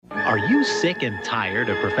Are you sick and tired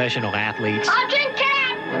of professional athletes? Sergeant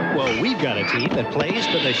Cat! Well, we've got a team that plays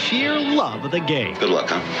for the sheer love of the game. Good luck,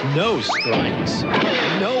 huh? No stripes,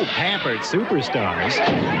 no pampered superstars,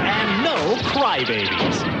 and no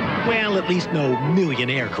crybabies. Well, at least no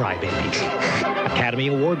millionaire crybabies. Academy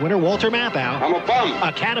Award winner Walter Matthau. I'm a bum.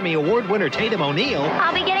 Academy Award winner Tatum O'Neal.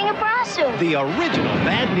 I'll be getting a bra soon. The original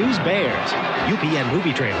Bad News Bears. UPN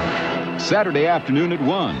movie trailer. Saturday afternoon at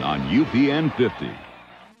 1 on UPN 50.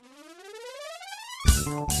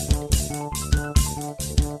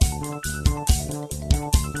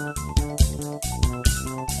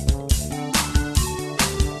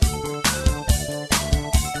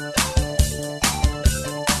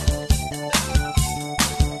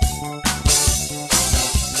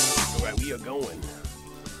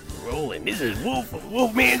 Rolling. This is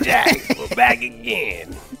Wolfman Jack. We're back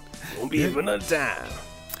again. Won't be here for another time.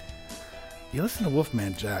 You listen to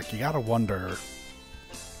Wolfman Jack, you gotta wonder.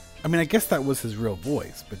 I mean, I guess that was his real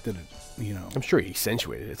voice, but did it, you know? I'm sure he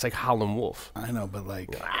accentuated it. It's like Howlin' Wolf. I know, but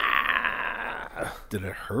like, did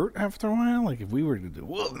it hurt after a while? Like, if we were to do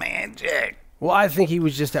Wolfman Jack. Well, I think he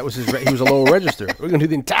was just, he was a low register. We're going to do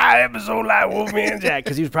the entire episode like Wolfman Jack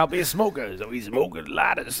because he was probably a smoker. So he smoked a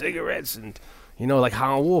lot of cigarettes and, you know, like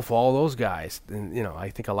Howlin' Wolf, all those guys. And, you know,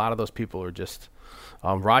 I think a lot of those people are just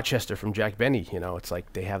Rochester from Jack Benny. You know, it's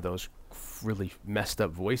like they have those really messed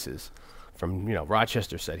up voices. From, you know,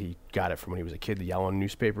 Rochester said he got it from when he was a kid, the yellow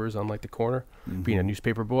newspapers on like the corner. Mm-hmm. Being a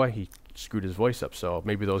newspaper boy, he screwed his voice up. So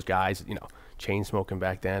maybe those guys, you know, chain smoking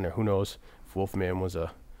back then, or who knows if Wolfman was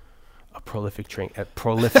a prophetic,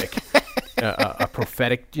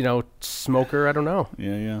 you know, smoker. I don't know.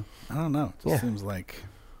 Yeah. I don't know. It just seems like,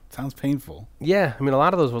 sounds painful. Yeah. I mean, a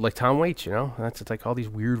lot of those were like Tom Waits, you know. It's like all these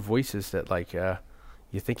weird voices that like,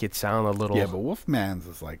 you think it'd sound a little. Yeah, but Wolfman's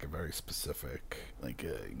is like a very specific, like,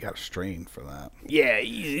 you got to strain for that. Yeah,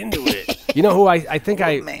 he's into it. You know who I think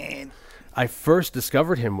I first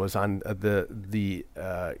discovered him was on the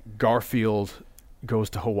Garfield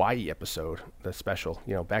Goes to Hawaii episode, the special.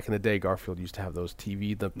 You know, back in the day, Garfield used to have those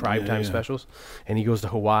the primetime specials, and he goes to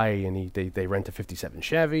Hawaii, and they rent a 57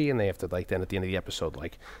 Chevy, and they have to, like, then at the end of the episode,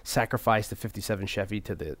 like, sacrifice the 57 Chevy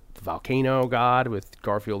to the volcano god with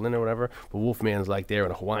Garfield in it or whatever. But Wolfman's like there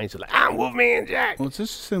in Hawaii, so like, I'm Wolfman Jack. Well, it's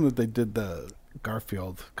interesting that they did the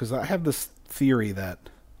Garfield, because I have this theory that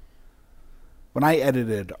when I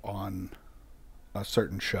edited on a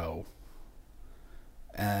certain show,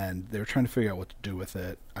 and they were trying to figure out what to do with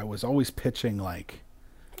it, I was always pitching, like...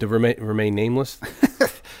 To remain nameless?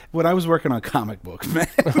 When I was working on comic books, man.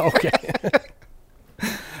 Okay.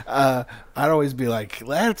 I'd always be like,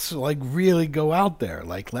 let's, like, really go out there.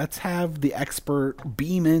 Like, let's have the expert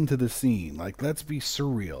beam into the scene. Like, let's be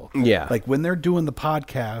surreal. Yeah. Like, when they're doing the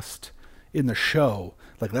podcast in the show...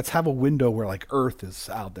 Like, let's have a window where, like, Earth is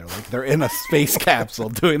out there. Like, they're in a space capsule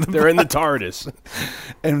doing the... They're in the TARDIS.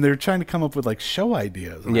 And they're trying to come up with, like, show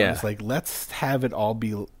ideas. And yeah. I was like, let's have it all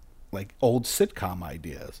be, like, old sitcom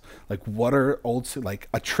ideas. Like, what are like,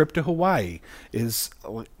 a trip to Hawaii is...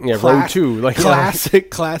 Road 2. Like,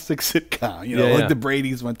 classic sitcom. You know, yeah, like the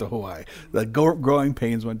Bradys went to Hawaii. The Growing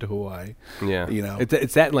Pains went to Hawaii. Yeah. You know.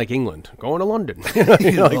 It's that in, like, England. Going to London.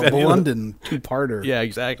 You know, like the London two-parter. Yeah,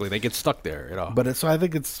 exactly. They get stuck there, you know. But so I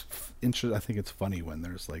think it's interesting. I think it's funny when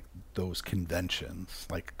there's, like, those conventions.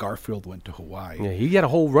 Like, Garfield went to Hawaii. Yeah, he had a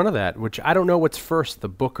whole run of that, which I don't know what's first, the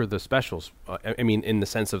book or the specials. I mean, in the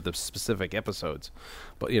sense of the specific episodes.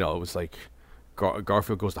 But, you know, it was like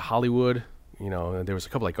Garfield Goes to Hollywood. You know, there was a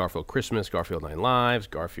couple like Garfield Christmas, Garfield 9 Lives,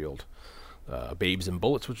 Garfield Babes and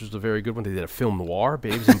Bullets, which was a very good one. They did a film noir,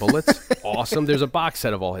 Babes and Bullets. Awesome. There's a box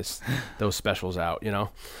set of all those specials out, you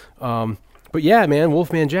know. But yeah, man,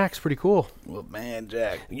 Wolfman Jack's pretty cool. Wolfman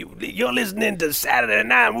Jack. You're listening to Saturday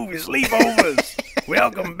Night Movie Sleepovers.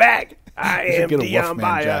 Welcome back. I am Dion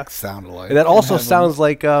Bayer. Jack sound alike. And that also sounds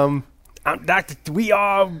like I'm Dr.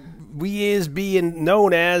 We is being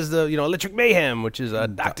known as the, you know, Electric Mayhem, which is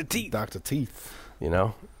Dr. Teeth. Dr. Teeth. You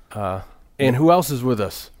know. And who else is with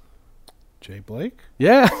us? Jay Blake?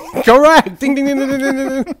 Yeah. Correct. Ding, ding, ding, ding,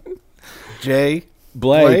 ding, ding. Jay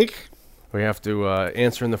Blake. We have to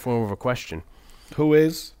answer in the form of a question. Who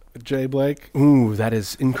is Jay Blake? Ooh, that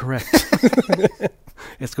is incorrect.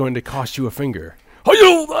 It's going to cost you a finger. Remember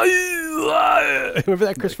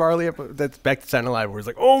that Chris Farley episode? That's Back to Saturday Night Live, where he's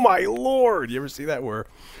like, "Oh my Lord!" You ever see that? Where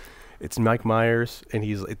it's Mike Myers and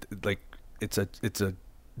he's it's a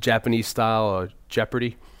Japanese style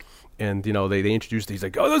Jeopardy, and you know they introduced. He's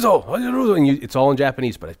like, "Oh, that's all," and it's all in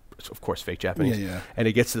Japanese, but it's of course fake Japanese. Yeah. And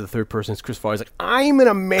it gets to the third person. It's Chris Farley's like, "I'm an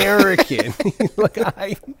American." Like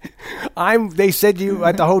I'm. They said you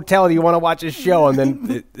at the hotel. Do you want to watch a show?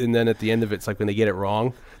 And then at the end of it, it's like when they get it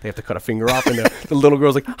wrong. they have to cut a finger off, and the little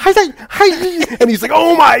girl's like, hi, and he's like,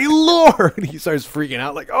 oh my Lord, and he starts freaking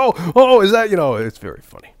out like, oh, is that, it's very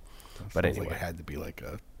funny. But Sounds anyway, like it had to be like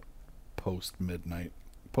a post-midnight,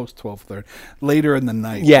 post-12:30, later in the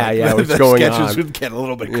night. Yeah, what's the going sketches on. would get a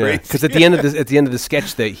little bit crazy. Because at the end of the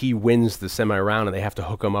sketch, that he wins the semi-round, and they have to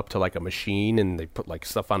hook him up to like a machine, and they put like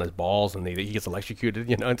stuff on his balls, and he gets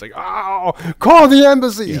electrocuted. It's like, oh, call the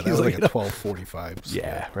embassy. Yeah, that He's was like like, a 12:45.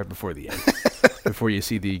 yeah, right before the end, before you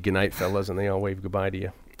see the goodnight fellas, and they all wave goodbye to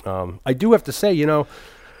you. I do have to say,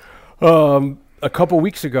 a couple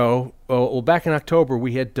weeks ago, well, back in October,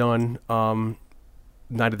 we had done Dark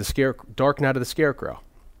Night of the Scarecrow.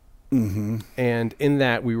 Mm-hmm. And in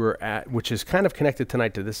that we were at, which is kind of connected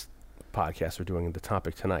tonight to this podcast we're doing, the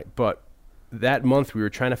topic tonight. But that month we were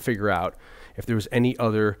trying to figure out if there was any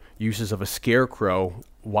other uses of a scarecrow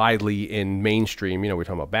widely in mainstream. We're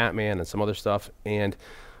talking about Batman and some other stuff. And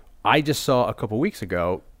I just saw a couple weeks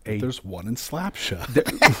ago There's one in Slapshot.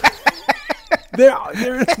 There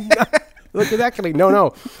look, actually,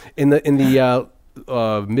 no. In the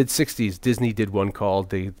mid '60s, Disney did one called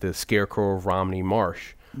the Scarecrow of Romney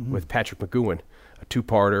Marsh with Patrick McGowan, a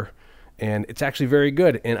two-parter, and it's actually very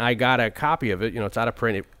good. And I got a copy of it. It's out of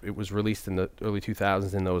print. It was released in the early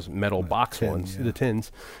 2000s in those metal box ones, the tins,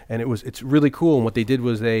 and it's really cool. And what they did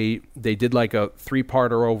was they did like a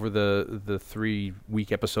three-parter over the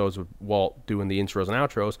 3-week episodes with Walt doing the intros and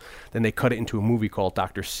outros. Then they cut it into a movie called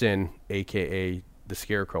Dr. Sin, a.k.a. The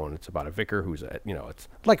Scarecrow, and it's about a vicar who's it's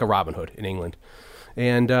like a Robin Hood in England,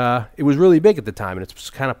 and it was really big at the time, and it's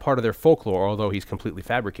kind of part of their folklore, although he's completely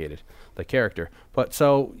fabricated, the character. But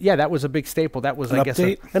so that was a big staple. That was, I guess,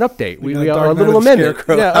 an update. We a little amendment,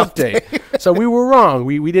 update. So we were wrong.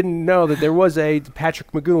 We didn't know that there was a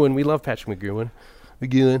Patrick McGowan. We love Patrick McGowan,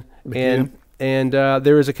 and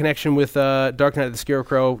there is a connection with Dark Night of the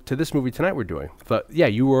Scarecrow to this movie tonight we're doing. But yeah,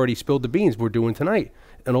 you already spilled the beans. We're doing tonight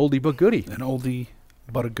an oldie but goodie. An oldie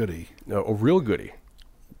but a goodie. A real goodie.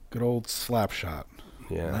 Good old Slapshot.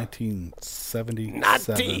 Yeah. 1977.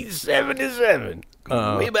 1977.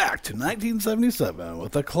 Way back to 1977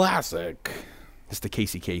 with a classic. It's the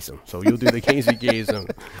Casey Kasem. So you'll do the Casey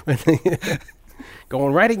Kasem.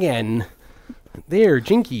 Going right again. There,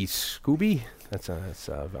 Jinkies, Scooby. That's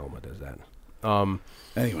Velma does that.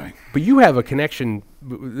 Anyway. But you have a connection.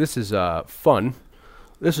 This is fun.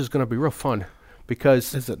 This is going to be real fun.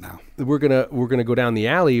 Because is it now? We're gonna go down the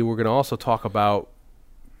alley. We're gonna also talk about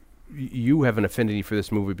you have an affinity for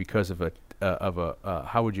this movie because of a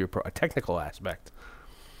how would you a technical aspect.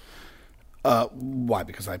 Why?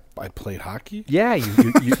 Because I played hockey. Yeah,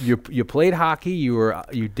 you played hockey.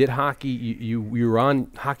 You did hockey. You were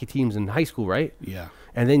on hockey teams in high school, right? Yeah.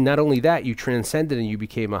 And then not only that, you transcended and you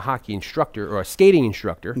became a hockey instructor or a skating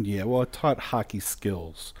instructor. Yeah. Well, I taught hockey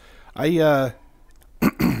skills.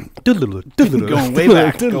 Going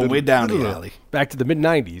way down the alley. Back to the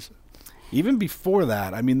mid-'90s. Even before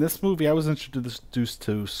that, I mean, this movie, I was introduced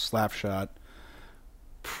to Slapshot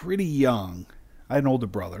pretty young. I had an older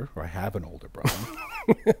brother, or I have an older brother.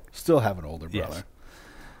 Still have an older brother. Yes.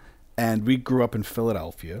 And we grew up in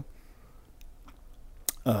Philadelphia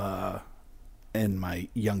in my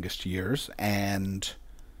youngest years. And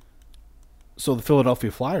so the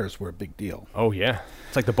Philadelphia Flyers were a big deal. Oh, yeah.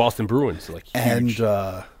 It's like the Boston Bruins. Like huge.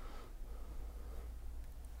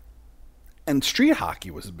 And street hockey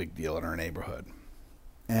was a big deal in our neighborhood.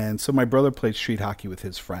 And so my brother played street hockey with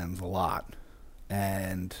his friends a lot.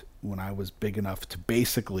 And when I was big enough to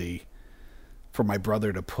basically, for my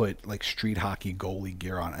brother to put like street hockey goalie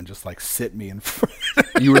gear on and just like sit me in front.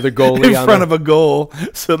 You were the goalie in front of a goal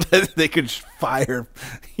so that they could fire,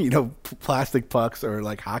 plastic pucks or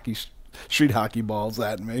like street hockey balls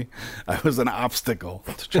at me. I was an obstacle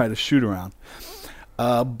to try to shoot around.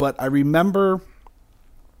 But I remember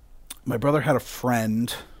my brother had a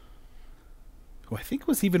friend who I think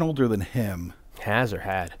was even older than him. Has or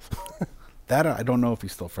had? That I don't know if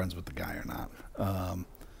he's still friends with the guy or not.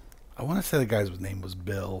 I want to say the guy's name was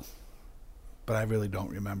Bill, but I really don't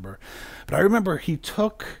remember. But I remember he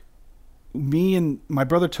took me and my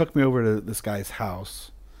brother took me over to this guy's house,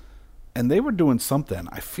 and they were doing something.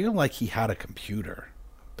 I feel like he had a computer,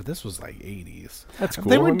 but this was like 80s. That's cool.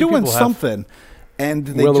 They were doing something, and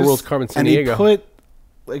they the World's Carmen San and Diego. He put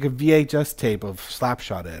like a VHS tape of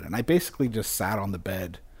Slapshot in, and I basically just sat on the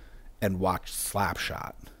bed and watched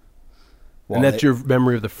Slapshot. And that's your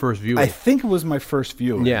memory of the first viewing? I think it was my first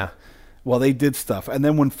viewing. Yeah. Well, they did stuff. And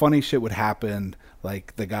then when funny shit would happen,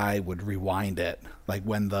 like the guy would rewind it. Like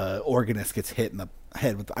when the organist gets hit in the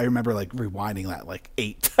head. I remember like rewinding that like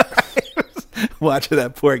 8 times. Watching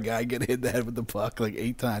that poor guy get hit in the head with the puck like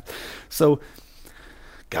 8 times. So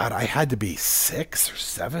God, I had to be 6 or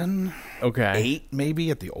 7, Okay. 8 maybe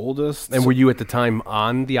at the oldest. And were you at the time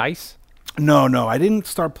on the ice? No, I didn't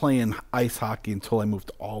start playing ice hockey until I moved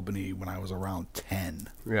to Albany when I was around 10.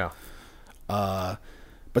 Yeah.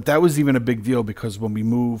 But that was even a big deal because when we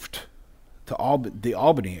moved to the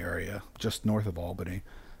Albany area, just north of Albany,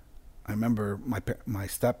 I remember my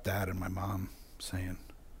stepdad and my mom saying,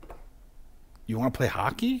 "You want to play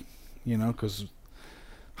hockey?" You know, because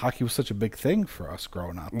hockey was such a big thing for us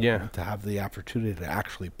growing up. Yeah. To have the opportunity to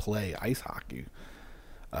actually play ice hockey.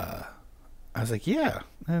 I was like, yeah.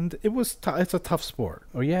 And it was it's a tough sport.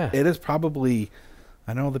 Oh, yeah. It is probably,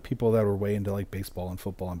 I know the people that were way into like baseball and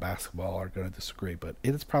football and basketball are going to disagree, but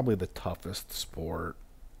it is probably the toughest sport,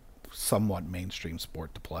 somewhat mainstream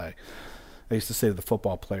sport to play. I used to say to the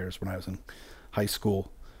football players when I was in high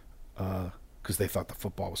school, because they thought the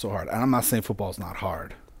football was so hard. And I'm not saying football is not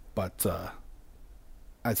hard, but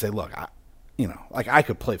I'd say, look, I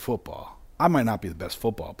could play football. I might not be the best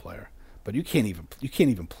football player, but you can't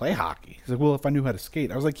even play hockey. He's like, well, if I knew how to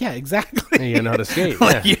skate, I was like, yeah, exactly. You know how to skate.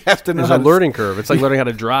 Like, Yeah. you have to know. There's how a to learning curve. It's like learning how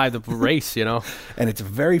to drive the race, you know? And it's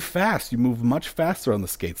very fast. You move much faster on the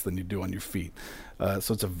skates than you do on your feet.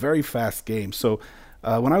 So it's a very fast game. So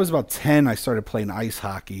when I was about 10, I started playing ice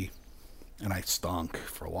hockey, and I stunk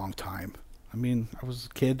for a long time. I mean, I was a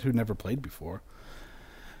kid who never played before.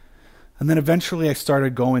 And then eventually I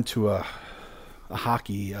started going to a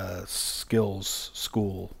hockey skills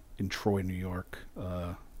school in Troy, New York,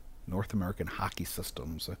 North American Hockey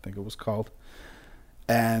Systems, I think it was called.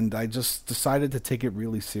 And I just decided to take it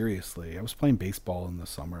really seriously. I was playing baseball in the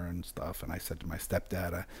summer and stuff, and I said to my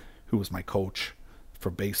stepdad, who was my coach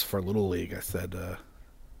for Little League, I said,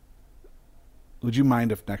 would you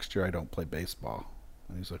mind if next year I don't play baseball?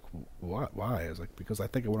 And he's like, what? Why? I was like, because I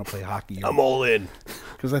think I want to play hockey. I'm all in.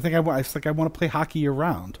 Because I want to play hockey year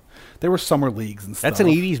round. There were summer leagues and stuff. That's an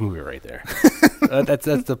 80s movie right there. That's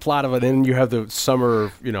the plot of it. And then you have the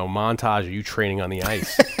summer, montage of you training on the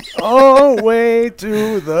ice. Oh, way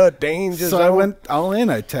to the danger So zone. I went all in.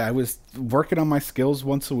 I was working on my skills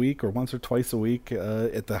once a week or once or twice a week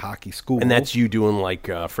at the hockey school. And that's you doing like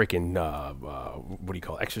freaking, what do you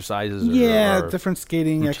call it, exercises? Yeah, or different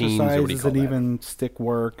skating routines, or what do you exercises call and that? even stick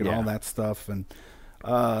work and all Yeah. that stuff. And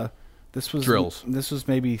this was Drills. This was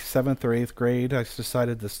maybe 7th or 8th grade. I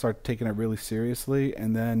decided to start taking it really seriously.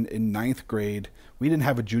 And then in 9th grade, we didn't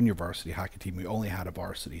have a junior varsity hockey team. We only had a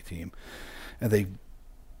varsity team. And they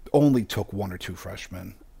only took 1 or 2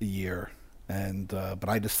 freshmen a year. And but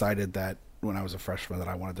I decided that when I was a freshman that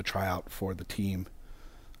I wanted to try out for the team.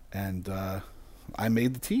 And I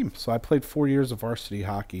made the team. So I played 4 years of varsity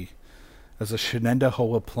hockey as a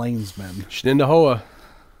Shenendehowa Plainsman. Shenendehowa.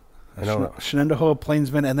 I don't know. Shenendehowa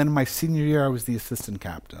Plainsman. And then in my senior year, I was the assistant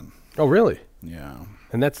captain. Oh, really? Yeah.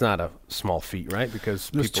 And that's not a small feat, right? Because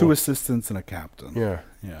There's people, 2 assistants and a captain. Yeah.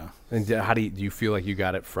 Yeah. And how do you feel like you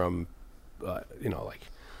got it from, like,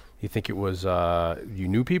 you think it was you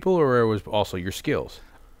knew people, or it was also your skills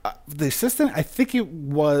The assistant, I think it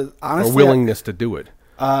was, honestly, or willingness to do it?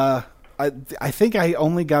 I think I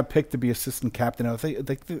only got picked to be assistant captain. I think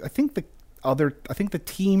the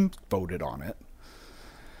team voted on it.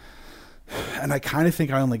 And I kind of think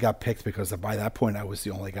I only got picked because by that point I was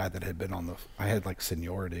the only guy that had been I had like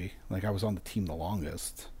seniority. Like I was on the team the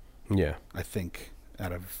longest. Yeah. I think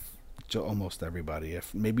out of almost everybody.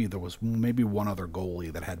 If maybe there was one other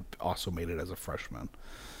goalie that had also made it as a freshman.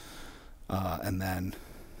 And then,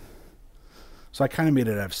 so I kind of made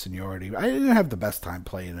it out of seniority. I didn't have the best time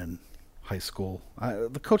playing in high school.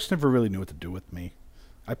 The coach never really knew what to do with me.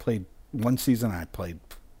 I played one season, I played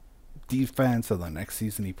defense, and the next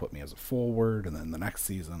season he put me as a forward, and then the next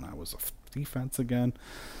season I was a defense again.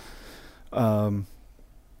 I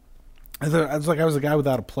was like I was a guy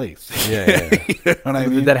without a place. Yeah. You know what I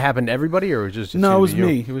mean? Did that happen to everybody, or was it just No, it was you?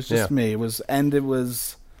 me. It was just me.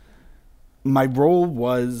 My role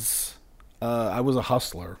was I was a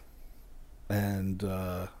hustler, and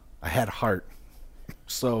I had heart.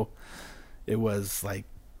 So it was like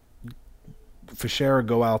Fischera,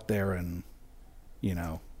 go out there and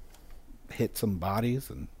hit some bodies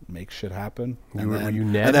and make shit happen. Were you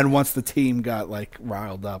Ned? And then once the team got like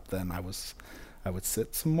riled up, then I would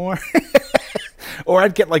sit some more. Or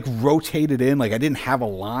I'd get like rotated in. Like I didn't have a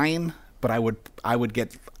line, but I would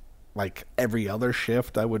get like every other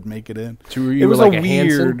shift I would make it in. So you were like a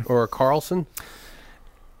Hansen or a Carlson?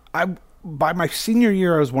 By my senior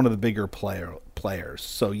year, I was one of the bigger players.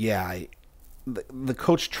 So yeah, the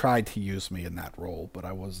coach tried to use me in that role, but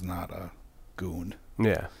I was not a goon.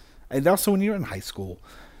 Yeah. And also when you're in high school,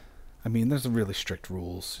 I mean, there's really strict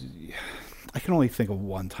rules. I can only think of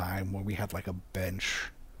one time when we had like a bench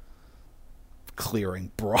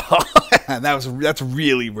clearing brawl. And that's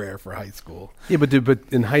really rare for high school. Yeah, but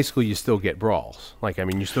in high school you still get brawls. Like, I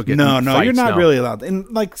mean, you still get No, fights you're not now. really allowed.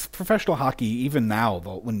 In like professional hockey, even now,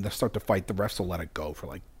 when they start to fight, the refs will let it go for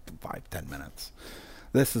like 5-10 minutes.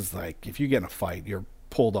 This is like, if you get in a fight, you're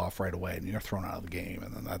pulled off right away and you're thrown out of the game,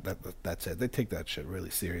 and then that's it. They take that shit really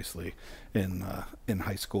seriously in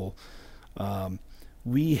high school.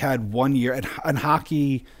 We had 1 year in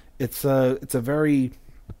hockey. It's a very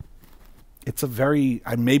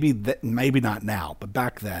maybe not now, but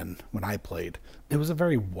back then when I played, it was a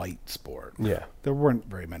very white sport. Yeah. There weren't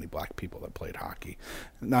very many black people that played hockey,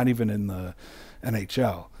 not even in the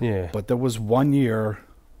NHL. Yeah. But there was 1 year,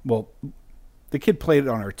 well, the kid played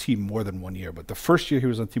on our team more than 1 year, but the first year he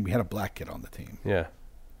was on the team, we had a black kid on the team. Yeah.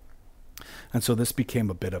 And so this became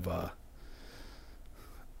a bit of a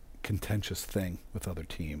contentious thing with other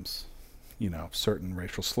teams. You know, certain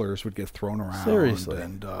racial slurs would get thrown around. Seriously.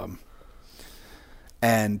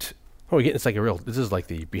 And Oh, it's like this is like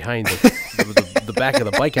the behind the back of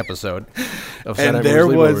the bike episode of Saturday and there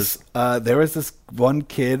Morning's was this one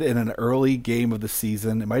kid in an early game of the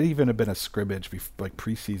season. It might even have been a scrimmage, like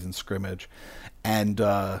preseason scrimmage, and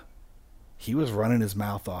he was running his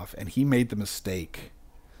mouth off, and he made the mistake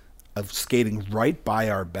of skating right by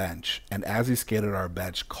our bench, and as he skated our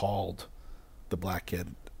bench, called the black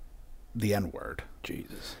kid the N-word.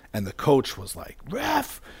 Jesus. And the coach was like,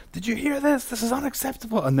 "Ref, did you hear this? This is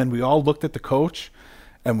unacceptable." And then we all looked at the coach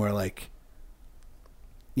and we're like,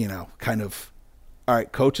 you know, kind of, all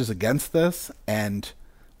right, coach is against this. And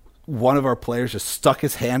one of our players just stuck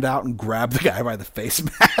his hand out and grabbed the guy by the face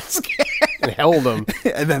mask And held him.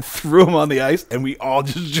 and then threw him on the ice. And we all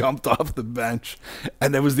just jumped off the bench.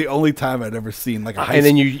 And that was the only time I'd ever seen like a high And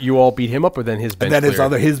then you all beat him up, or then his bench and then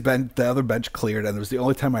cleared? the other bench cleared, and it was the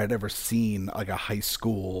only time I had ever seen like a high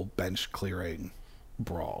school bench clearing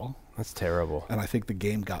brawl. That's terrible. And I think the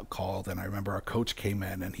game got called, and I remember our coach came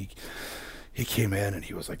in, and he came in and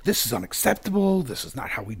he was like, "This is unacceptable. This is not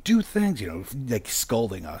how we do things," you know, like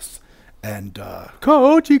scolding us. And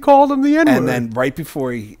Coach, he called him the N-word. and then right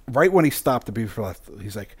when he stopped the before left,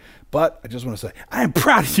 he's like, "But I just want to say, I am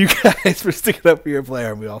proud of you guys for sticking up for your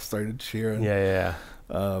player." And we all started cheering. Yeah.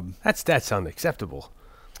 That's unacceptable.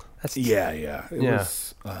 That's Yeah. It Yeah.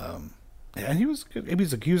 was, and he was good. He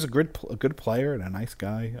was a good player and a nice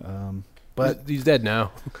guy. But he's dead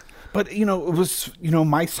now. But it was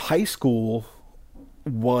my high school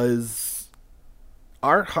was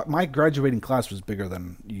my graduating class was bigger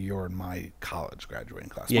than your and my college graduating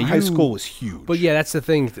class. Yeah, my high school was huge. But yeah, that's the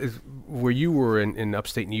thing. Where you were in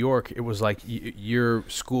upstate New York, it was like your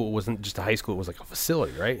school wasn't just a high school; it was like a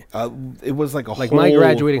facility, right? It was like Like whole, my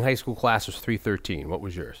graduating high school class was 313. What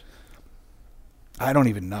was yours? I don't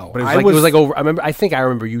even know. But it was like over. I think I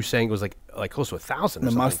remember you saying it was like close to 1,000.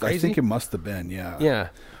 Or something I crazy. think it must have been. Yeah. Yeah.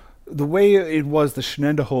 The way it was, the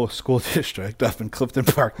Shenandoah School District up in Clifton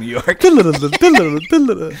Park, New York. I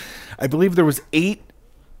believe there was eight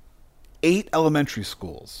elementary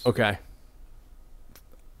schools. Okay.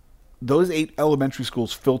 Those 8 elementary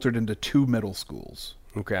schools filtered into 2 middle schools,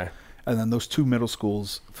 Okay. and then those 2 middle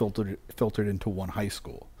schools filtered into 1 high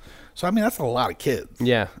school. So I mean, that's a lot of kids.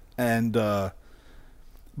 Yeah. And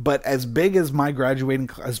but as big as my high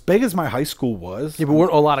school was, Yeah, but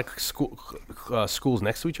weren't a lot of schools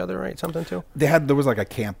next to each other, right? Something too. there was like a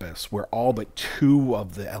campus where all but 1 or 2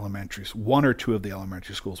 of the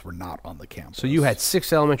elementary schools were not on the campus. So you had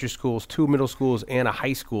 6 elementary schools, 2 middle schools, and a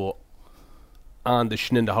high school on the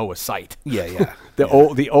Shenandoah site. yeah. The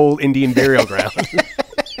old Indian burial ground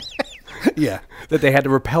Yeah. that they had to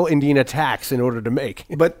repel Indian attacks in order to make.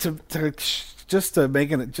 But just to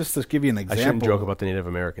give you an example, I shouldn't joke about the Native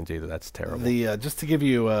Americans either. That's terrible. just to give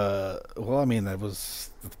you it was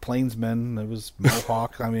the Plainsmen, it was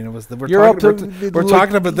Mohawk. I mean, it was we're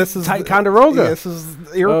talking about this is Ticonderoga. This is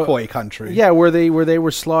Iroquois country. Yeah, where they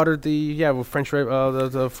were slaughtered.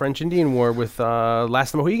 The French Indian War with Last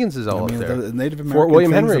of the Mohegans is all I mean, up there. the Native American Fort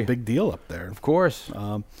William thing's Henry, a big deal up there. of course.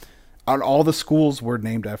 And all the schools were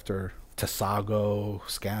named after Tasago,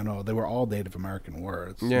 Scano. They were all Native American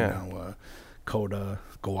words. Yeah. Coda,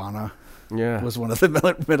 Goanna. Yeah. Was one of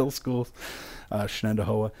the middle schools,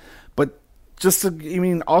 Shenandoah. But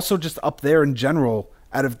also just up there in general,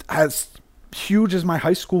 as huge as my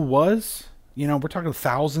high school was, we're talking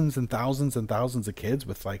thousands and thousands and thousands of kids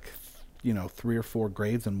with 3 or 4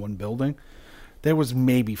 grades in one building. There was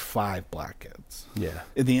maybe 5 black kids. Yeah.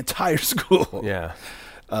 In the entire school. Yeah.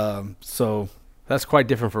 So That's quite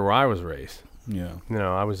different for where I was raised. yeah.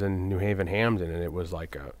 I was in New Haven, Hamden, and it was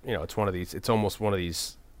like it's one of these. It's almost one of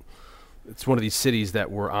these. It's one of these cities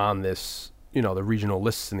that were on this, the regional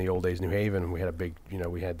lists in the old days. New Haven, we had a big,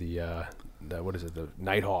 we had the what is it? The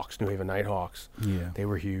Nighthawks, New Haven Nighthawks. Yeah. They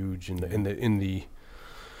were huge in the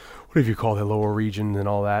what do you call the lower region and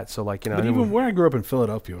all that. So like, you know, But even where I grew up in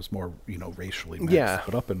Philadelphia, it was more, you know, racially mixed. Yeah.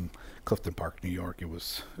 But up in Clifton Park, New York, it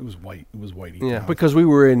was white. It was whitey. yeah, town. because we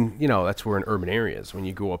were in, you know, that's where in urban areas when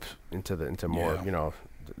you go up into more, Yeah. you know,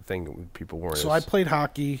 thing people weren't. So I played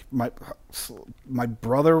hockey. My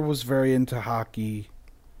brother was very into hockey.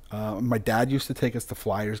 My dad used to take us to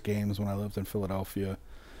Flyers games when I lived in Philadelphia.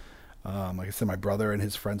 Like I said, my brother and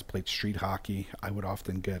his friends played street hockey. I would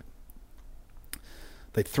often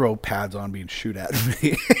they'd throw pads on me and shoot at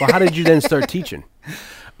me. Well, how did you then start teaching?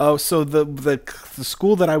 Oh, so the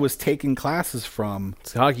school that I was taking classes from,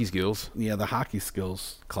 It's hockey skills. yeah, the hockey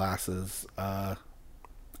skills classes. I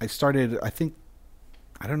started,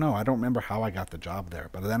 I don't know. I don't remember how I got the job there,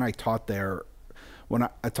 but then I taught there. When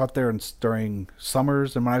I taught there during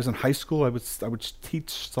summers, and when I was in high school, I would teach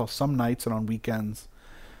some nights and on weekends.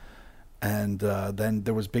 And then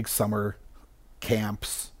there was big summer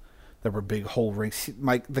camps. There were big whole rinks.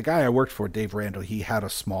 The guy I worked for, Dave Randall, he had a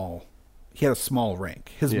small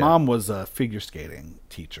rink. His mom was a figure skating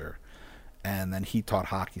teacher, and then he taught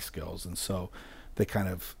hockey skills. And so they kind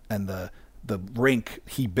of, and the rink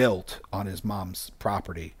he built on his mom's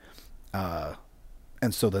property.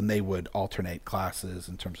 And so then they would alternate classes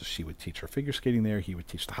in terms of she would teach her figure skating there, he would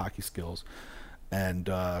teach the hockey skills. And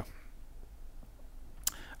I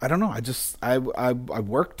don't know. I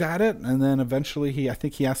worked at it, and then eventually I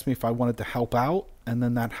think he asked me if I wanted to help out, and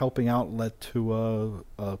then that helping out led to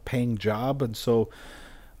a paying job, and so.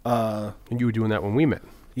 And you were doing that when we met.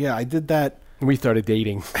 Yeah, I did that. We started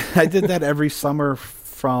dating. I did that every summer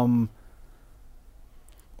from.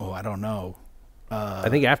 Oh, I don't know. I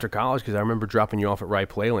think after college, because I remember dropping you off at Rye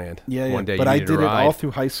Playland. Yeah. One day, but you I needed did a it ride. all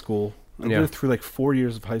through high school. I Yeah. did it through like 4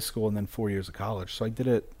 years of high school and then 4 years of college. So I did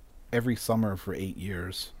it every summer for 8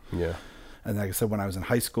 years. Yeah. And like I said, when I was in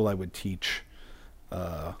high school, I would teach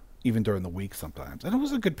even during the week sometimes. And it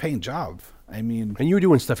was a good paying job. I mean, And you were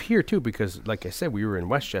doing stuff here too, because like I said, we were in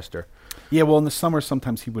Westchester. yeah, well, in the summer,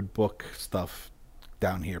 sometimes he would book stuff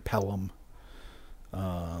down here, Pelham,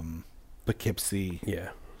 Poughkeepsie, Yeah.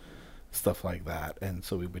 stuff like that. And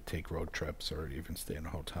so we would take road trips or even stay in a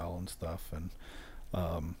hotel and stuff. And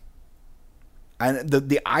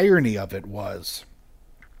the irony of it was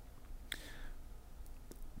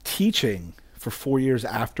teaching for 4 years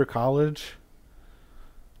after college.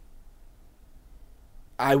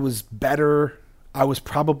 I was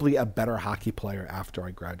probably a better hockey player after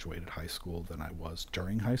I graduated high school than I was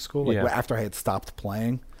during high school. Like Yeah. after I had stopped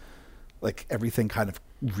playing, like everything kind of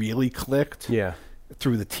really clicked. Yeah.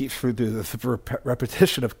 Through the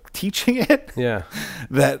repetition of teaching it, Yeah.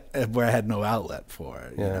 where I had no outlet for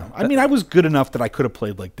it. You Yeah. know? I mean, I was good enough that I could have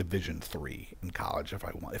played like Division III in college if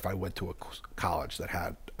I went to a college that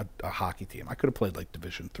had a hockey team. I could have played like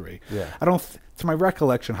Division III. Yeah. I don't. To my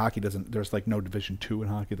recollection, hockey doesn't. There's like no Division II in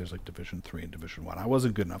hockey. There's like Division III and Division I. I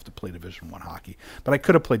wasn't good enough to play Division I hockey, but I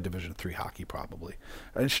could have played Division III hockey probably.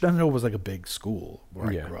 And Shenandoah was like a big school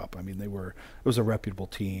where Yeah. I grew up. I mean, it was a reputable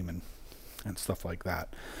team and stuff like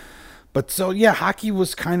that. But so, yeah, hockey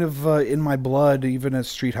was kind of in my blood, even as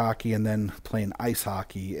street hockey and then playing ice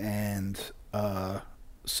hockey. And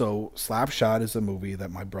so Slapshot is a movie that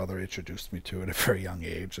my brother introduced me to at a very young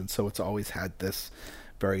age. And so it's always had this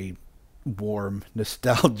very warm,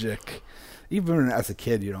 nostalgic, even as a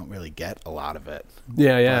kid, you don't really get a lot of it.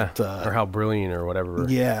 Yeah. Yeah. But, or how brilliant or whatever.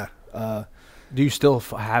 Yeah. Do you still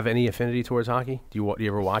have any affinity towards hockey? Do you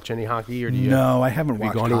ever watch any hockey, or do you? No, I haven't Have you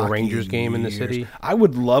watched gone to a hockey Rangers in game in the years. city? I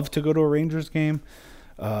would love to go to a Rangers game.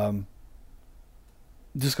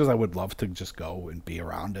 Just because I would love to just go and be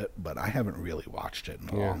around it, but I haven't really watched it in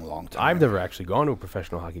a long time. I've never actually gone to a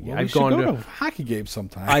professional hockey game. Well, we I've should gone go to. to hockey games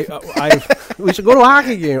sometime. We should go to a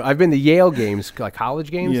hockey game. I've been to Yale games, like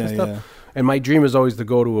college games and Yeah, stuff. yeah. And my dream is always to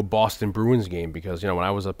go to a Boston Bruins game because, you know, when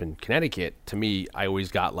I was up in Connecticut, to me, I always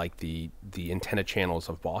got like the antenna channels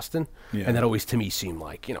of Boston. Yeah. And that always to me seemed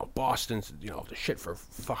like, you know, Boston's, you know, the shit for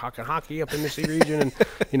fucking hockey up in this region. And,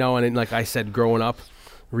 you know, and like I said, growing up,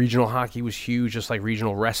 regional hockey was huge, just like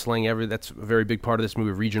regional wrestling. That's a very big part of this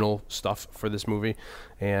movie, regional stuff for this movie.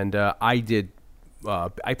 And I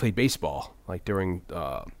played baseball like during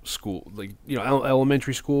school, like, you know,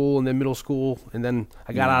 elementary school and then middle school, and then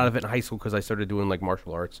I got out of it in high school because I started doing like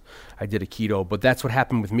martial arts. I did Aikido, but that's what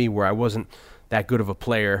happened with me, where I wasn't that good of a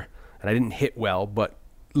player and I didn't hit well, but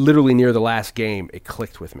literally near the last game, it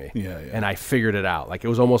clicked with me. Yeah. And I figured it out. Like, it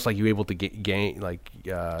was almost like you were able to gain,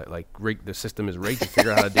 the system is rigged to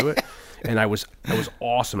figure out how to do it. And I was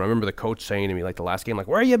awesome. I remember the coach saying to me, like, the last game, like,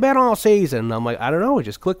 where you been all season? And I'm like, I don't know. It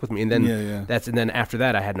just clicked with me. And then and then after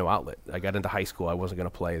that, I had no outlet. I got into high school. I wasn't going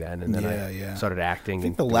to play then. And then I started acting. I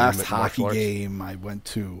think the last hockey game I went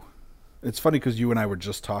to, it's funny because you and I were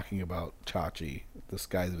just talking about Chachi, this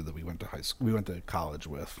guy that we went to college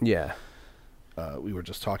with. Yeah. We were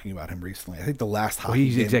just talking about him recently. I think the last hockey game... Well,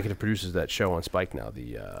 he's game, executive produces that show on Spike now,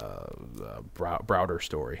 the Browder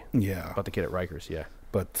story. Yeah. About the kid at Rikers, yeah.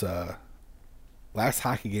 But last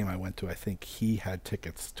hockey game I went to, I think he had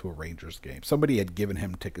tickets to a Rangers game. Somebody had given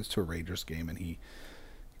him tickets to a Rangers game, and he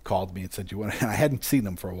called me and said, "You want?" And I hadn't seen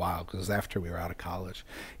him for a while because it was after we were out of college.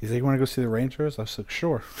 He said, "You want to go see the Rangers?" I was like,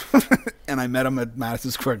 "Sure." And I met him at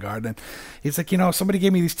Madison Square Garden. He's like, somebody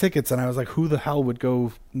gave me these tickets, and I was like, "Who the hell would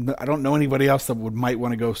go? I don't know anybody else that might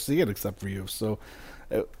want to go see it except for you." So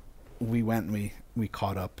we went and we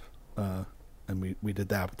caught up, and we did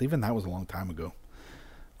that. But even that was a long time ago.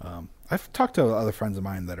 I've talked to other friends of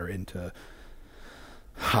mine that are into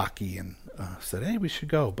hockey and said, "Hey, we should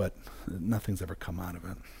go," but nothing's ever come out of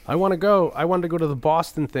it. I want to go. I wanted to go to the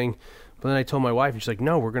Boston thing, but then I told my wife, and she's like,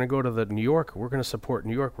 "No, we're going to go to the New York. We're going to support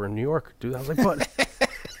New York. We're in New York, dude." I was like,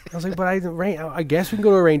 "But I guess we can go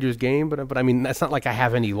to a Rangers game, but I mean, that's not like I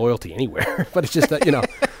have any loyalty anywhere. But it's just that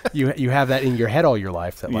you have that in your head all your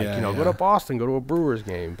life that go to Boston, go to a Brewers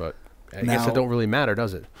game, but." I guess it don't really matter,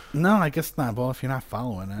 does it? No, I guess not. Well, if you're not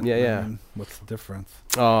following it, I mean, what's the difference?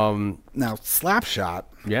 Now, Slapshot.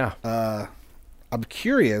 Yeah. I'm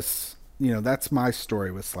curious. That's my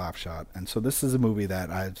story with Slapshot, and so this is a movie that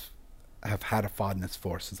I have had a fondness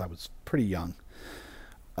for since I was pretty young.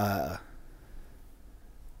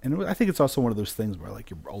 And I think it's also one of those things where, like,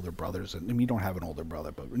 your older brothers, and I mean, you don't have an older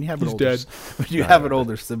brother, but when you have an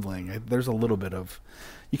older sibling, there's a little bit of,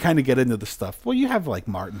 you kind of get into the stuff. Well, you have like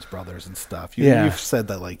Martin's brothers and stuff. You've said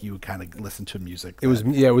that like you kind of listen to music. It was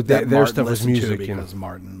their stuff was music because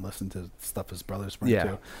Martin listened to stuff his brothers were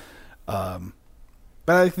into. But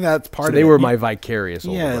I think that's part of it. They were my vicarious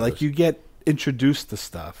older brothers. Like you get introduced to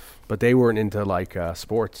stuff. But they weren't into like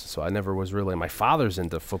sports, so I never was really. My father's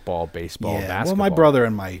into football, baseball, basketball. Well, my brother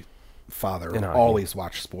and my father always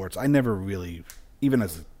watched sports. I never really,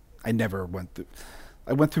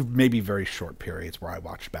 I went through maybe very short periods where I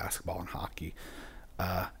watched basketball and hockey.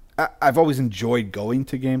 I've always enjoyed going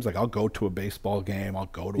to games. Like I'll go to a baseball game. I'll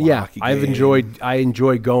go to a hockey game. I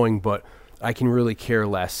enjoy going, but I can really care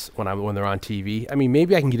less when they're on TV. I mean,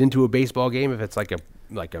 maybe I can get into a baseball game if it's like a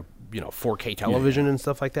 4K television and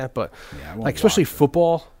stuff like that. But like especially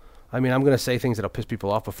football. I mean, I'm going to say things that'll piss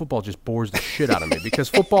people off, but football just bores the shit out of me because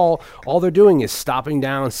football, all they're doing is stopping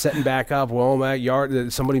down, setting back up. Well, that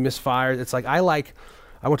yard, somebody misfired. It's like I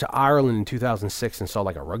went to Ireland in 2006 and saw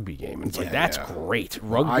like a rugby game. And it's like, that's great.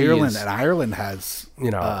 Rugby Ireland has,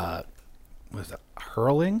 what is it,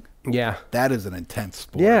 hurling? Yeah. That is an intense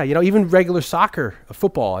sport. Yeah, even regular soccer,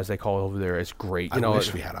 football as they call it over there, is great. I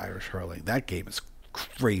wish we had Irish hurling. That game is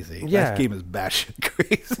crazy. Yeah. That game is batshit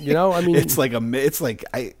crazy. I mean,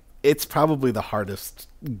 it's probably the hardest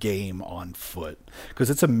game on foot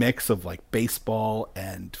because it's a mix of like baseball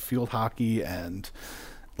and field hockey and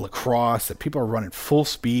lacrosse, and people are running full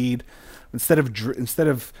speed instead of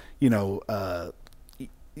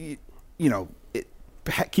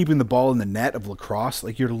keeping the ball in the net of lacrosse.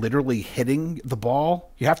 Like you're literally hitting the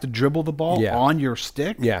ball. You have to dribble the ball on your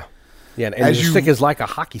stick. Yeah, and your stick is like a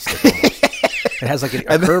hockey stick almost. It has like a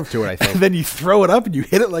curve to it, I think. And then you throw it up and you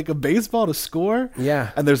hit it like a baseball to score. Yeah.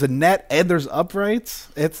 And there's a net and there's uprights.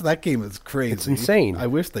 That game is crazy. It's insane. I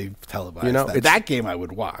wish they televised that. That game I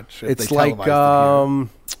would watch. It's like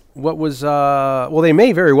what was well, they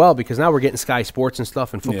may very well because now we're getting Sky Sports and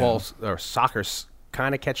stuff, and football or soccer's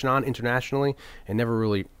kind of catching on internationally and never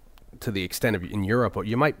really to the extent of in Europe, but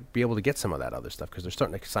you might be able to get some of that other stuff because they're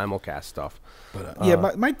starting to simulcast stuff.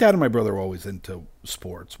 But my dad and my brother were always into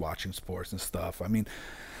sports, watching sports and stuff. I mean,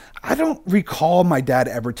 I don't recall my dad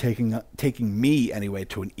ever taking me anyway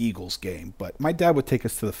to an Eagles game, but my dad would take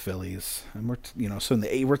us to the Phillies, and we're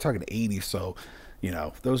talking 80s, so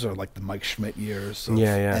those are like the Mike Schmidt years.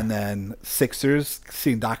 And then Sixers,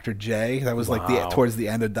 seeing Dr. J. That was towards the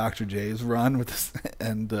end of Dr. J's run with this,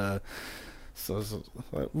 and so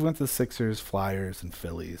we went to the Sixers, Flyers, and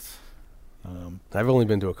Phillies. I've only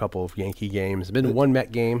been to a couple of Yankee games. I've been to one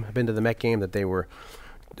Met game. I've been to the Met game that they were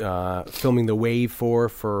filming the wave for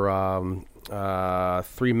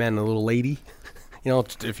 3 Men and a Little Lady.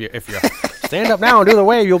 If you're stand up now and do the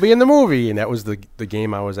wave. You'll be in the movie. And that was the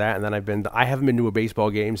game I was at. And then I haven't been to a baseball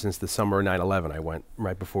game since the summer of 9/11. I went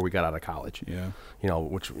right before we got out of college. Yeah.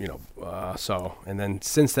 So, and then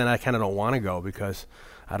since then I kind of don't want to go because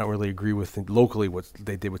I don't really agree with locally what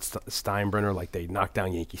they did with Steinbrenner. Like they knocked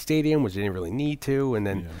down Yankee Stadium, which they didn't really need to. And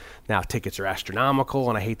then now tickets are astronomical.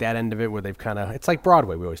 And I hate that end of it where they've it's like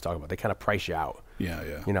Broadway we always talk about. They kind of price you out. Yeah,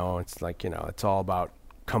 yeah. It's like, it's all about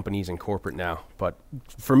companies and corporate now. But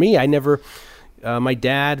for me, I never, my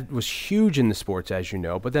dad was huge in the sports, as you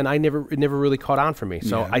know, but then it never really caught on for me.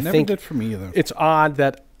 So I never think did for me either. It's odd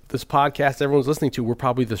that this podcast everyone's listening to, we're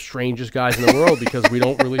probably the strangest guys in the world because we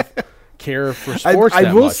don't really care for sports. I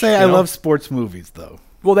that will much, say I love sports movies though.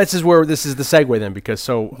 Well, this is the segue then, because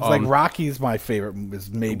it's like Rocky's my favorite,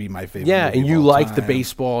 is maybe my favorite. Yeah, movie and of you all like time. the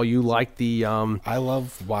baseball, you like the I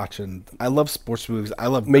love sports movies. I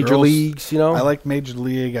love Major girls. Leagues, I like Major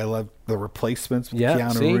League. I love The Replacements with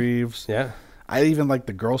Keanu Reeves. Yeah. I even like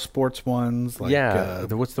the girl sports ones. Like,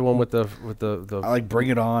 what's the one with the I like Bring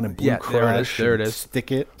It On and Blue Crush. There it and is.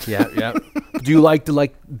 Stick It. Yeah, yeah. Do you like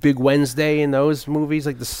Big Wednesday in those movies,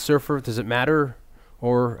 like The Surfer? Does it matter?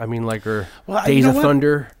 Or Days of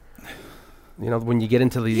Thunder? When you get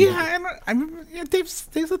into the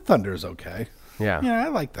Days of Thunder is okay. Yeah, I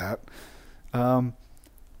like that.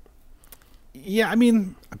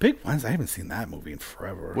 Big Ones. I haven't seen that movie in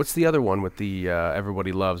forever. What's the other one with the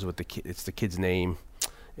everybody loves with the kid? It's the kid's name.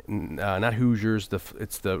 Not Hoosiers.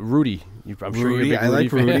 It's the Rudy. I'm sure you're a big Rudy I like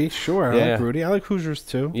fan. Rudy. Sure, I like Rudy. I like Hoosiers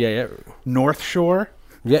too. Yeah, yeah. North Shore.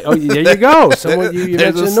 Yeah. Oh, there you go. Someone you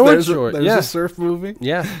mentioned North Shore. There's a surf movie.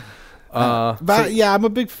 Yeah. I'm a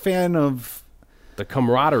big fan of the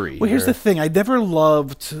camaraderie. Well, here's the thing. I never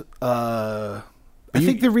loved. I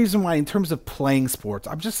think the reason why, in terms of playing sports,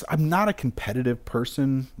 I'm not a competitive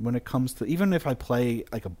person when it comes to, even if I play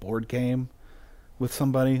like a board game with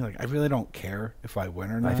somebody, like I really don't care if I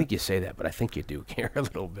win or not. I think you say that, but I think you do care a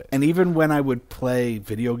little bit. And even when I would play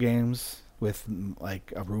video games with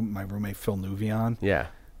like my roommate Phil Nuvion,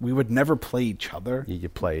 we would never play each other. You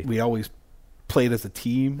play. We always played as a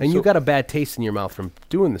team. And you got a bad taste in your mouth from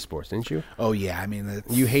doing the sports, didn't you? Oh yeah,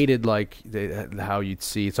 you hated how you'd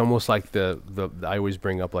see. It's almost like the I always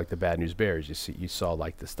bring up like the Bad News Bears. You saw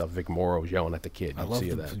like the stuff Vic Morrow was yelling at the kid. I love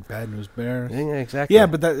the Bad News Bears. Yeah, exactly. Yeah,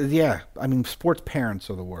 but sports parents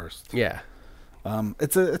are the worst. Yeah.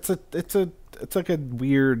 It's like a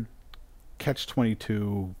weird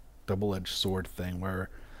catch-22 double-edged sword thing where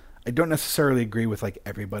I don't necessarily agree with like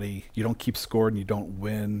everybody. You don't keep score and you don't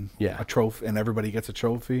win a trophy, and everybody gets a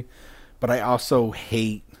trophy. But I also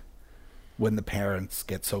hate when the parents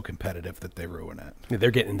get so competitive that they ruin it. Yeah,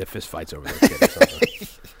 they're getting into fist fights over their kid or something.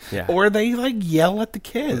 Yeah, or they like yell at the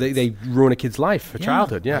kids. They ruin a kid's life,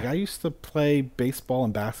 childhood. Yeah, like I used to play baseball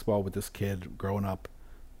and basketball with this kid growing up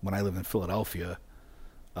when I lived in Philadelphia.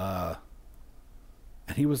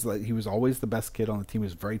 And he was always the best kid on the team. He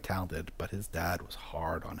was very talented, but his dad was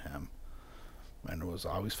hard on him, and I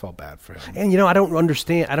always felt bad for him. And I don't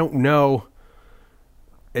understand. I don't know.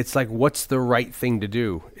 It's like, what's the right thing to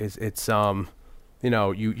do?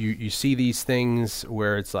 You see these things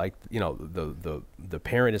where it's like, the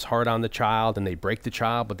parent is hard on the child and they break the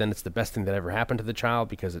child, but then it's the best thing that ever happened to the child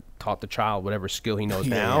because it taught the child whatever skill he knows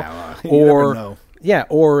now. You never know. Yeah,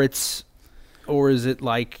 or is it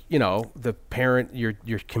like, the parent,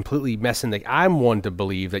 you're completely messing I'm one to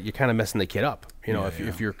believe that you're kind of messing the kid up.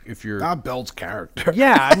 If you're not Bell's character.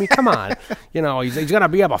 Yeah, I mean, come on. He's gonna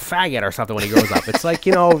be a faggot or something when he grows up. It's like,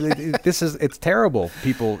 it's terrible.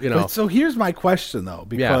 People, But so here's my question though,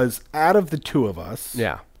 because out of the two of us,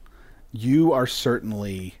 you are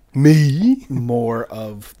certainly me more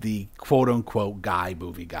of the quote unquote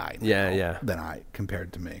movie guy. Than I,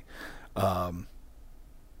 compared to me.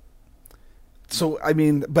 So,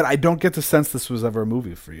 but I don't get the sense this was ever a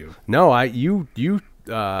movie for you. No, you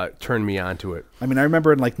turned me on to it. I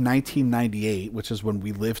remember in like 1998, which is when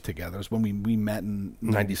we lived together. It was when we met in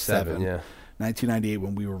 97. 1998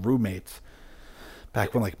 when we were roommates.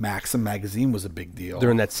 Back when like Maxim magazine was a big deal.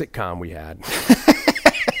 During that sitcom we had.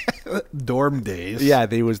 Dorm days. Yeah,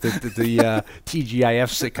 there was the TGIF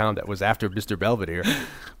sitcom that was after Mr. Belvedere.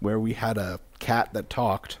 Where we had a cat that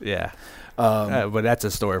talked. Yeah. But that's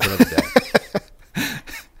a story for another day.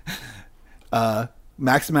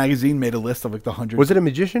 Maxim magazine made a list of like the 100. Was it a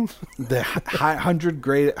magician? The 100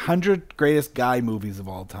 greatest guy movies of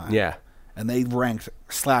all time. Yeah, and they ranked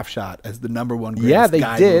Slapshot as the number one greatest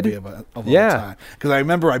guy movie of all time. Because I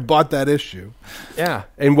remember I bought that issue. Yeah,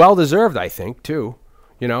 and well deserved, I think too.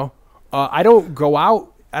 I don't go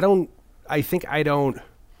out. I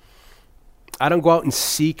I don't go out and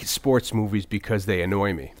seek sports movies because they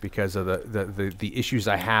annoy me, because of the issues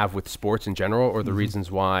I have with sports in general, or the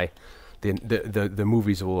reasons why the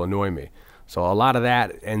movies will annoy me. So a lot of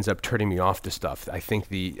that ends up turning me off to stuff. I think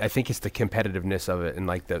it's the competitiveness of it and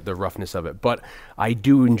like the roughness of it. But I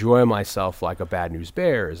do enjoy myself like a Bad News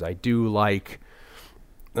Bears. I do like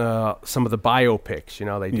some of the biopics.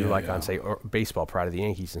 They do on say baseball, Pride of the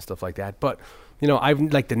Yankees and stuff like that. But I've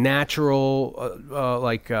like the natural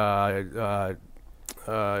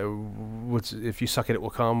what's if you suck it will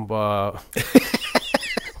come.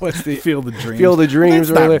 What's the Field of Dreams? Field of Dreams.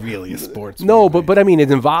 That's not really a sports No, movie. but I mean, it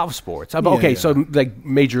involves sports. So like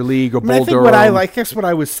Major League or Bull I think Durham. what I guess what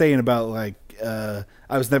I was saying about like I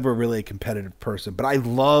was never really a competitive person, but I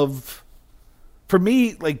love. For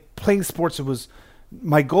me, like playing sports,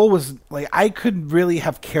 my goal was like I could really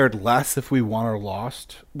have cared less if we won or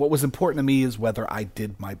lost. What was important to me is whether I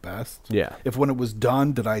did my best. Yeah. If when it was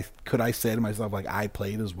done, could I say to myself like I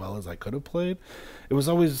played as well as I could have played? It was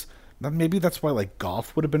always. Maybe that's why like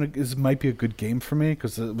golf would have been might be a good game for me,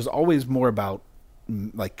 because it was always more about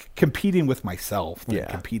like competing with myself than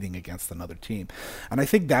competing against another team. And I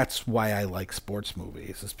think that's why I like sports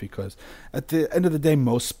movies, is because at the end of the day,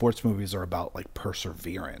 most sports movies are about like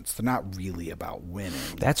perseverance. They're not really about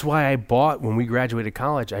winning. That's why I bought, when we graduated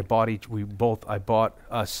college, I bought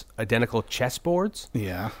us identical chess boards.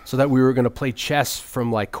 Yeah. So that we were going to play chess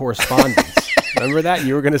from like correspondence. Remember that?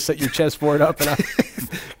 You were going to set your chessboard up and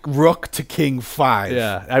Rook to King 5.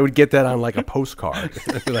 Yeah, I would get that on like a postcard.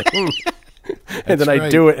 Like, and then I'd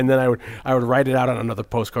do it, and then I would write it out on another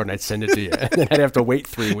postcard, and I'd send it to you. And then I'd have to wait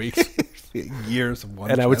 3 weeks. Years of one.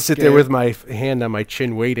 And I would sit there with my hand on my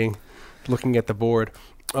chin, waiting, looking at the board.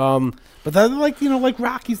 But that, like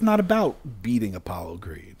Rocky's not about beating Apollo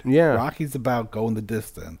Creed. Yeah, Rocky's about going the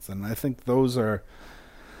distance, and I think those are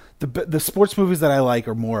the sports movies that I like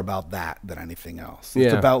are more about that than anything else.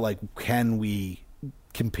 It's about like, can we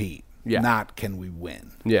compete? Not can we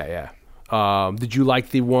win? Yeah. Did you like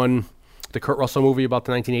the Kurt Russell movie about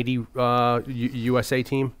the 1980 USA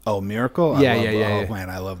team? Oh, Miracle? Yeah. Oh,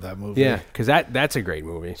 man, I love that movie. Yeah, because that's a great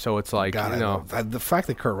movie. So it's like, God, the fact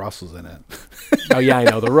that Kurt Russell's in it. Oh, yeah, I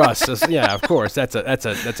know. The Russ. Yeah, of course. That's a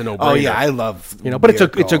no-brainer. Oh, yeah, I love but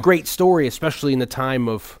it's a great story, especially in the time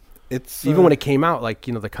of... It's even when it came out, like,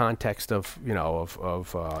 the context of,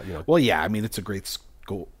 Well, yeah, I mean, it's a great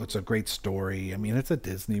story. I mean, it's a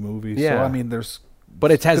Disney movie. Yeah. So, I mean, there's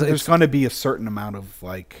going to be a certain amount of,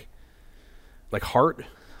 like heart?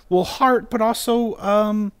 Well, heart, but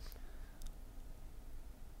also,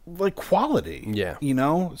 like quality. Yeah.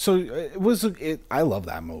 So I love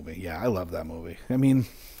that movie. Yeah, I love that movie. I mean,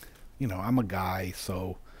 I'm a guy,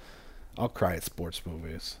 so I'll cry at sports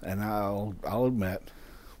movies. And I'll admit,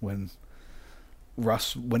 when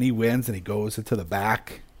he wins and he goes into the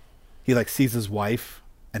back, he like sees his wife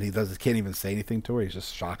and he can't even say anything to her. He's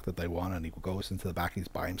just shocked that they won, and he goes into the back and he's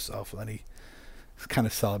by himself, and then he kind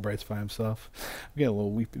of celebrates by himself. I'm getting a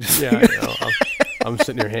little weepy. Yeah, I know. I'm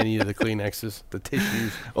sitting here handing you the Kleenexes, the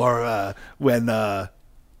tissues. Or when the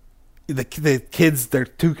kids, they're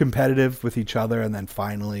too competitive with each other, and then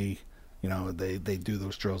finally, they do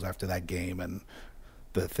those drills after that game, and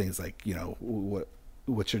the things like,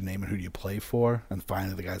 what's your name and who do you play for? And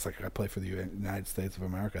finally the guy's like, I play for the United States of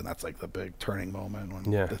America, and that's like the big turning moment when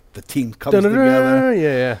the team comes together.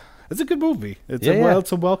 Yeah. It's a good movie.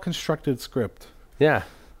 It's a well-constructed script. Yeah.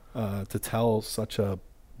 To tell such a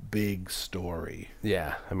big story.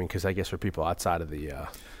 Yeah. I mean, because I guess for people outside of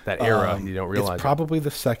that era, you don't realize it's probably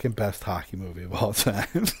the second best hockey movie of all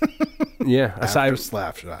time. Yeah. After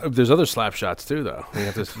Slapshot. There's other Slapshots too, though.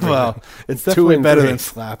 It's definitely better than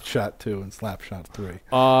Slapshot 2 and Slapshot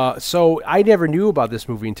 3. So I never knew about this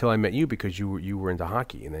movie until I met you, because you were into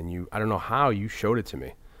hockey, and then I don't know how you showed it to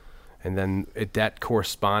me. And then that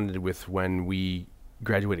corresponded with when we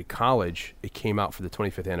graduated college. It came out for the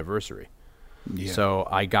 25th anniversary. Yeah. So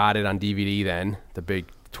I got it on DVD then, the big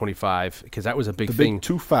 25, because that was a big thing. The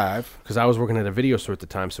big 2.5. Because I was working at a video store at the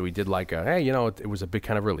time, so we did like it was a big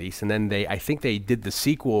kind of release. And then I think they did the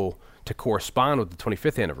sequel to correspond with the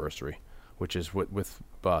 25th anniversary, which is with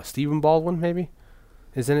Stephen Baldwin, maybe?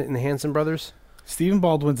 Isn't it in the Hanson Brothers? Stephen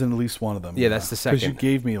Baldwin's in at least one of them. Yeah, that's the second. Because you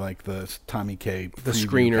gave me like the Tommy K. The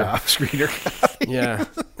screener. Screener. Yeah,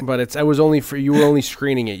 but you were only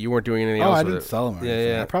screening it. You weren't doing anything else. I with didn't it. sell them.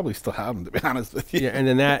 Yeah. I probably still have them, to be honest with you. Yeah, and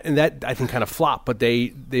then that I think kind of flopped. But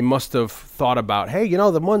they must have thought about, hey,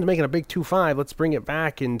 the one's making a big 2.5. Let's bring it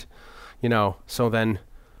back, and so then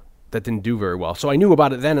that didn't do very well. So I knew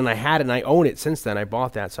about it then, and I had it, and I own it since then. I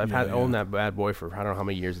bought that, so I've owned that bad boy for I don't know how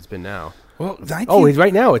many years it's been now. Well,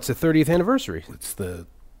 right now it's the 30th anniversary. It's the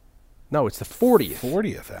No, it's the 40th.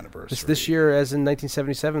 40th anniversary. This year, as in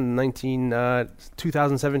 1977,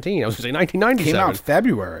 2017. I was going to say 1997. Came out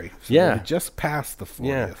February. So Yeah. we just passed the 40th.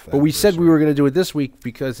 Yeah, but we said we were going to do it this week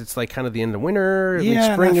because it's like kind of the end of winter.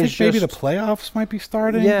 Yeah, spring and I is think maybe the just. playoffs might be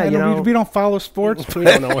starting. Yeah, I you know. we don't follow sports. We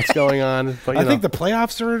don't know what's going on. But, I think the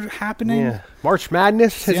playoffs are happening. yeah. March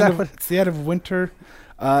Madness. Is that what? It's the end of winter.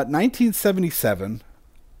 1977,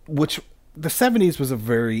 which the 70s was a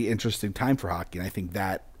very interesting time for hockey, and I think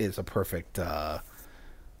that is a perfect, in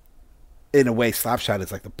a way, Slapshot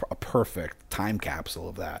is like a perfect time capsule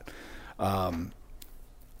of that.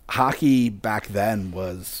 Hockey back then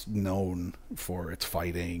was known for its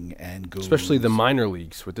fighting and goons. Especially the minor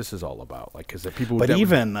leagues, what this is all about. Like, because the people. But that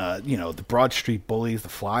even, the Broad Street Bullies, the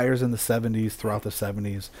Flyers in the 70s, throughout the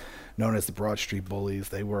 70s, known as the Broad Street Bullies,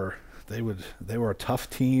 they were a tough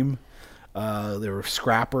team. They were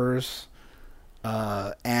scrappers.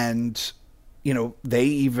 And, they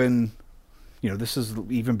even, this is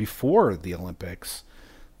even before the Olympics,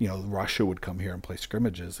 Russia would come here and play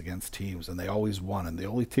scrimmages against teams, and they always won. And the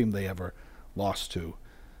only team they ever lost to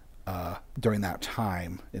during that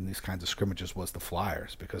time in these kinds of scrimmages was the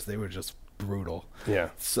Flyers, because they were just brutal. Yeah.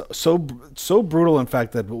 So brutal, in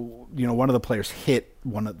fact, that, one of the players hit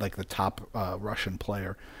the top Russian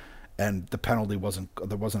player, and there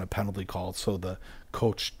wasn't a penalty called, so the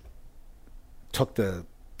coach took the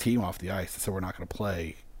team off the ice and said, we're not going to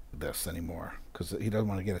play this anymore because he doesn't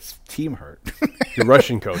want to get his team hurt. The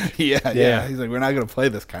Russian coach. Yeah. He's like, we're not going to play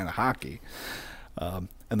this kind of hockey. And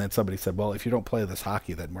then somebody said, well, if you don't play this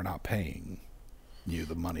hockey, then we're not paying you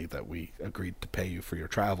the money that we agreed to pay you for your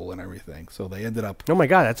travel and everything. So they ended up... Oh, my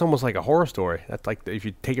God. That's almost like a horror story. That's like if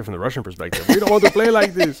you take it from the Russian perspective. We don't want to play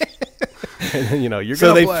like this. And then, you're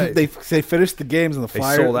so going to play. They finished the games, and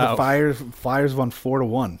the sold out. Flyers won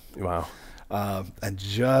 4-1. Wow. And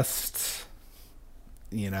just,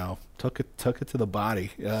 took it to the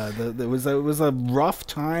body. It was a rough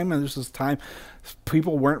time, and this was time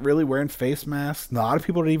people weren't really wearing face masks. A lot of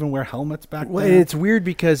people didn't even wear helmets back Well, then. and it's weird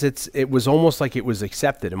because it was almost like it was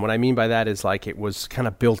accepted, and what I mean by that is like it was kind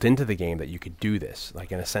of built into the game that you could do this,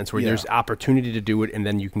 like in a sense where there's opportunity to do it, and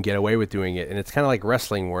then you can get away with doing it, and it's kind of like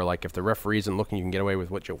wrestling where like if the referee isn't looking, you can get away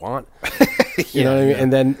with what you want. You know what I mean?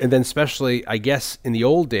 And then especially I guess in the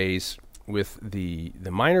old days with the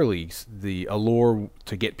minor leagues, the allure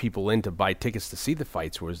to get people in to buy tickets to see the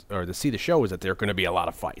fights or to see the show was that there are going to be a lot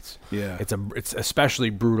of fights. Yeah. It's especially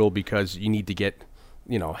brutal because you need to get,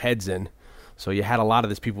 heads in. So you had a lot of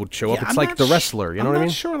these people would show up. It's like The Wrestler, you know what I mean? I'm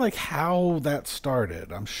not sure like how that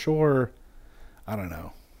started. I'm sure, I don't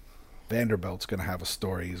know. Vanderbilt's going to have a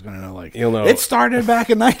story. He's going to know, like, He'll know. It started back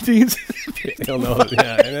in 19... He'll know.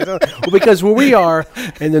 Yeah. Well, because where we are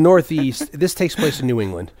in the Northeast, this takes place in New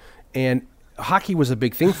England. And hockey was a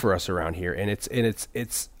big thing for us around here, and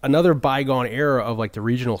it's another bygone era of like the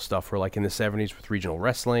regional stuff. Where like in the 70s with regional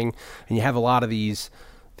wrestling, and you have a lot of these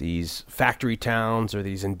factory towns or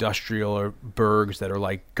these industrial or burgs that are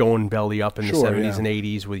like going belly up in the 70s and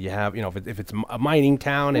 80s. Where you have if it's a mining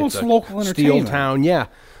town, it's a local steel town, yeah.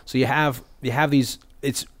 So you have these.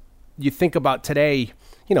 You think about today.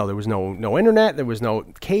 There was no internet, there was no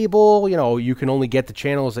cable. You can only get the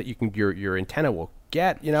channels that your antenna will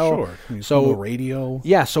get. Sure. So radio.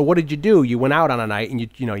 Yeah. So what did you do? You went out on a night and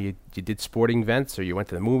you did sporting events, or you went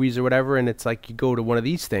to the movies or whatever. And it's like you go to one of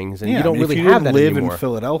these things, and you don't really have that live anymore. in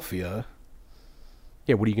Philadelphia.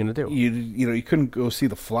 Yeah. What are you going to do? You couldn't go see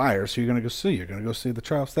the Flyers, so you're going to go see the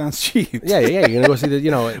Charlestown Chiefs. Yeah. You're going to go see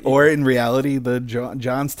the or in reality the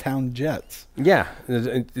Johnstown Jets. Yeah.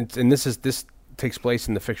 And this takes place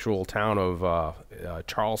in the fictional town of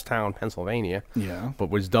Charlestown, Pennsylvania. Yeah, but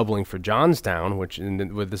was doubling for Johnstown, which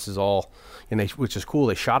this is all, which is cool.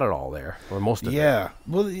 They shot it all there, or most of it. Yeah,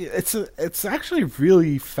 well, it's actually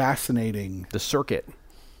really fascinating. The circuit.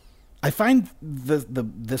 I find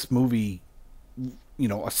this movie,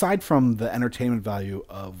 aside from the entertainment value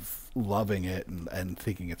of loving it and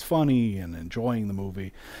thinking it's funny and enjoying the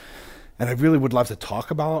movie. And I really would love to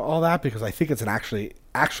talk about all that because I think it's an actually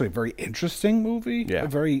a very interesting movie, a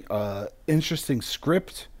very interesting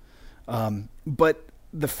script. But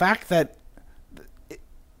the fact that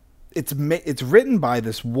it's written by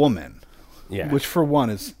this woman, which for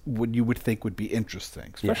one is what you would think would be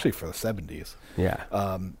interesting, especially for the 70s.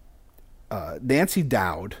 Yeah. Nancy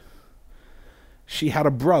Dowd, she had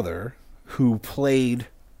a brother who played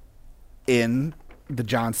on the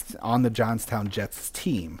Johnstown Jets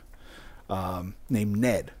team. Named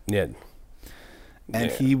Ned.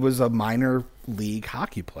 And he was a minor league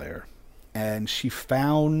hockey player. And she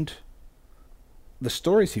found the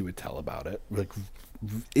stories he would tell about it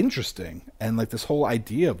interesting. And like this whole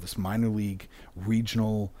idea of this minor league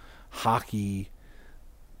regional hockey,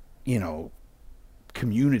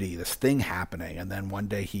 community, this thing happening. And then one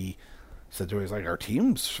day he said to her, he's like, our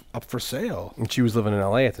team's up for sale. And she was living in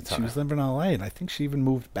L.A. at the time. She was living in L.A., and I think she even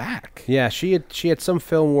moved back. Yeah, she had some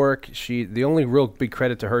film work. The only real big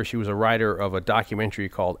credit to her, she was a writer of a documentary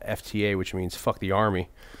called FTA, which means Fuck the Army,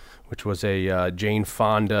 which was a Jane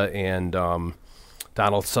Fonda and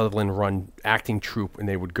Donald Sutherland run acting troupe, and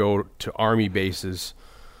they would go to army bases.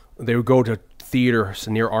 They would go to theaters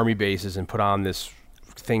near army bases and put on this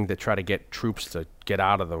thing to try to get troops to get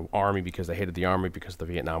out of the army because they hated the army because of the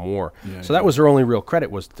Vietnam War. That was her only real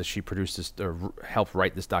credit, was that she produced this, or helped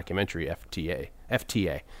write this documentary,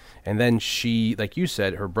 FTA. And then she, like you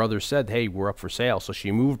said, her brother said, hey, we're up for sale. So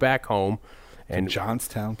she moved back home. In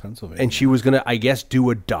Johnstown, Pennsylvania. And she was going to, I guess, do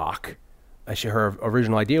a doc. Her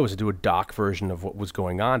original idea was to do a doc version of what was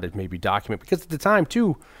going on, to maybe document, because at the time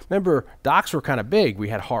too, remember, docs were kind of big. We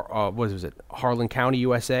had Harlan County,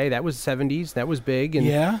 USA. That was the 70s. That was big. And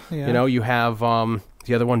yeah. You have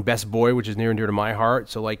the other one, Best Boy, which is near and dear to my heart.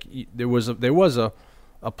 So like there was a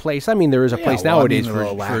place. I mean, there is a place nowadays for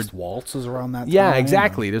Last Waltz is around that time. Yeah,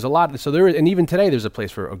 exactly. There's a lot. So there is, and even today there's a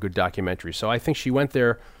place for a good documentary. So I think she went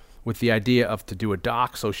there with the idea of to do a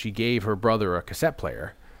doc. So she gave her brother a cassette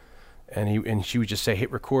player. And she would just say,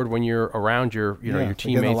 hit record when you're around your your teammates.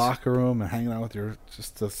 In the locker room and hanging out with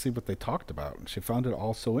just to see what they talked about. And she found it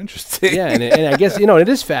all so interesting. Yeah, and I guess, it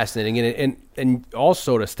is fascinating. And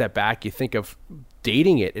also to step back, you think of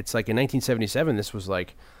dating it. It's like in 1977, this was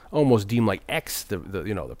like almost deemed like X,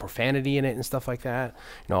 the profanity in it and stuff like that.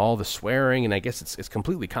 All the swearing, and I guess it's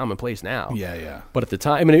completely commonplace now. Yeah. But at the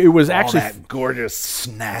time, it was all actually that gorgeous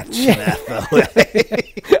snatch in FLA.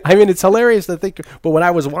 It's hilarious to think. But when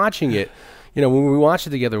I was watching it, when we watched it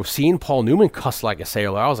together, seeing Paul Newman cuss like a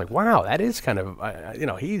sailor, I was like, wow, that is kind of,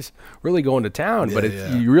 he's really going to town. Yeah, but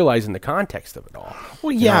you realize in the context of it all.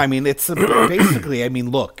 Well, yeah, it's basically,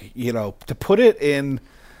 look, to put it in.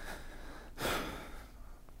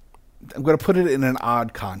 I'm going to put it in an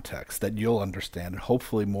odd context that you'll understand, and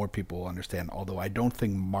hopefully more people will understand, although I don't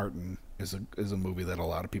think Martin is a movie that a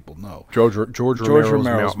lot of people know. George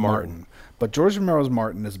Romero's Martin. But George Romero's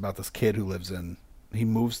Martin is about this kid who he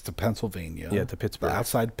moves to Pennsylvania. Yeah, to Pittsburgh.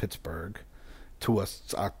 Outside Pittsburgh, to a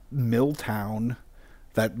mill town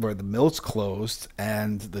where the mill's closed,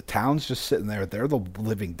 and the town's just sitting there. They're the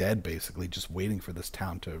living dead, basically, just waiting for this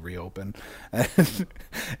town to reopen.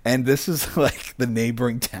 And this is like the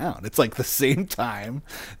neighboring town. It's like the same time,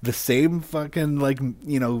 the same fucking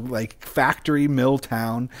factory mill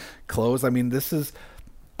town closed.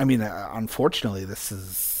 Unfortunately, this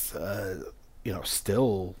is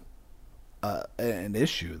still an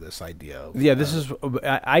issue, this idea of, this is,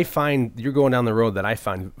 I find you're going down the road that I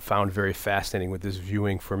found very fascinating with this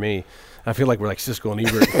viewing. For me, I feel like we're like Siskel and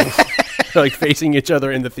Ebert like facing each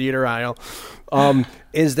other in the theater aisle,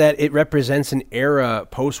 is that it represents an era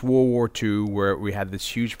post World War II where we had this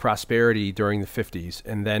huge prosperity during the 50s,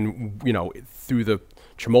 and then through the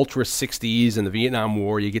tumultuous 60s and the Vietnam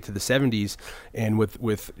War, you get to the 70s, and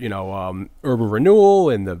with urban renewal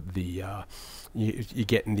and the you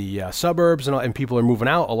get in the suburbs and people are moving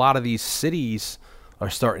out. A lot of these cities are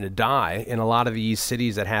starting to die, and a lot of these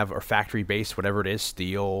cities that are factory based, whatever it is,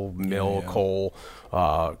 steel, mill, coal,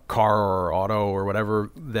 car or auto or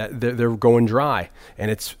whatever, that they're going dry. And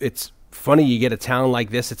it's funny, you get a town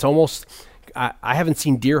like this. It's almost, I haven't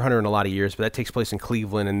seen Deer Hunter in a lot of years, but that takes place in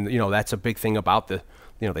Cleveland, and that's a big thing about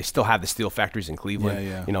they still have the steel factories in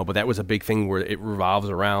Cleveland, but that was a big thing where it revolves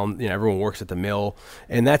around, everyone works at the mill.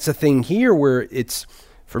 And that's a thing here where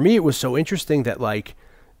for me, it was so interesting that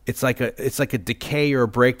it's like a decay or a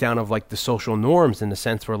breakdown of the social norms, in the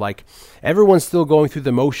sense where everyone's still going through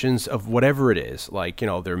the motions of whatever it is,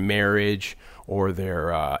 their marriage or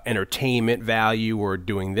their entertainment value or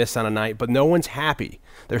doing this on a night, but no one's happy.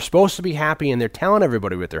 They're supposed to be happy, and they're telling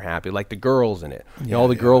everybody that they're happy, like the girls in it. All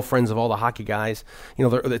the girlfriends of all the hockey guys,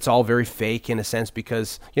 it's all very fake in a sense,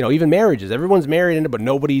 because, even marriages, everyone's married in it, but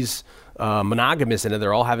nobody's monogamous in it.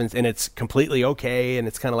 They're all having, and it's completely okay, and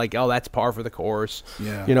it's kind of like, oh, that's par for the course.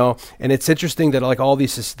 And it's interesting that all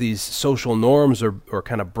these social norms are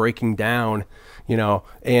kind of breaking down,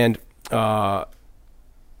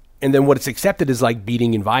 and then what's accepted is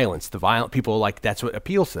beating and violence. The violent people, that's what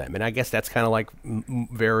appeals to them. And I guess that's kind of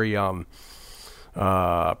very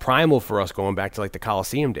primal for us, going back to the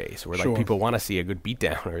Coliseum days, where people want to see a good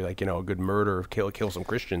beatdown or a good murder, kill some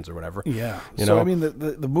Christians or whatever. Yeah.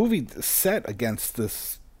 The movie set against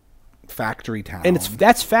this factory town, and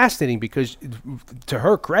that's fascinating because, to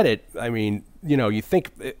her credit, you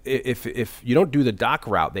think if you don't do the doc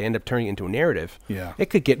route, they end up turning it into a narrative. Yeah, it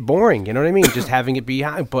could get boring. You know what I mean? Just having it be,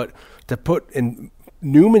 but to put in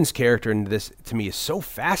Newman's character in this, to me, is so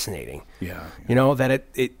fascinating. Yeah. You know, that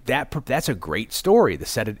that's a great story to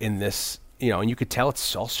set it in this, you know, and you could tell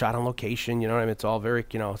it's all shot on location, you know what I mean? It's all very,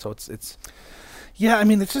 you know, so it's Yeah, I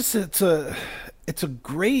mean, it's a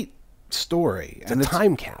great story. It's a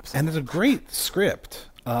time capsule. And it's a great script.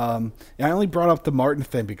 I only brought up the Martin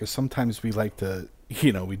thing because sometimes we like to,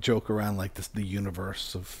 you know, we joke around like this, the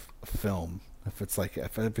universe of film.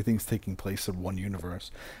 If everything's taking place in one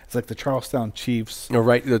universe, it's like the Charlestown Chiefs. Oh,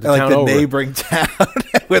 right, the like town the over. neighboring town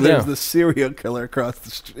where there's the serial killer across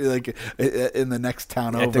the street, like in the next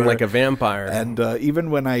town over, acting like a vampire. And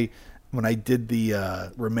even when I did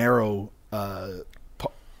the Romero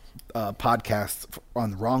podcast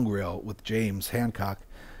on the Wrong Reel with James Hancock,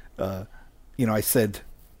 you know, I said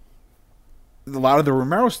a lot of the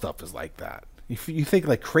Romero stuff is like that. If you think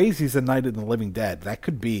like Crazy's a Night of the Living Dead, that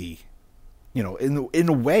could be. You know, in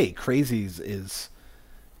a way, Crazy's is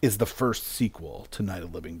the first sequel to Night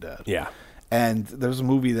of the Living Dead. Yeah. And there's a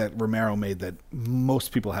movie that Romero made that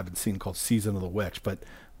most people haven't seen called Season of the Witch. But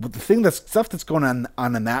the thing stuff that's going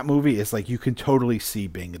on in that movie is like you can totally see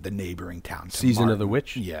being the neighboring town. Season of the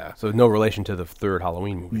Witch? Yeah. So no relation to the third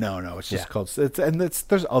Halloween movie. No, it's just called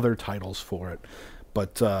there's other titles for it.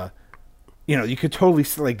 But you know, you could totally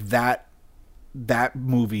see like that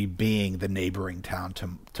movie being the neighboring town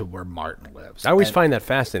to where Martin lives. I always find that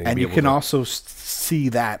fascinating. And you can also see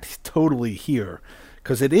that totally here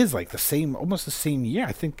because it is like almost the same year.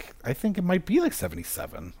 I think it might be like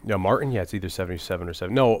 77. Yeah, Martin. Yeah, it's either 77 or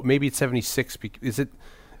 7. No, maybe it's 76. Is it?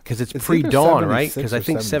 Because it's It's pre-Dawn, either right? 76 Because I or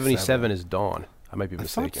think 77. 77 is Dawn. I might be I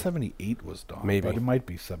mistaken. thought 78 was Dawn. Maybe. But it might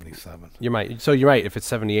be 77. You might. So you're right. If it's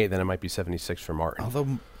 78, then it might be 76 for Martin.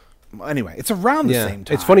 Although, anyway, it's around the same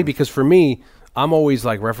time. It's funny because for me, I'm always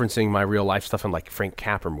like referencing my real life stuff in like Frank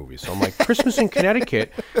Capra movies. So I'm like, Christmas in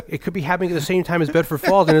Connecticut, it could be happening at the same time as Bedford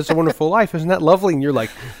Falls and It's a Wonderful Life. Isn't that lovely? And you're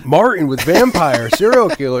like, Martin with vampire serial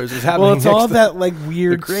killers is happening. Well, it's next all to that like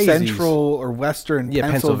weird the crazies. central or western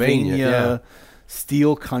Pennsylvania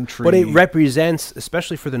steel country. But it represents,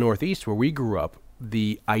 especially for the Northeast where we grew up,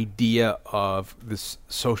 the idea of this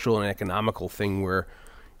social and economical thing where,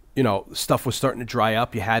 you know, stuff was starting to dry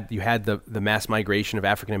up. You had the mass migration of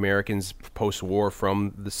African Americans post-war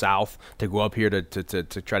from the South to go up here to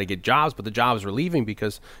try to get jobs, but the jobs were leaving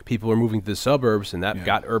because people were moving to the suburbs, and that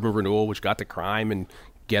got urban renewal, which got to crime and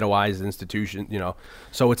ghettoized institutions. You know,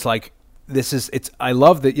 so it's like I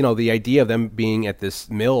love that, you know, the idea of them being at this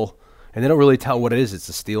mill. And they don't really tell what it is. It's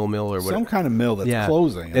a steel mill or what? Some kind of mill that's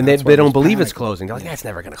closing. And they don't believe it's closing. They're like, that's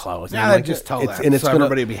never going to close. Yeah, like, just tell that. And it's so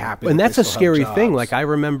everybody will be happy. And that's a still scary have thing. jobs. Like I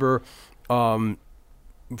remember a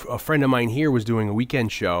friend of mine here was doing a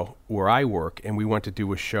weekend show where I work, and we went to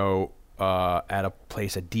do a show at a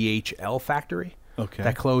place, a DHL factory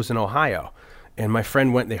that closed in Ohio. And my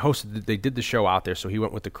friend went, they did the show out there, so he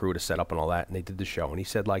went with the crew to set up and all that, and they did the show. And he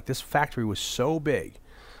said, like, this factory was so big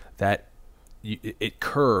that it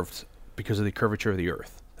curved because of the curvature of the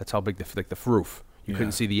earth. That's how big the roof. You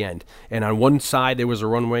couldn't see the end. And on one side, there was a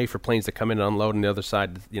runway for planes to come in and unload, and the other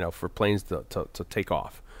side, you know, for planes to take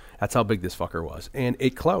off. That's how big this fucker was. And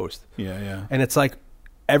it closed. Yeah. And it's like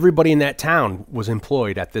everybody in that town was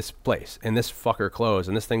employed at this place, and this fucker closed.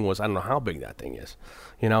 And this thing was, I don't know how big that thing is,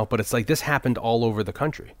 you know, but it's like this happened all over the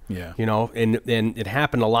country. Yeah. You know, and it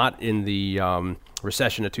happened a lot in the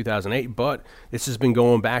recession of 2008, but this has been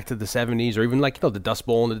going back to the 70s or even like, you know, the Dust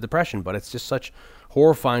Bowl and the Depression. But it's just such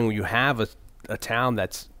horrifying when you have a town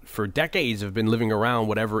that's for decades have been living around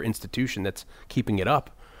whatever institution that's keeping it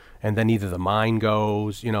up. And then either the mine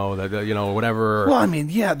goes, you know, you know, whatever. Well, I mean,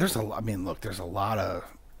 yeah, there's a lot of.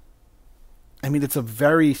 I mean, it's a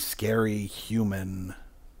very scary human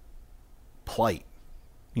plight,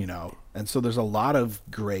 you know, and so there's a lot of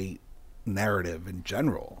great narrative in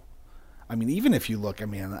general. I mean, even if you look, I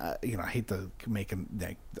mean, you know, I hate to make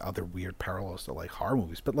like other weird parallels to like horror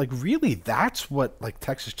movies, but like really, that's what like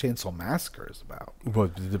Texas Chainsaw Massacre is about.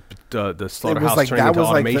 What the slaughterhouse turning into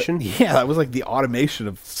automation? That was like the automation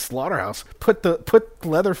of slaughterhouse. Put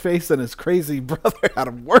Leatherface and his crazy brother out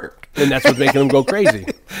of work, and that's what's making them go crazy.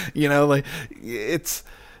 You know, like it.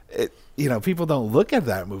 You know, people don't look at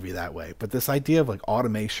that movie that way, but this idea of like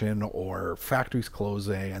automation or factories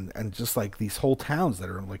closing and just like these whole towns that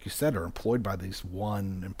are, like you said, are employed by this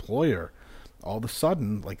one employer, all of a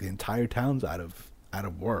sudden, like the entire town's out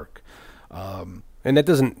of work. And that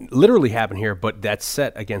doesn't literally happen here, but that's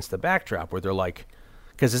set against the backdrop where they're like,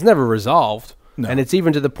 because it's never resolved, and it's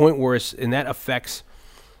even to the point where that affects.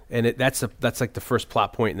 And that's like the first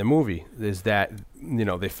plot point in the movie is that, you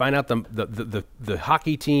know, they find out the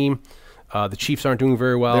hockey team, the Chiefs aren't doing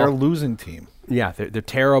very well. They're a losing team. Yeah, they're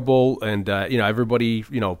terrible, and everybody,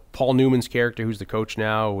 Paul Newman's character, who's the coach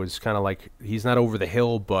now, was kind of like he's not over the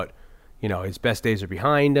hill, but his best days are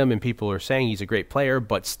behind him, and people are saying he's a great player,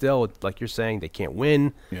 but still, like you're saying, they can't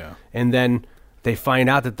win. Yeah. And then they find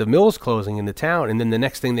out that the mill's closing in the town, and then the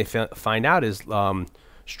next thing they find out is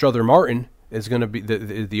Strother Martin is going to be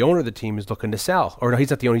the owner of the team is looking to sell. Or no, he's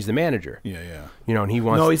not the owner, he's the manager. Yeah. And he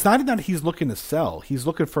wants... No, it's not that he's looking to sell. He's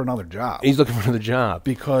looking for another job. He's looking for another job.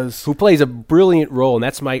 Because... Who plays a brilliant role, and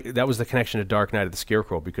that was the connection to Dark Knight of the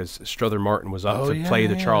Scarecrow, because Strother Martin was up to play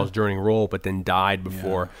the Charles Durning role, but then died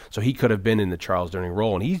before. Yeah. So he could have been in the Charles Durning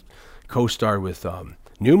role, and he co-starred with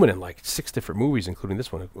Newman in like 6 different movies, including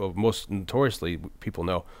this one. Most notoriously, people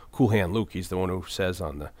know Cool Hand Luke. He's the one who says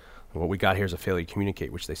on what we got here is a failure to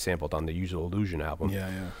communicate, which they sampled on the Use of Illusion album.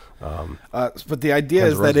 Yeah. But the idea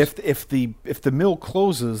is that if the mill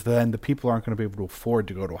closes, then the people aren't going to be able to afford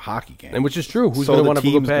to go to a hockey game, and which is true. Who's going to want to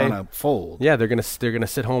go pay? Going to fold. Yeah, they're going to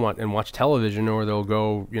sit home and watch television, or they'll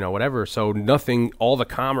go whatever. So all the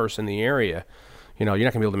commerce in the area, you're not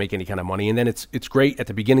going to be able to make any kind of money. And then it's great at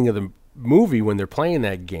the beginning of the movie when they're playing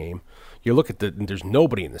that game. You look at there's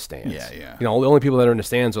nobody in the stands. Yeah. The only people that are in the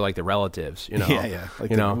stands are like the relatives. Yeah.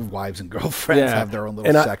 Like the wives and girlfriends have their own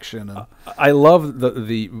little section. I love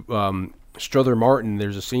the Strother Martin.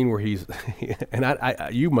 There's a scene where he's and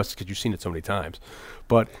you must, because you've seen it so many times,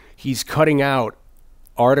 but he's cutting out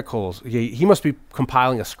articles. He must be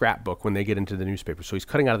compiling a scrapbook when they get into the newspaper. So he's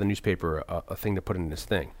cutting out of the newspaper a thing to put in this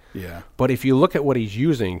thing. Yeah. But if you look at what he's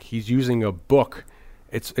using a book.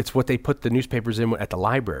 It's what they put the newspapers in at the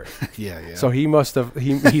library. Yeah. So he must have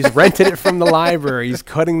he's rented it from the library. He's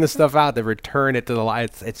cutting the stuff out to return it to the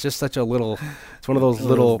library. It's just such a little. It's one of those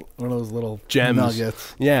little gems,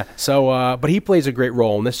 nuggets. Yeah. So, but he plays a great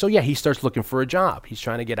role in this. So yeah, he starts looking for a job. He's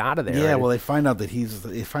trying to get out of there. Yeah. Right? Well, they finds out that he's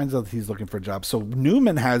looking for a job. So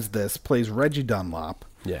Newman plays Reggie Dunlop.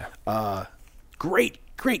 Yeah.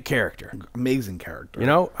 Great character. Amazing character.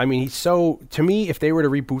 He's so, to me, if they were to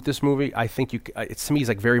reboot this movie, I think to me, he's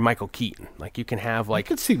like very Michael Keaton. Like you can have like. I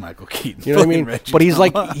could see Michael Keaton. You know what I mean? But he's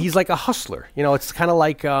like a hustler. It's kind of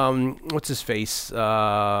like, what's his face?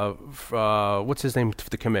 What's his name?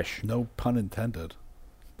 The commish. No pun intended.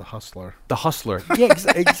 The hustler. Yeah,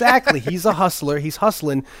 exactly. He's a hustler. He's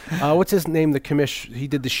hustling. What's his name? The commish. He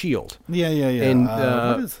did The Shield. Yeah. And,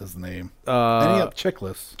 what is his name?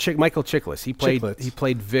 Chiklis. Michael Chiklis. He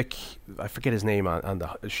played Vic. I forget his name on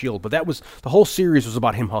the Shield, but that was the whole series was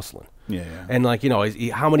about him hustling. Yeah. And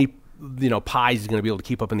how many pies he's going to be able to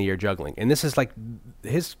keep up in the air juggling. And this is like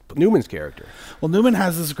Newman's character. Well, Newman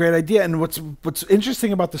has this great idea, and what's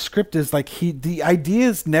interesting about the script is like the idea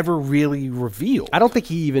is never really revealed. I don't think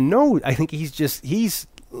he even knows. I think he's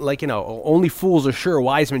like, only fools are sure,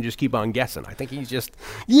 wise men just keep on guessing. I think he's just,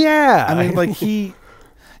 yeah. I mean, like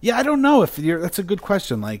I don't know that's a good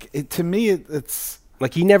question. Like to me, it's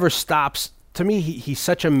like he never stops. To me, he's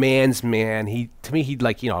such a man's man. He'd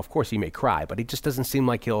like, of course he may cry, but he just doesn't seem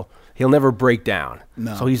like he'll never break down.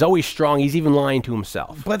 No. So he's always strong. He's even lying to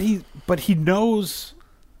himself. But he knows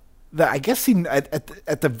that, I guess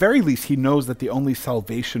at the very least, he knows that the only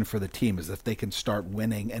salvation for the team is if they can start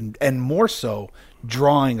winning and more so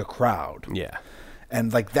drawing a crowd. Yeah.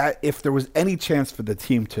 And like that, if there was any chance for the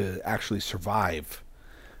team to actually survive,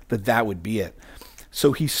 that would be it.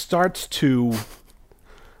 So he starts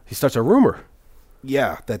a rumor.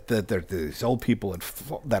 Yeah, that these old people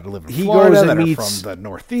that live in he Florida goes and that meets, are from the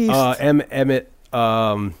Northeast. Emmett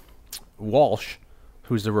Walsh,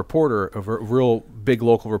 who's the reporter, a real big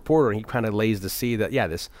local reporter, and he kind of lays the seed that,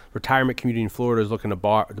 this retirement community in Florida is looking to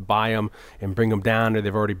buy them and bring them down.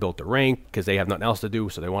 They've already built the rink because they have nothing else to do,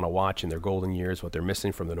 so they want to watch in their golden years what they're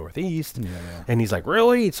missing from the Northeast. Yeah. And he's like,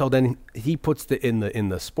 really? So then he puts in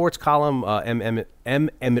the sports column,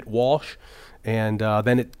 Emmett Walsh. And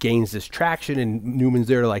then it gains this traction, and Newman's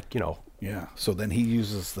there to Yeah. So then he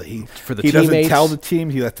uses for the he teammates. Doesn't tell the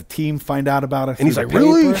team. He lets the team find out about it. And he's like,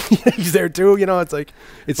 really? He's there too. It's like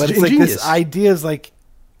it's like this idea is like,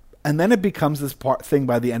 and then it becomes this thing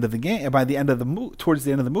by the end of the game. By the end of towards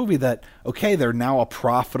the end of the movie, that okay, they're now a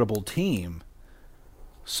profitable team.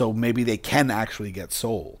 So maybe they can actually get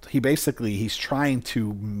sold. He's trying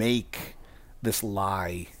to make this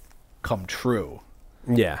lie come true.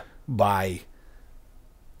 Yeah. By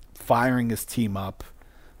firing his team up,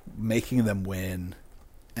 making them win,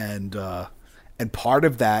 and part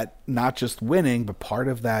of that, not just winning, but part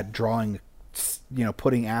of that drawing,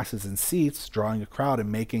 putting asses in seats, drawing a crowd,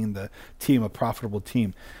 and making the team a profitable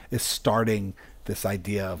team, is starting this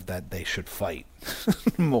idea of that they should fight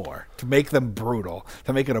more, to make them brutal,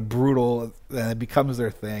 to make it a brutal, it becomes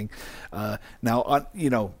their thing. Now,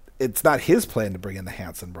 it's not his plan to bring in the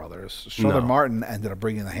Hanson brothers. Strother No. Martin ended up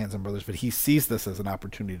bringing the Hanson brothers, but he sees this as an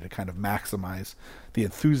opportunity to kind of maximize the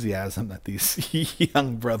enthusiasm that these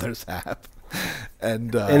young brothers have.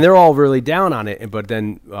 And they're all really down on it. But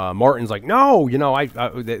then Martin's like, no,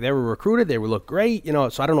 they were recruited. They look great,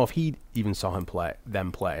 So I don't know if he even saw them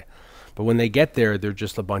play. But when they get there, they're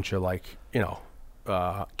just a bunch of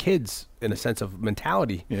kids in a sense of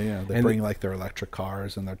mentality. Yeah. They bring like their electric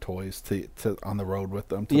cars and their toys to on the road with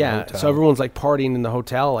them. To Yeah, the hotel. so everyone's like partying in the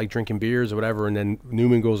hotel, like drinking beers or whatever, and then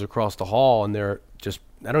Newman goes across the hall, and they're just,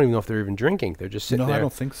 I don't even know if they're even drinking. They're just sitting No, there. I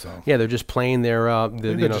don't think so. Yeah, they're just playing their,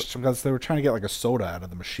 Just because they were trying to get like a soda out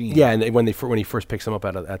of the machine. yeah, and when he first picks them up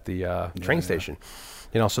at the train station.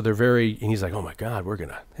 So they're and he's like, oh my God,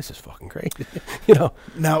 this is fucking great.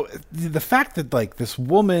 Now, the fact that like this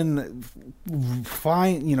woman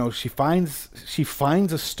she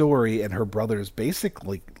finds a story in her brother's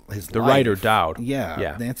basically his The life. writer, Dowd.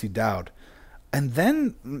 Yeah, Nancy Dowd, and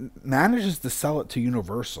then manages to sell it to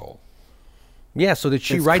Universal. Yeah, so did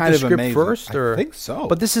she It's write kind the of script amazing. first? Or? I think so.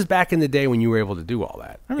 But this is back in the day when you were able to do all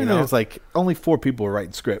that. I mean, there's like only 4 people were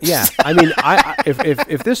writing scripts. Yeah, I mean,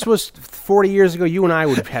 if this was 40 years ago, you and I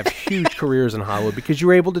would have huge careers in Hollywood because you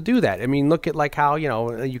were able to do that. I mean, look at like how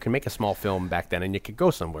you can make a small film back then and you could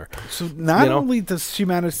go somewhere. So not only does she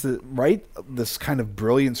manage to write this kind of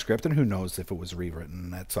brilliant script, and who knows if it was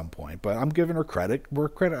rewritten at some point, but I'm giving her credit where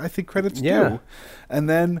I think credit's due. And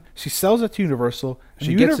then she sells it to Universal.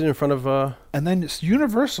 She gets it in front of and then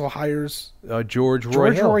Universal hires George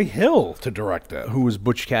Roy Hill to direct it. who was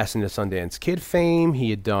Butch Cassidy to Sundance Kid fame.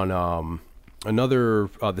 He had done another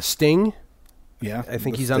The Sting. Yeah, I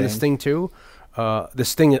think he's on The Sting too. The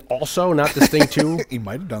Sting also, not The Sting 2. He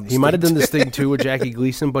might have done. He might have done The Sting 2 with Jackie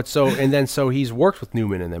Gleason, so he's worked with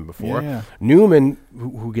Newman in them before. Yeah. Newman,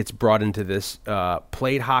 who gets brought into this,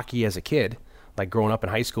 played hockey as a kid, like growing up in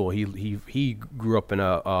high school. He grew up in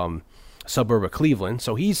a suburb of Cleveland,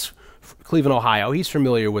 so he's Cleveland, Ohio. He's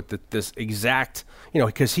familiar with this exact,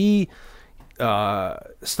 because he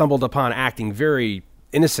stumbled upon acting very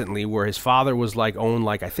innocently, where his father was owned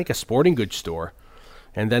I think a sporting goods store.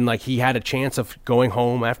 And then he had a chance of going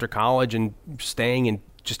home after college and staying and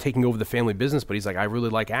just taking over the family business. But he's like, I really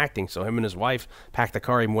like acting. So him and his wife packed the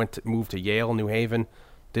car. He moved to Yale, New Haven,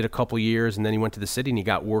 did a couple years, and then he went to the city and he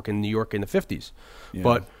got work in New York in the 50s. Yeah.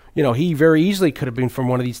 But he very easily could have been from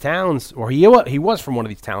one of these towns, or he was from one of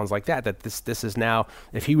these towns like that. That this is now,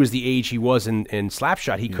 if he was the age he was in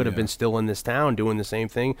Slapshot, he could have been still in this town doing the same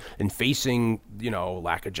thing and facing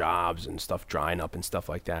lack of jobs and stuff drying up and stuff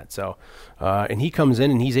like that. So, and he comes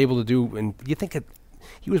in and he's able to do. And you think that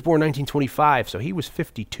he was born 1925, so he was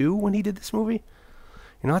 52 when he did this movie.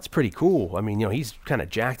 That's pretty cool. I mean, he's kind of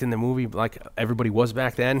jacked in the movie like everybody was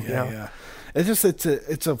back then. Yeah.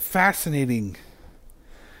 It's a fascinating.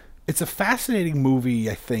 It's a fascinating movie,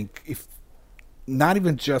 I think, if not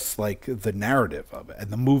even just the narrative of it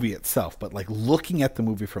and the movie itself, but looking at the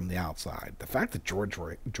movie from the outside. The fact that George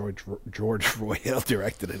Roy Hill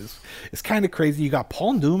directed it is kind of crazy. You got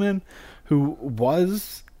Paul Newman, who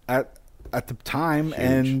was at the time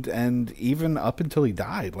and even up until he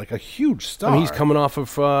died, a huge star. I mean, he's coming off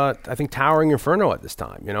of I think Towering Inferno at this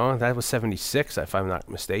time. That was 76, if I'm not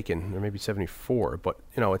mistaken, or maybe 74. But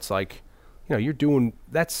it's you're doing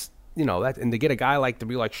that, and to get a guy to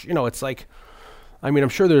be it's I mean, I'm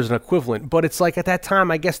sure there's an equivalent, but it's at that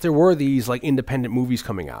time, I guess there were these independent movies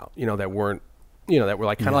coming out, that weren't, that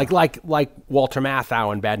were kind of like Walter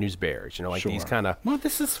Matthau and Bad News Bears, Sure. these kind of. Well,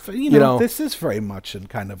 this is this is very much in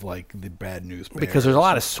kind of the Bad News Bears. Because there's a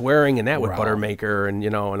lot of swearing in that with Right. Buttermaker and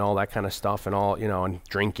and all that kind of stuff and all and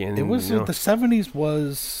drinking. It was and, the 70s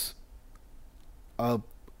was a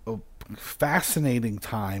fascinating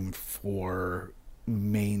time for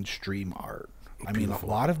mainstream art. I mean, a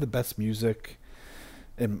lot of the best music,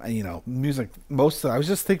 and music. I was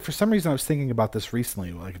just thinking, for some reason, I was thinking about this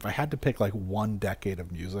recently. If I had to pick one decade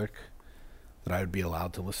of music that I would be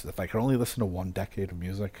allowed to listen, if I could only listen to one decade of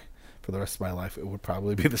music for the rest of my life, it would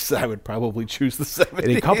probably be I would probably choose the 70s.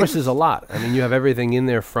 It encompasses a lot. I mean, you have everything in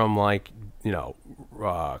there from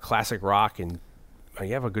classic rock, and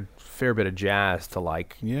you have a good fair bit of jazz to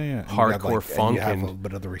hardcore funk, and you have and a little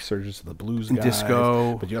bit of the resurgence of the blues and guys,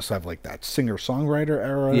 disco. But you also have that singer-songwriter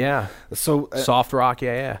era. Yeah. So soft rock,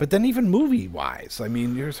 yeah. But then even movie-wise, I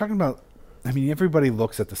mean, you're talking about. I mean, everybody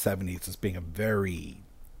looks at the 70s as being a very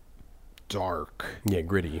dark,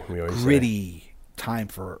 Gritty. We always gritty time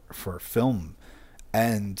for film,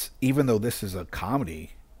 and even though this is a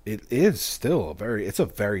comedy, it is still it's a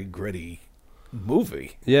very gritty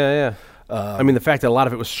movie. Yeah. I mean, the fact that a lot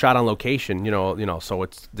of it was shot on location, so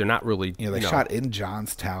they're not really. They shot in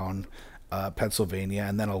Johnstown, Pennsylvania,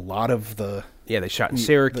 and then a lot of the They shot in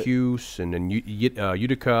Syracuse and then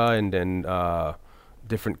Utica and then the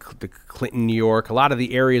Clinton, New York. A lot of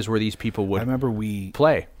the areas where these people would. I remember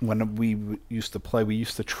play when we used to play. We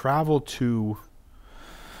used to travel to.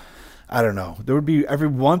 I don't know. There would be every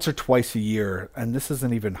once or twice a year, and this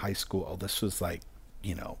isn't even high school. This was like,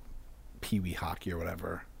 Pee Wee hockey or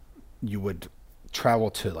whatever. You would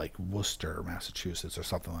travel to like Worcester, Massachusetts, or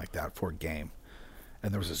something like that for a game,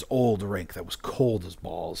 and there was this old rink that was cold as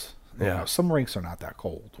balls. Some rinks are not that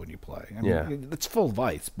cold when you play. I mean, it's full of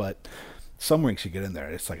ice, but some rinks you get in there,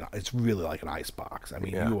 it's really like an ice box. I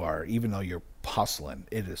mean, you are, even though you're hustling,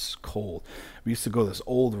 it is cold. We used to go to this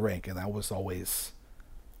old rink, and that was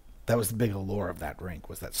the big allure of that rink,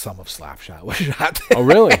 was that some of Slapshot was shot there. Oh,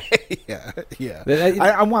 really? Yeah.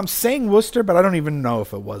 I'm saying Worcester, but I don't even know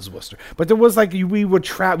if it was Worcester. But there was we would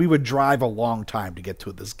drive a long time to get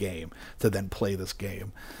to this game, to then play this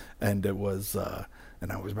game. And it was,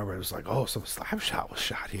 and I always remember it was like, oh, some Slapshot was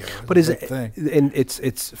shot here. But is it, and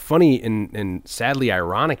it's funny and sadly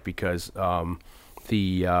ironic because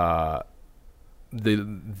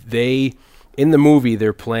in the movie,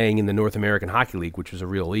 they're playing in the North American Hockey League, which was a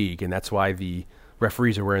real league, and that's why the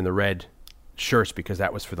referees are wearing the red shirts, because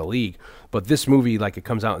that was for the league. But this movie, it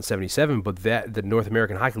comes out in 1977, but the North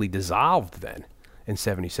American Hockey League dissolved then in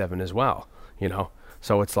 1977 as well,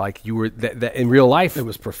 So it's like you were that in real life. It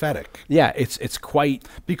was prophetic. Yeah, it's quite...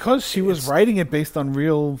 Because she was writing it based on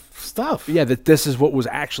real stuff. Yeah, that this is what was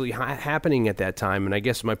actually happening at that time. And I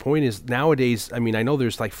guess my point is, nowadays, I mean, I know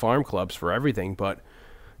there's farm clubs for everything, but...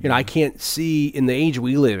 I can't see in the age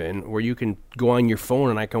we live in where you can go on your phone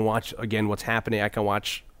and I can watch, again, what's happening. I can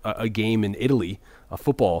watch a game in Italy, a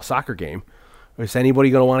soccer game. Is anybody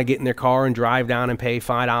going to want to get in their car and drive down and pay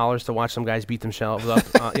 $5 to watch some guys beat themselves up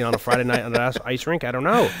on a Friday night on an ice rink? I don't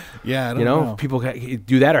know. Yeah, I don't know. People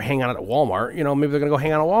do that or hang out at Walmart. Maybe they're going to go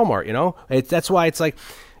hang out at Walmart, That's why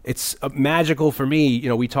it's magical for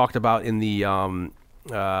me. We talked about in the,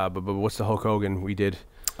 what's the Hulk Hogan we did?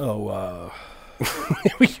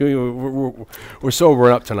 We're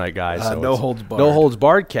sobering up tonight, guys. So No Holds Barred. No Holds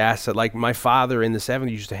Barred cast. That, my father in the 70s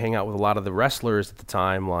used to hang out with a lot of the wrestlers at the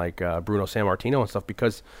time, like Bruno Sammartino and stuff,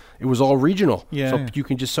 because it was all regional. Yeah. So you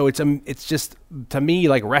can just it's just, to me,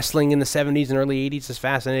 wrestling in the 70s and early 80s is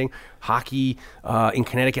fascinating. Hockey in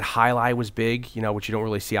Connecticut, Highlight was big, which you don't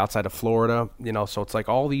really see outside of Florida. So it's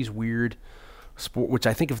all these weird sport, which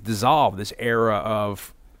I think have dissolved this era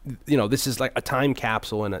of, this is like a time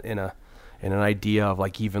capsule in an idea of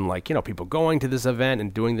people going to this event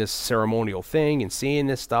and doing this ceremonial thing and seeing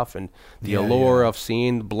this stuff and the allure of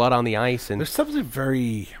seeing blood on the ice. And there's something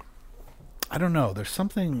very, I don't know. There's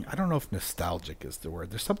something, I don't know if nostalgic is the word.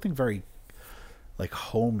 There's something very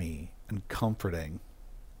homey and comforting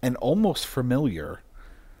and almost familiar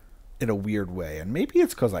in a weird way. And maybe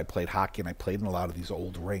it's because I played hockey and I played in a lot of these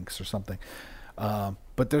old rinks or something.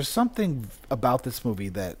 But there's something about this movie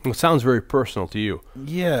that... It sounds very personal to you.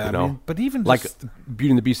 Yeah, I mean, but even just...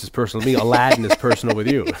 Beauty and the Beast is personal to me, Aladdin is personal with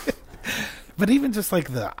you. But even just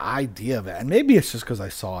the idea of it, and maybe it's just because I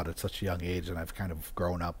saw it at such a young age and I've kind of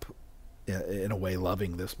grown up in a way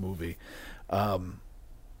loving this movie.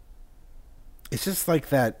 It's just like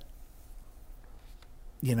that,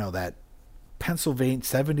 that Pennsylvania,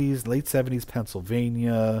 late 70s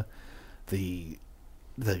Pennsylvania, the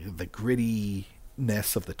grittiness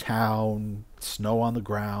of the town, snow on the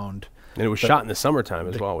ground. And it was shot in the summertime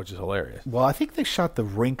as well, which is hilarious. Well, I think they shot the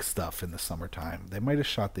rink stuff in the summertime. They might have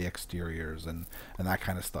shot the exteriors and that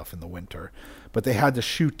kind of stuff in the winter. But they had to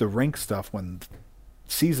shoot the rink stuff when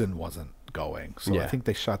season wasn't going. So I think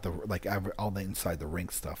they shot all the inside the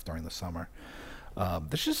rink stuff during the summer.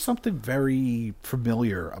 There's just something very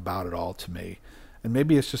familiar about it all to me. And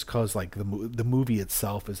maybe it's just because the movie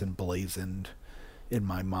itself is emblazoned in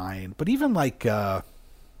my mind, but even like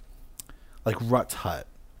Rutt's Hut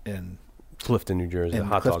in Clifton, New Jersey, the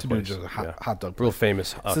hot dog place. Hot dog place. Real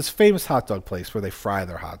famous. It's this famous hot dog place where they fry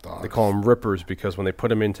their hot dogs. They call them rippers because when they put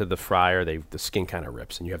them into the fryer, the skin kind of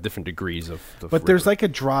rips, and you have different degrees of. But there's a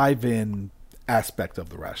drive-in aspect of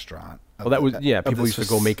the restaurant. Well, that was people used to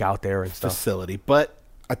go make out there and stuff. Facility, but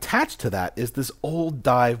attached to that is this old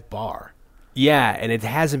dive bar. Yeah, and it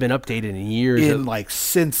hasn't been updated in years.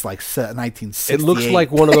 Since 1968. It looks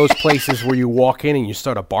like one of those places where you walk in and you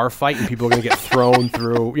start a bar fight and people are going to get thrown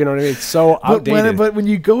through. You know what I mean? It's so outdated. But when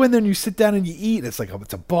you go in there and you sit down and you eat, it's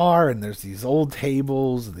it's a bar and there's these old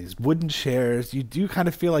tables and these wooden chairs. You do kind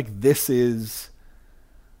of feel like this is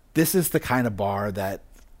the kind of bar that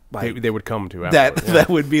they would come to. That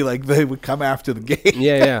would be they would come after the game.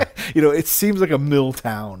 Yeah. It seems like a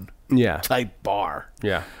Milltown. Yeah. Type bar.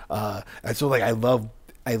 Yeah. And so I love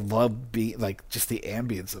I love being like just the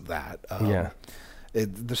ambience of that. Yeah.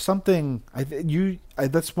 There's something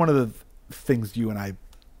that's one of the things you and I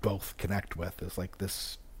both connect with is like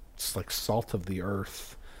this, it's like salt of the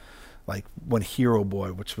earth. Like when Hero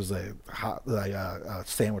Boy, which was a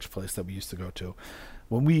sandwich place that we used to go to,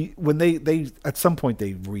 when they at some point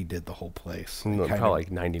they redid the whole place. Probably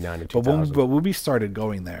like 99 or 2000. But when we started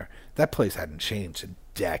going there, that place hadn't changed in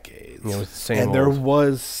decades. Yeah, it was the same and old. there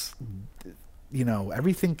was,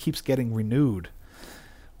 everything keeps getting renewed.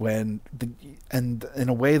 And in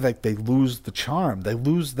a way, like they lose the charm, they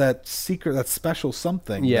lose that secret, that special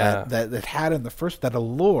something that had in the first, that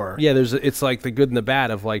allure. Yeah, it's like the good and the bad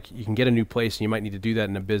of like you can get a new place and you might need to do that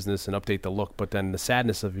in a business and update the look, but then the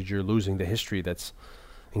sadness of it is you're losing the history that's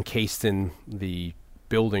encased in the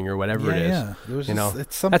building or whatever it is. Yeah,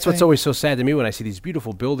 it's something. That's what's always so sad to me when I see these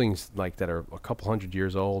beautiful buildings like that are a couple hundred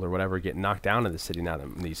years old or whatever getting knocked down in the city now.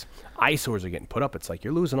 And these eyesores are getting put up. It's like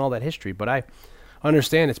you're losing all that history, but I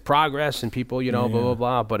understand it's progress and people, blah blah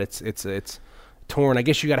blah. But it's torn. I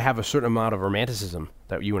guess you got to have a certain amount of romanticism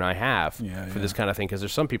that you and I have for this kind of thing, because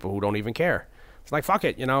there's some people who don't even care. It's like fuck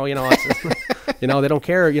it, it's, they don't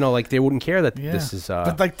care. Like they wouldn't care that this is.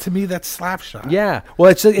 But like to me, that's Slapshot. Yeah, well,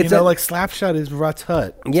 it's like Slapshot is Rutt's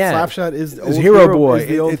Hut. Yeah, Slapshot is Hero Boy. Is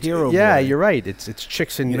the old Hero Boy. Yeah, you're right. It's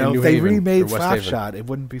chicks in New if they Haven remade or West Haven. Slapshot, it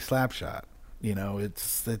wouldn't be Slapshot.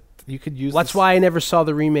 It's that. You could use. Well, that's why I never saw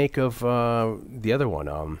the remake of the other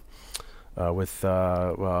one with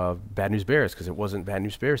Bad News Bears, because it wasn't Bad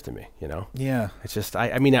News Bears to me. Yeah. It's just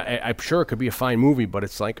I'm sure it could be a fine movie, but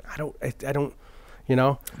it's like I don't.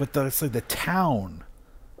 But it's like the town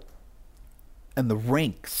and the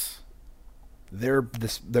rinks.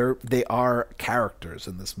 They are characters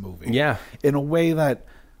in this movie. Yeah. In a way that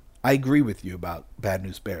I agree with you about Bad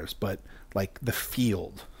News Bears, but like the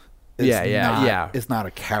field. It's not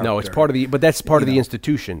a character. No, it's part of that's part of the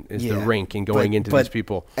institution is the rink and going into these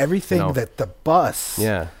people. Everything that the bus,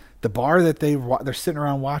 the bar that they're sitting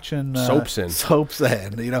around watching soaps in.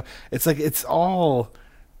 It's like it's all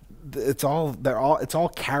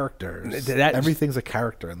characters. Everything's a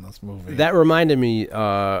character in this movie. That reminded me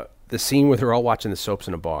the scene where they're all watching the soaps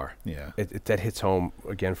in a bar. Yeah, that hits home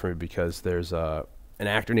again for me because there's an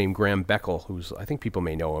actor named Graham Beckel, who's, I think people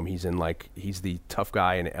may know him. He's the tough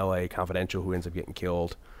guy in L.A. Confidential who ends up getting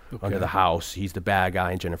killed under the house. He's the bad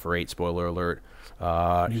guy in Jennifer 8, spoiler alert.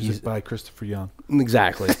 Music by Christopher Young.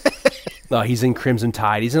 Exactly. He's in Crimson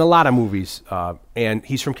Tide. He's in a lot of movies. And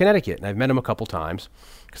he's from Connecticut. And I've met him a couple times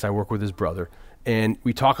because I work with his brother. And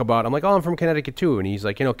we talk about, I'm like, I'm from Connecticut too. And he's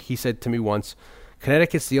like, he said to me once,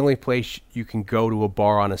 Connecticut's the only place you can go to a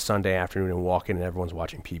bar on a Sunday afternoon and walk in and everyone's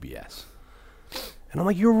watching PBS. And I'm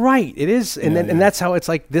like, you're right. It is. And and that's how it's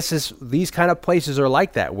like, these kind of places are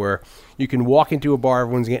like that, where you can walk into a bar,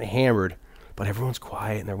 everyone's getting hammered, but everyone's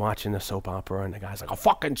quiet and they're watching a soap opera and the guy's like, a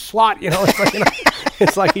fucking slut,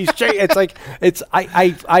 It's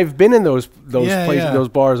like, I've been in those places, those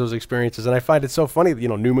bars, those experiences, and I find it so funny that,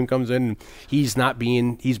 Newman comes in and he's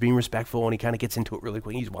being respectful and he kind of gets into it really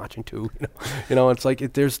quick. He's watching too, it's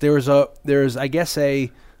like there's I guess a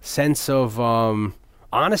sense of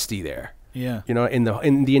honesty there. Yeah, in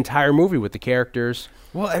the entire movie with the characters.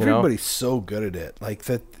 Well, everybody's so good at it, like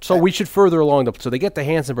that. So we should further along. So they get the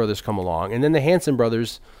Hanson brothers come along, and then the Hanson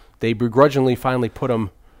brothers, they begrudgingly finally put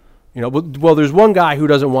them. Well, there's one guy who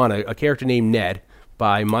doesn't want a character named Ned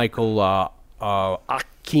by Michael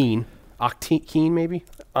Keane. Keane, maybe?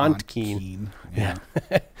 Keane. Yeah.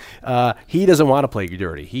 He doesn't want to play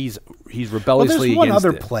dirty. He's rebelliously there's one against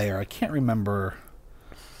other it. player. I can't remember.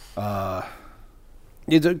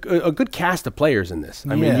 It's a good cast of players in this.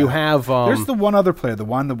 I mean, you have... there's the one other player, the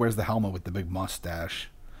one that wears the helmet with the big mustache.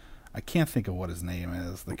 I can't think of what his name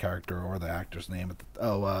is, the character or the actor's name.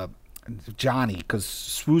 Johnny, because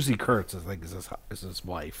Swoozie Kurtz is his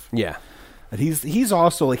wife. Yeah. And he's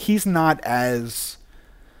also, like, he's not as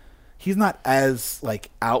like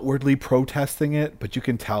outwardly protesting it, but you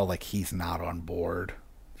can tell, like, he's not on board.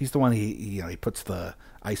 He's the one he puts the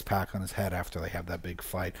ice pack on his head after they have that big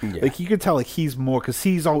fight. Yeah. Like, you can tell, like, he's more, because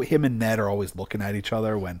him and Ned are always looking at each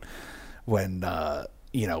other when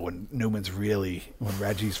Newman's when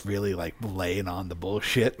Reggie's really, like, laying on the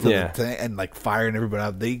bullshit and, like, firing everybody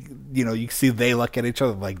out. They, you see they look at each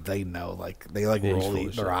other like they know, like, they, like, roll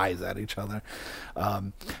their eyes at each other.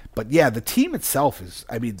 But, yeah, the team itself is,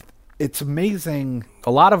 I mean, it's amazing.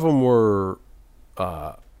 A lot of them were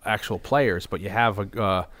actual players, but you have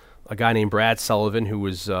a guy named Brad Sullivan who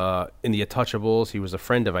was in The Untouchables. He was a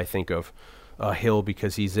friend of, I think, of Hill,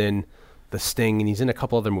 because he's in The Sting and he's in a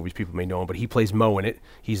couple other movies people may know him, but he plays Mo in it.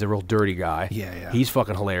 He's a real dirty guy. Yeah. He's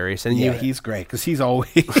fucking hilarious. And he's great because he's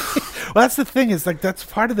always Well, that's the thing is like that's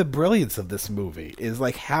part of the brilliance of this movie is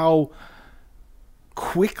like how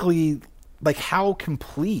quickly, like how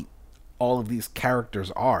complete all of these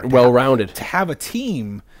characters are. Well-rounded. To have a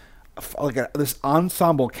team like this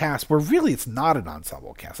ensemble cast where really it's not an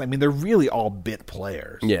ensemble cast. I mean, they're really all bit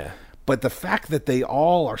players. Yeah. But the fact that they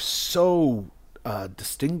all are so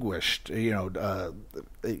distinguished, exact,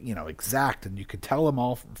 and you could tell them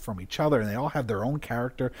all from each other, and they all have their own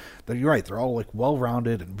character. That you're right, they're all like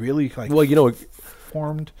well-rounded and really like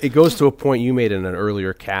formed. It goes to a point you made in an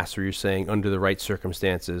earlier cast where you're saying under the right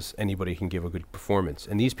circumstances, anybody can give a good performance.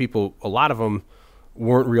 And these people, a lot of them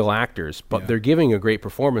weren't real actors, but they're giving a great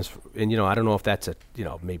performance. And I don't know if that's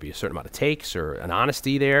maybe a certain amount of takes or an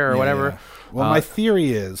honesty there or whatever. Yeah. Well, my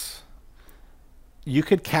theory is, you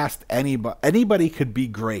could cast anybody. Anybody could be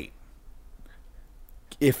great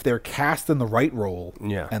if they're cast in the right role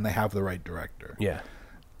and they have the right director. Yeah.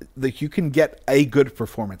 Like you can get a good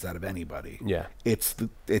performance out of anybody. Yeah. It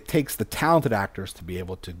takes the talented actors to be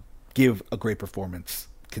able to give a great performance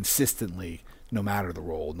consistently, no matter the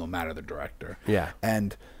role, no matter the director. Yeah.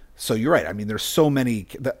 And so you're right. I mean, there's so many.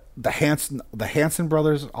 The Hanson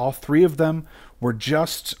brothers, all three of them were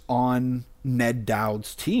just on Ned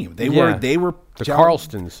Dowd's team. They were the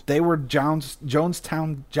Carlstons. They were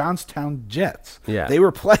Johnstown Jets. Yeah. They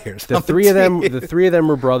were players. The three of them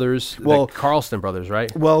were brothers. Well, the Carlston brothers,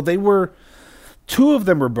 right? Well, they were. Two of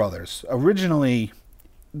them were brothers. Originally,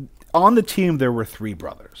 on the team there were three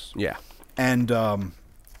brothers. Yeah. And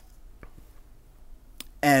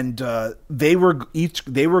they were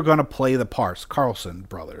going to play the parts. Carlson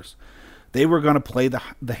brothers. They were going to play the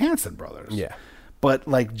Hanson brothers. Yeah. But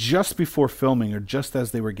like just before filming, or just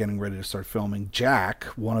as they were getting ready to start filming, Jack,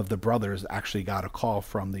 one of the brothers, actually got a call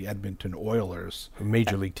from the Edmonton Oilers, a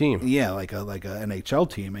major league team. Yeah, like a NHL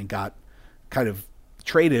team, and got kind of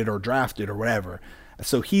traded or drafted or whatever.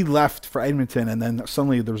 So he left for Edmonton, and then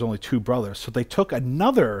suddenly there was only two brothers. So they took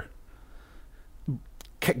another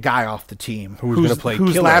guy off the team who was going to play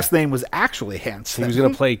whose Killer. Last name was actually Hanson. He was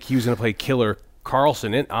going to play Killer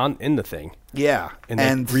Carlson in the thing. Yeah.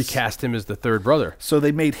 And they recast him as the third brother. So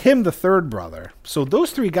they made him the third brother. So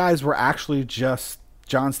those three guys were actually just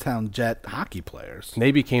Johnstown Jet hockey players. And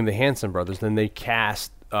they became the Hanson brothers. Then they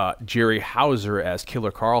cast Jerry Hauser as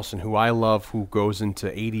Killer Carlson, who I love, who goes into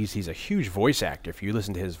 80s. He's a huge voice actor. If you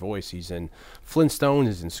listen to his voice, he's in Flintstones,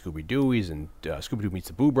 he's in Scooby-Doo, he's in Scooby-Doo Meets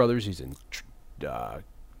the Boo Brothers, he's in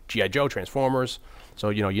G.I. Joe, Transformers. So,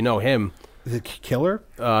 you know him. The Killer?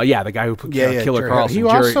 The guy who put Killer Carlson. He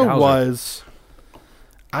Jerry also Hauser. was,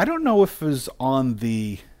 I don't know if it was on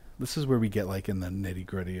this is where we get like in the nitty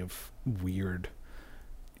gritty of weird,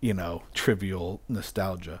 trivial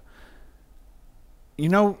nostalgia.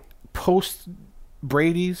 Post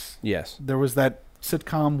Brady's? Yes. There was that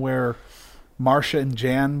sitcom where Marsha and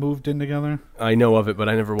Jan moved in together. I know of it, but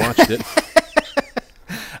I never watched it.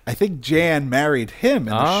 I think Jan married him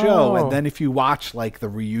in the show, and then if you watch like the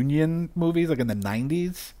reunion movies, like in the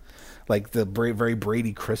 90s, like the very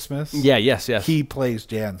Brady Christmas, yes, he plays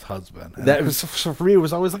Jan's husband. And that was for me. It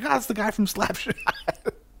was always like, it's the guy from Slapshot.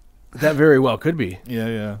 That very well could be.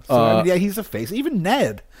 Yeah. So, he's a face. Even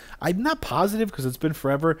Ned. I'm not positive because it's been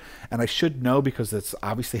forever, and I should know because it's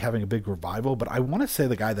obviously having a big revival. But I want to say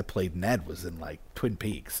the guy that played Ned was in like Twin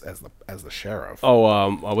Peaks as the sheriff.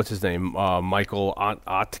 What's his name? Michael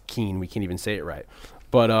Otkeen. We can't even say it right.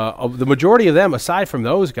 But the majority of them, aside from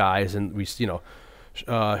those guys, and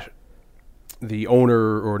the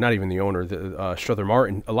owner, or not even the owner, the Strother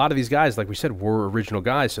Martin. A lot of these guys, like we said, were original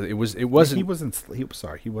guys. So it wasn't. He was in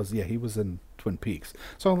Twin Peaks.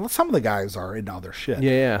 So some of the guys are in other shit.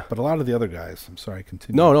 Yeah. But a lot of the other guys, I'm sorry,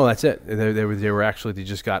 continue. No, that's it. They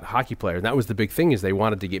just got hockey players. And that was the big thing, is they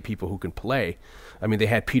wanted to get people who can play. I mean, they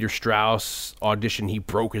had Peter Strauss audition. He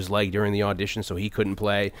broke his leg during the audition, so he couldn't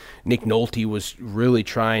play. Nick Nolte was really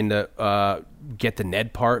trying to get the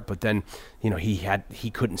Ned part, but then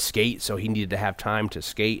he couldn't skate, so he needed to have time to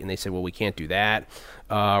skate. And they said, well, we can't do that.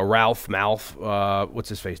 Ralph Malph, what's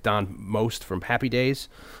his face? Don Most from Happy Days.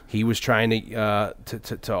 He was trying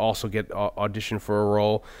to also get audition for a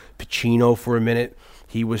role. Pacino for a minute.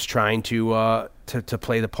 He was trying to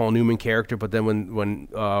play the Paul Newman character, but then when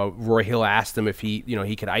Roy Hill asked him if he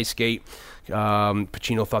could ice skate,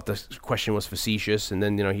 Pacino thought the question was facetious, and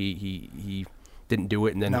then he didn't do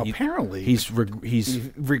it, and then apparently he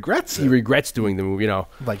regrets it. He regrets doing the movie,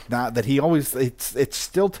 like not that he always. It's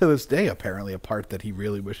still to this day apparently a part that he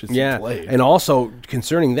really wishes he played. And also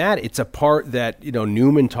concerning that, it's a part that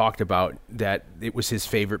Newman talked about that it was his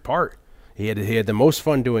favorite part. He had the most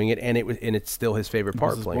fun doing it, and it's still his favorite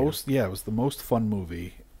part playing. It was the most fun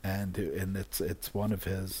movie, and it's one of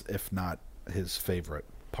his, if not his favorite.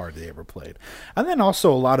 part they ever played. And then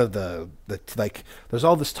also a lot of the like, there's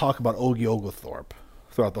all this talk about Ogie Oglethorpe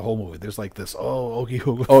throughout the whole movie. There's like this, Ogie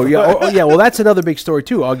Oglethorpe. Oh yeah. Well, that's another big story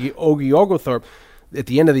too. Ogie Oglethorpe. At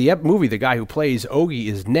the end of the movie, the guy who plays Ogie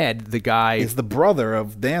is Ned. The guy is the brother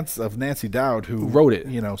of Nancy Dowd, who wrote it.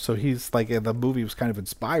 You know, so he's like, the movie was kind of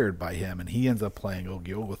inspired by him, and he ends up playing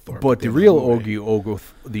Ogie Oglethorpe. But the real Ogie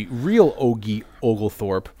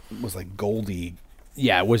Oglethorpe was like Goldie.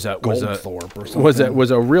 Yeah, was a Goldthorpe or something.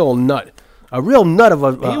 Was a real nut. A real nut of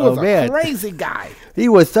a he was a man. Crazy guy. He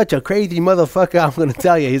was such a crazy motherfucker. I'm going to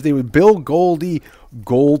tell you, his name was Bill Goldie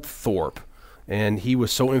Goldthorpe. And he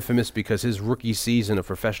was so infamous because his rookie season of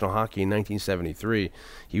professional hockey in 1973,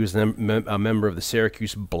 he was a member of the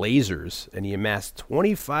Syracuse Blazers, and he amassed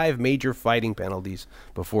 25 major fighting penalties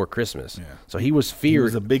before Christmas. Yeah. So he was feared. He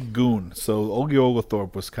was a big goon. So Ogie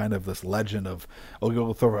Oglethorpe was kind of this legend of Ogie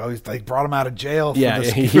Oglethorpe. Always like brought him out of jail. For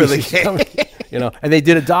You know, and they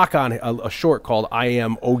did a doc on a short called "I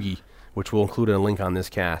Am Ogie," which we'll include in a link on this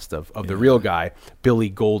cast of the real guy, Billy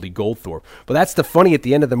Goldie Goldthorpe. But that's the funny at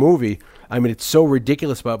the end of the movie. I mean, it's so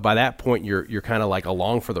ridiculous, but by that point, you're kind of like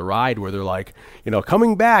along for the ride, where they're like, you know,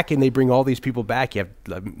 coming back, and they bring all these people back. You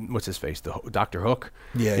have what's his face, Dr. Hook.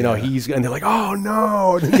 Yeah, you know, and they're like, oh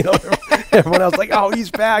no, and, you know, everyone else like, oh, he's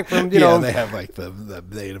back from, you know, they have like the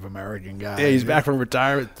Native American guy. Yeah, he's back from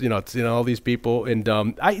retirement. You know, it's, you know, all these people, and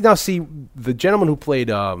I now see the gentleman who played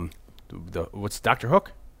what's Dr.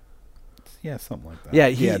 Hook. Yeah, something like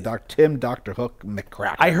that. Yeah, Dr. Hook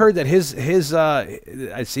McCracken. I heard that his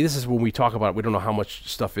I see, this is when we talk about it, we don't know how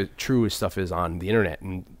much true stuff is on the internet,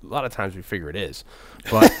 and a lot of times we figure it is.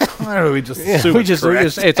 But we just assume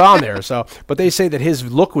it's on there. So, but they say that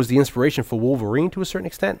his look was the inspiration for Wolverine to a certain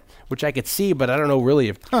extent, which I could see, but I don't know really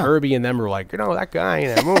if Kirby and them were like, you know, that guy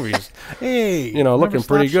in that movie is, hey, you know, looking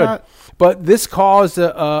pretty good. Shot. But this caused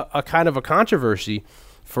a kind of a controversy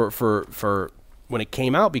for when it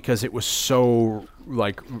came out, because it was so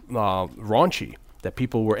like raunchy that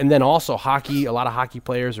people were, and then also hockey. A lot of hockey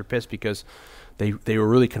players are pissed because they were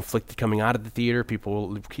really conflicted coming out of the theater.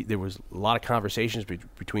 There was a lot of conversations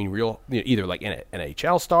between real, you know, either like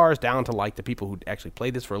NHL stars down to like the people who actually play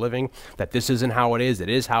this for a living, that this isn't how it is. It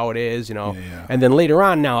is how it is, you know. Yeah. And then later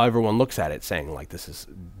on, now everyone looks at it saying like this is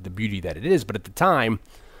the beauty that it is. But at the time,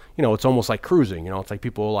 you know, it's almost like cruising. You know, it's like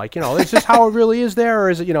people are like, you know, is this how it really is there, or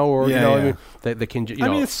is it, you know, or you know, I mean, I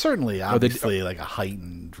mean, it's certainly obviously like a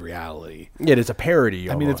heightened reality. Yeah, it's a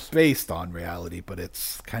parody. I mean, it's based on reality, but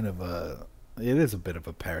it's kind of it is a bit of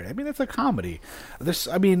a parody. I mean, it's a comedy. This,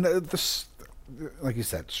 like you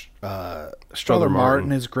said, Strother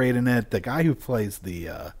Martin is great in it. The guy who plays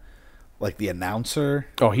the announcer.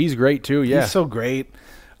 Oh, he's great too. Yeah, he's so great.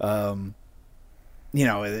 You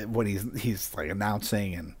know, when he's like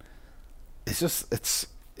announcing, and it's just it's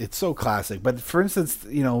so classic. But for instance,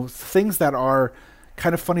 you know, things that are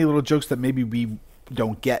kind of funny little jokes that maybe we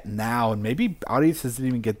don't get now, and maybe audiences didn't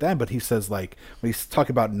even get them. But he says, like, when he's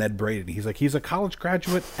talking about Ned Brady, he's like, he's a college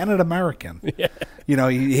graduate and an American. Yeah. You know,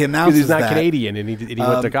 he announces he's not that. Canadian, and he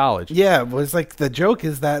went to college. Yeah, it was like, the joke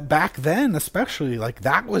is that back then, especially, like,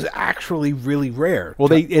 that was actually really rare. Well,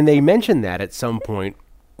 they mentioned that at some point.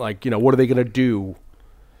 Like, you know, what are they going to do?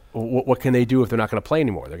 What can they do if they're not going to play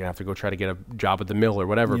anymore? They're going to have to go try to get a job at the mill or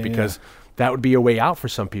whatever, because that would be a way out for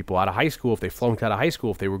some people out of high school. If they flunked out of high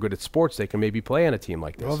school, if they were good at sports, they can maybe play on a team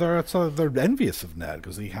like this. Well, they're envious of Ned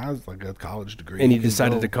because he has like a college degree. And he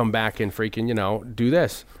decided to come back and freaking, you know, do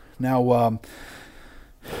this. Now,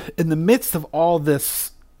 in the midst of all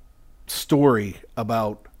this story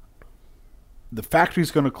about the factory's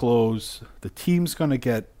going to close, the team's going to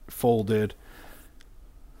get folded,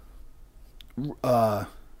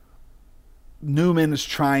 Newman is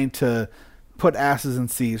trying to put asses in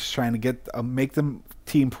seats, trying to get make the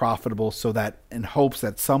team profitable, so that in hopes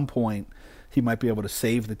at some point he might be able to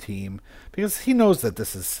save the team, because he knows that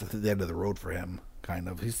this is the end of the road for him. Kind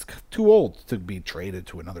of, he's too old to be traded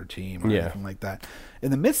to another team or anything like that.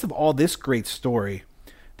 In the midst of all this great story,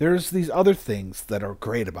 there's these other things that are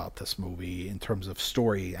great about this movie in terms of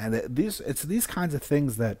story, and it's these kinds of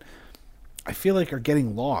things that I feel like are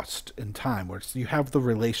getting lost in time, where you have the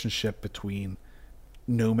relationship between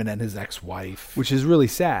Newman and his ex-wife, which is really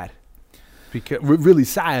sad. Really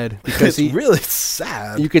sad because it's really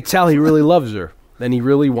sad. You could tell he really loves her, and he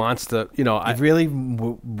really wants to. You know, he really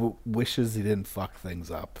wishes he didn't fuck things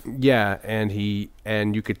up. Yeah, and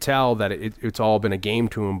you could tell that it's all been a game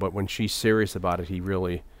to him. But when she's serious about it, he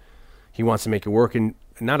wants to make it work. And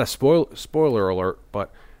not a spoiler alert,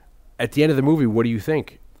 but at the end of the movie, what do you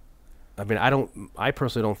think? I mean, I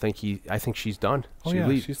personally don't think I think she's done. Oh,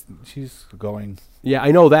 she's going. Yeah,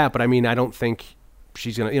 I know that, but I mean, I don't think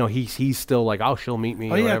she's gonna, he's still like, oh, she'll meet me.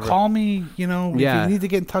 Oh or yeah, whatever. call me. If Yeah. you need to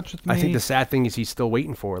get in touch with me. I think the sad thing is he's still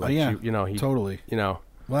waiting for her. Like, yeah, he totally. Well,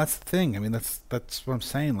 that's the thing. I mean, that's what I'm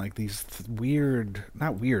saying. Like these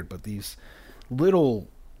not weird, but these little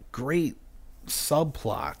great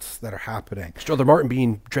subplots that are happening. Strother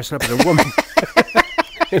Martin dressing up as a woman,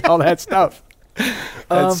 and all that stuff.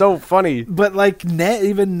 That's so funny. But like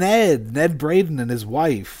Ned Braden and his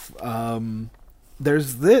wife.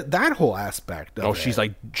 There's that whole aspect of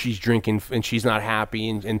it. She's drinking and she's not happy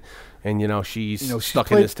and she's stuck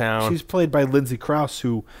played, in this town. She's played by Lindsay Krause,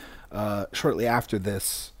 who shortly after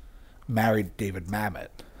this married David Mamet.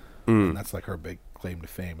 And that's like her big claim to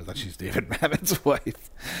fame, is that she's David Mamet's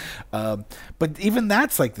wife. But even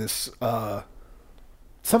that's like this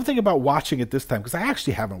something about watching it this time, because I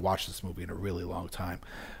actually haven't watched this movie in a really long time,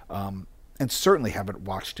 and certainly haven't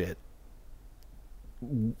watched it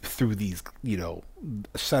through these,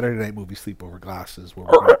 Saturday night movie sleepover glasses where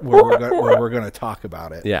we're going to talk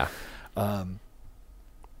about it. Yeah. Well,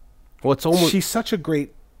 it's almost, she's such a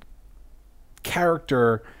great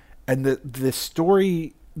character, and the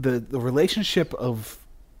story, the relationship of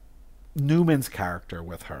Newman's character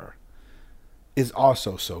with her is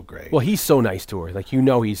also so great. well, he's so nice to her. Like,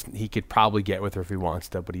 he could probably get with her if he wants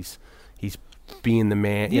to, but he's being the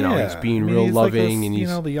man, he's being real he's loving, like this, and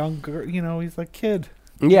he's the young girl, he's like kid.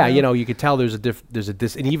 yeah, you could tell there's a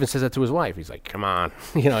and he even says that to his wife. He's like, come on,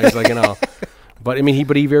 he's like, but I mean,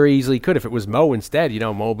 he very easily could if it was Mo instead.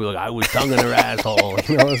 Mo would be like, I was tonguing her asshole,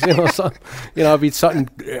 it'd be something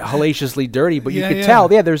hellaciously dirty, but you could tell,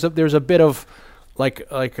 there's a bit of like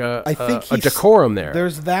I think a decorum there.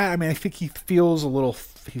 There's that. I mean, I think he's feeling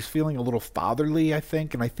a little fatherly, I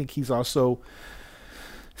think, and I think he's also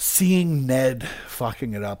seeing Ned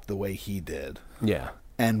fucking it up the way he did. Yeah.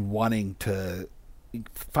 And wanting to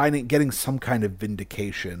getting some kind of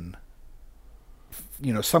vindication,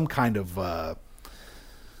 some kind of,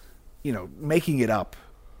 making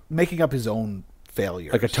up his own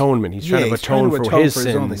failures. Like atonement. He's trying to atone for his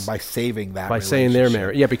sins by saving that. By saying their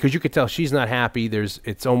marriage. Yeah, because you could tell she's not happy.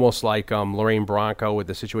 It's almost like Lorraine Bracco with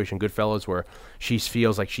the situation in Goodfellas, where she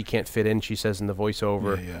feels like she can't fit in, she says in the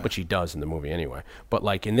voiceover, but she does in the movie anyway. But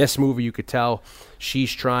like in this movie, you could tell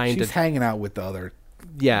she's hanging out with the other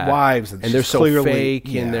wives, and they're so clearly, fake,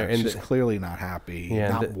 she's clearly not happy. Yeah,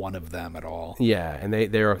 not one of them at all. Yeah, and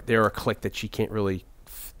they're a clique that she can't really.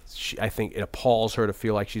 I think it appalls her to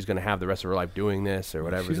feel like she's going to have the rest of her life doing this or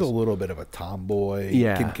whatever. She's a little bit of a tomboy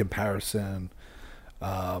in comparison.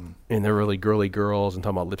 And they're really girly girls and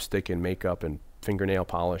talking about lipstick and makeup and fingernail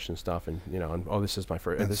polish and stuff. And, this is my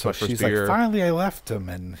first, this is my first she's beer. Like, finally I left him.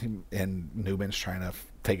 And Newman's trying to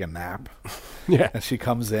take a nap. Yeah. And she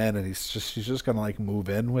comes in and she's just going to like move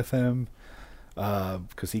in with him.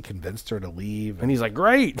 Because he convinced her to leave, and he's like,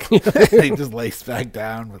 "Great!" He just lays back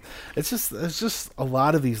down. It's just a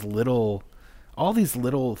lot of all these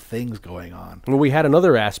little things going on. Well, we had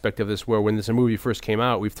another aspect of this where when this movie first came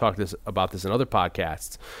out, we've talked about this in other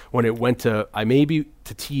podcasts. When it went to maybe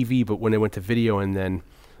to TV, but when it went to video and then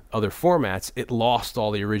other formats, it lost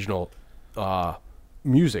all the original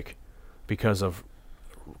music because of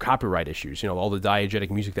copyright issues, all the diegetic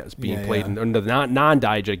music that was being played, and the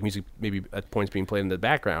non-diegetic music maybe at points being played in the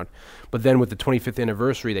background. But then with the 25th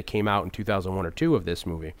anniversary that came out in 2001 or 2 of this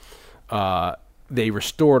movie, they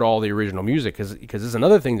restored all the original music, because this is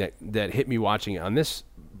another thing that hit me watching it on this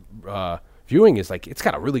viewing, is like, it's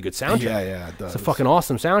got a really good soundtrack. Yeah, it does. It's a fucking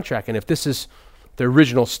awesome soundtrack, and if this is the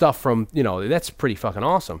original stuff from, that's pretty fucking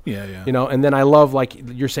awesome. Yeah. And then I love, like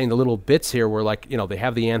you're saying, the little bits here where, like, they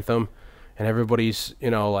have the anthem. And everybody's,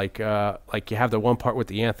 like you have the one part with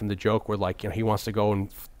the anthem, the joke where, like, he wants to go and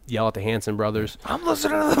yell at the Hanson brothers. I'm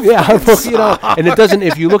listening to them. Yeah, and it doesn't.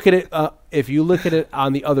 If you look at it,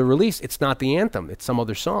 on the other release, it's not the anthem; it's some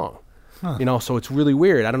other song. Huh. So it's really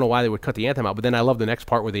weird. I don't know why they would cut the anthem out, but then I love the next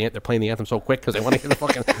part where they're playing the anthem so quick because they want to get the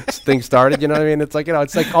fucking thing started. You know what I mean? It's like,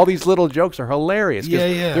 it's like all these little jokes are hilarious.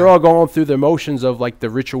 Yeah. They're all going through the motions of, like, the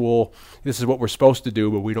ritual. This is what we're supposed to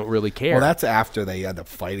do, but we don't really care. Well, that's after they end up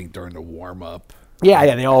fighting during the warm up.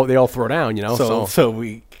 Yeah. They all throw down. So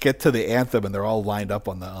we get to the anthem and they're all lined up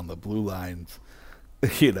on the blue lines. For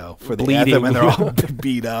the bleeding, anthem, and they're all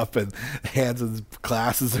beat up, and Hanson's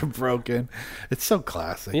glasses are broken. It's so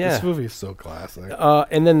classic. Yeah. This movie is so classic.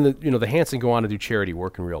 And then the Hanson go on to do charity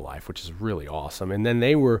work in real life, which is really awesome. And then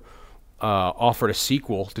they were offered a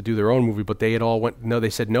sequel to do their own movie, but they they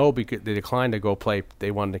said no, because they declined to go play. They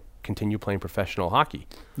wanted to continue playing professional hockey.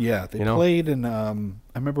 Yeah, they played in. I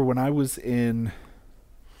remember when I was in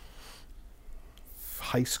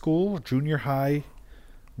high school, junior high.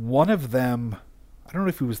 One of them, I don't know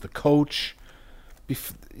if he was the coach.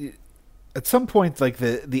 at some point, like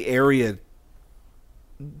the area,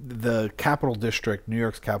 the Capital District, New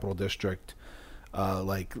York's Capital District,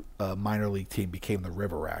 minor league team became the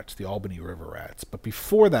River Rats, the Albany River Rats. But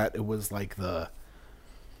before that, it was like the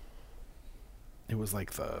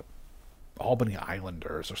Albany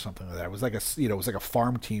Islanders or something like that. It was like a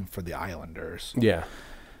farm team for the Islanders. Yeah.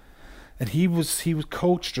 And he was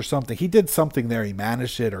coached or something. He did something there. He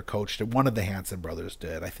managed it or coached it. One of the Hanson brothers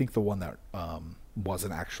did. I think the one that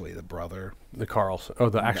wasn't actually the brother. The Carlson. Oh,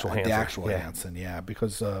 the actual Hanson. The actual Hanson, yeah.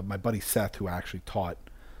 Because my buddy Seth, who I actually taught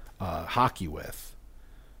hockey with,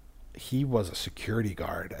 he was a security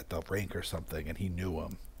guard at the rink or something, and he knew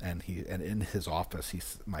him. And in his office,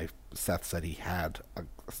 Seth said he had an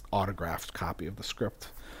autographed copy of the script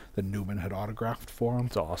that Newman had autographed for him.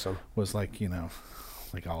 It's awesome. Was like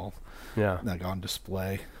all on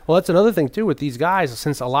display. Well, that's another thing too with these guys.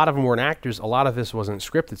 Since a lot of them weren't actors, a lot of this wasn't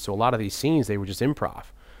scripted. So a lot of these scenes they were just improv.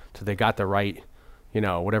 So they got the right,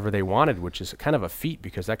 whatever they wanted, which is kind of a feat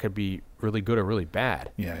because that could be really good or really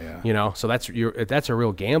bad. Yeah. So that's a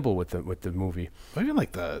real gamble with the movie. But even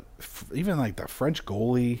the French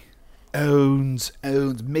goalie owns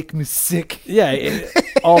make me sick. Yeah,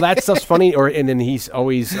 all that stuff's funny. And then he's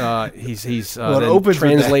always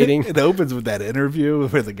translating. It opens with that interview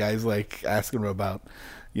where the guy's like asking him about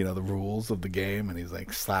the rules of the game, and he's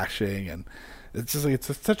like slashing, and it's just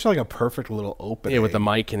it's such like a perfect little opening. Yeah, with the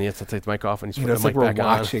mic, and he has to take the mic off, and he's putting the mic we're back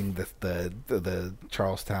on. watching the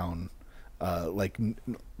Charlestown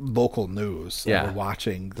local news. Yeah, we're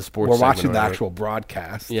watching the sports. We're watching the actual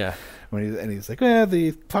broadcast. Yeah, he's like,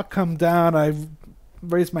 the puck come down. I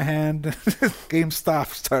raised my hand. Game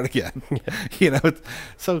stopped. Start again. Yeah. It's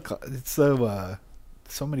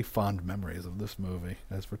so many fond memories of this movie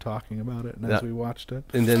as we're talking about it and as we watched it.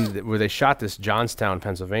 And then where they shot this, Johnstown,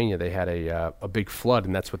 Pennsylvania, they had a big flood,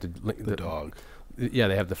 and that's what the dog. Yeah,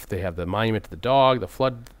 they have the monument to the dog, the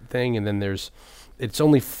flood thing, and then it's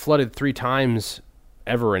only flooded 3 times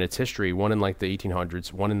ever in its history. One in like the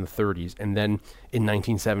 1800s, one in the 30s, and then in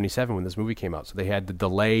 1977 when this movie came out. So they had to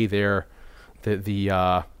delay their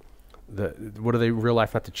what are they real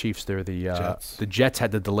life? Not the Chiefs. They're the Jets. The Jets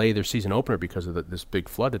had to delay their season opener because of this big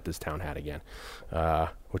flood that this town had again,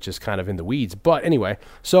 which is kind of in the weeds. But anyway,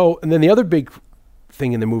 and then the other big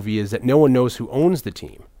thing in the movie is that no one knows who owns the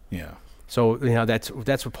team. Yeah. So that's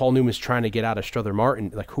what Paul Newman's trying to get out of Strother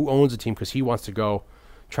Martin, like who owns the team, because he wants to go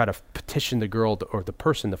try to petition the girl or the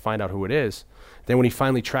person to find out who it is. Then when he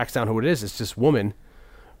finally tracks down who it is, it's this woman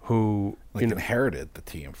who inherited the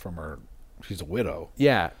team from her. She's a widow.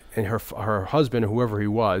 Yeah, and her husband, whoever he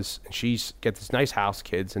was, and she's got this nice house,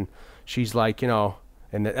 kids, and she's like, and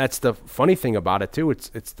that's the funny thing about it too. It's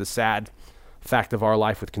the sad fact of our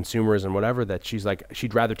life with consumers and whatever, that she's like,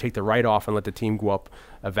 she'd rather take the write-off and let the team go up,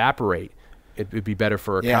 evaporate. It'd be better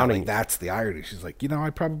for accounting. Yeah, that's the irony. She's like, I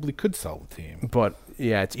probably could sell the team. But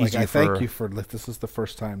yeah, it's easier for... thank you for, this is the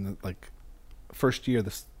first time that, first year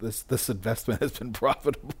this investment has been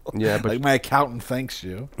profitable. Yeah, but my accountant thanks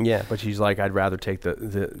you. Yeah, but she's like, I'd rather take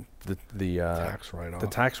the tax write-off. The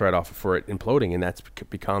tax write-off for it imploding, and that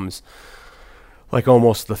becomes like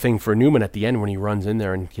almost the thing for Newman at the end when he runs in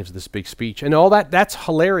there and gives this big speech. And all that's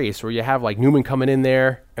hilarious, where you have like Newman coming in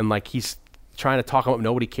there and like he's trying to talk about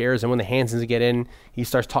nobody cares, and when the Hansons get in, he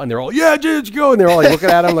starts talking. They're all, yeah, just go, and they're all like looking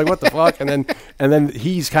at him like, what the fuck? And then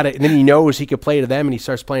he's kind of, and then he knows he could play to them, and he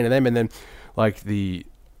starts playing to them, and then like then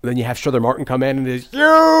you have Strother Martin come in and he's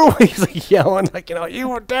like yelling like, you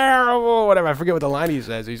were terrible, whatever. I forget what the line he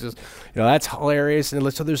says. He's just, that's hilarious.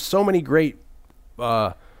 And so there's so many great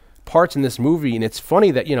parts in this movie, and it's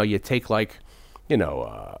funny that you take like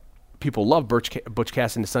people love Butch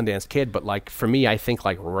Cassidy and the Sundance Kid, but like for me, I think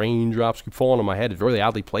like Raindrops Keep Falling on My Head is really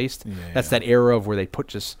oddly placed. That's that era of where they put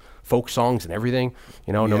just folk songs and everything,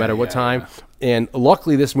 no matter what time. And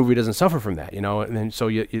luckily, this movie doesn't suffer from that, And then so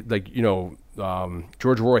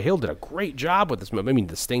George Roy Hill did a great job with this movie. I mean,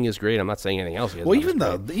 the Sting is great. I'm not saying anything else. Well, even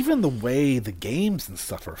the way the games and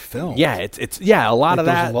stuff are filmed. Yeah, it's a lot of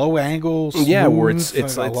that low angles. Yeah, where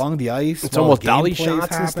it's along the ice. It's almost dolly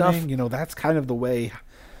shots and stuff. That's kind of the way.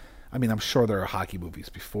 I mean, I'm sure there are hockey movies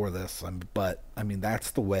before this, but I mean,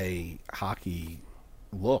 that's the way hockey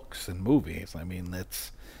looks in movies. I mean,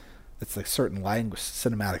 it's like certain language,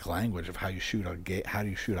 cinematic language of how you shoot a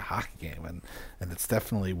hockey game, and it's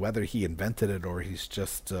definitely, whether he invented it or he's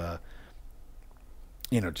just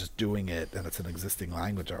just doing it, and it's an existing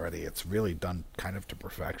language already. It's really done kind of to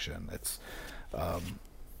perfection. It's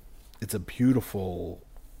a beautiful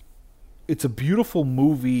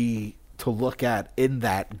movie to look at in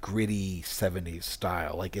that gritty 70s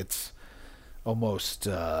style. Like, it's almost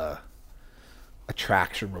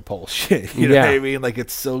attraction repulsion. You know Yeah. what I mean? Like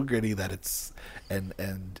it's so gritty that it's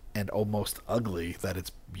and almost ugly that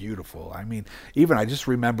it's beautiful. I mean, even I just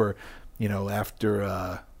remember,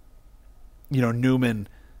 after Newman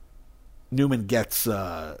gets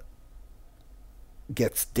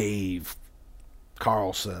Dave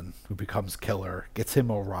Carlson, who becomes killer, gets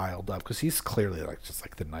him all riled up because he's clearly like just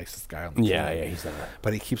like the nicest guy on the team. Yeah, he's not.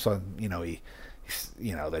 But he keeps on,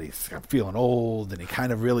 that he's feeling old, and he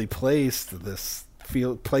kind of really plays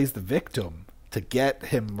the victim to get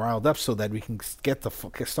him riled up so that we can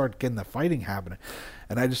start getting the fighting happening.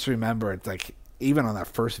 And I just remember it's like, even on that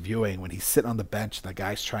first viewing, when he's sitting on the bench and the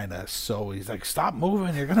guy's trying to sew, he's like, "Stop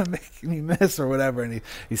moving, you're gonna make me miss," or whatever, and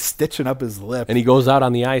he's stitching up his lip, And he goes out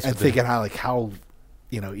on the ice and with thinking how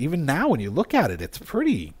even now when you look at it, it's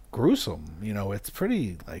pretty gruesome.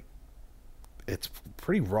 It's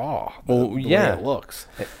pretty raw. The way it looks.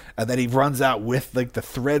 And then he runs out with like the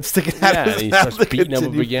thread sticking out of his he mouth starts to beating him up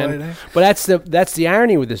continue again. fighting. But that's the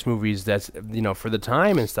irony with this movie is that's for the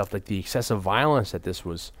time and stuff, like the excessive violence that this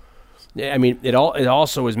was. I mean, it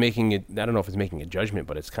also is making it. I don't know if it's making a judgment,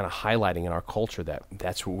 but it's kind of highlighting in our culture that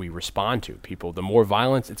that's what we respond to. People, the more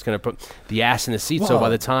violence, it's going to put the ass in the seat. So by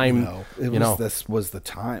the time this was the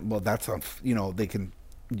time. Well, that's on. They can.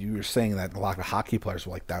 You were saying that a lot of hockey players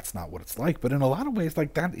were like, that's not what it's like. But in a lot of ways,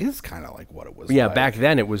 like that is kind of like what it was. Yeah, like. back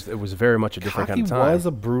then it was very much a different Hockey kind of time. was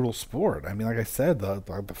a brutal sport. I mean, like I said, the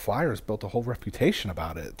Flyers built a whole reputation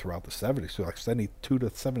about it throughout the 70s, so like 72 to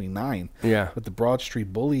 79. Yeah. With the Broad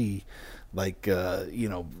Street Bully,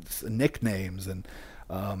 nicknames, and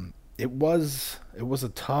it was a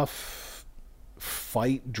tough,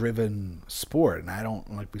 fight-driven sport. And I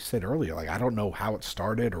don't, like we said earlier, like I don't know how it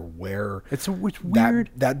started or where It's weird.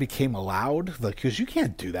 that became allowed, because you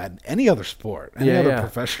can't do that in any other sport, any other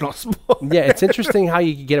professional sport. Yeah, it's interesting how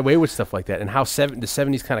you could get away with stuff like that, and how the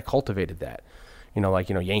 70s kind of cultivated that.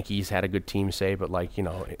 Yankees had a good team, say, but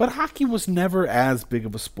But hockey was never as big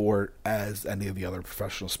of a sport as any of the other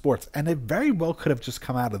professional sports, and it very well could have just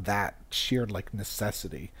come out of that sheer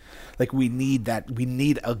necessity. Like we need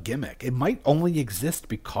a gimmick. It might only exist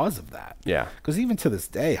because of that. Yeah. Because even to this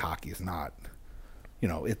day, hockey is not.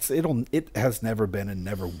 It has never been and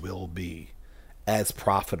never will be as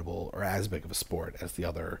profitable or as big of a sport as the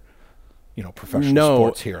other, professional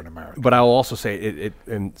sports here in America. But I'll also say it,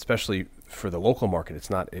 and especially for the local market, it's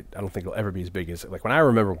not. I don't think it'll ever be as big as when I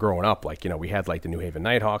remember growing up. We had the New Haven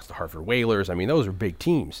Nighthawks, the Hartford Whalers. I mean, those were big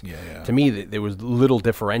teams. Yeah. To me, there was little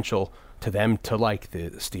differential to them to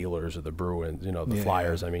the Steelers or the Bruins, the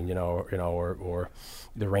Flyers. I mean, or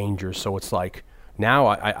the Rangers. So it's like now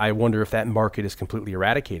I wonder if that market is completely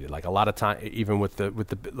eradicated. Like a lot of time, even with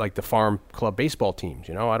the farm club baseball teams.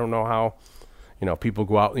 I don't know how. People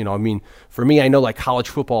go out, I mean, for me, I know college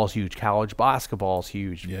football is huge, college basketball is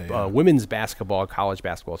huge, women's basketball, college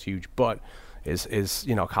basketball is huge, but is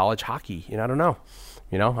college hockey, I don't know.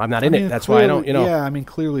 I'm not in it. That's why I don't, Yeah, I mean,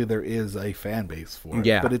 clearly there is a fan base for it,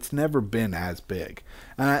 Yeah. but it's never been as big.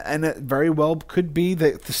 And it very well could be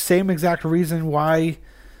the same exact reason why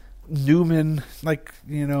Newman,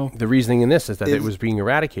 the reasoning in this is that it was being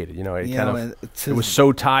eradicated. It was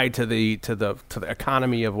so tied to the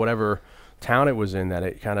economy of whatever town it was in that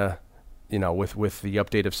it kind of, with the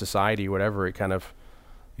update of society, whatever, it kind of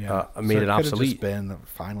made it obsolete. Just been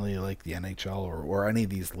finally the NHL or any of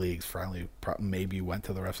these leagues finally maybe went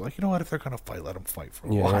to the refs if they're going to fight, let them fight for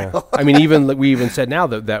a while. I mean, we even said now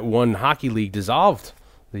that one hockey league dissolved,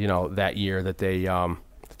 that year that they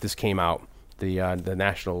this came out, the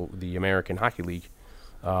American Hockey League,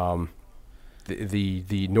 the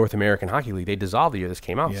North American Hockey League, they dissolved the year this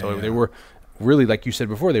came out. They were really, like you said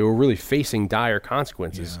before, they were really facing dire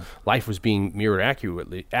consequences. Yeah. Life was being mirrored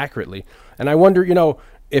accurately. And I wonder,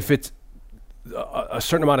 if it's a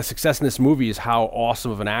certain amount of success in this movie is how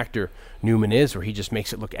awesome of an actor Newman is, where he just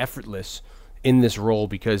makes it look effortless in this role,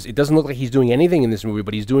 because it doesn't look like he's doing anything in this movie,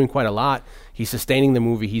 but he's doing quite a lot. He's sustaining the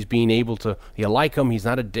movie. He's being able to, you like him. He's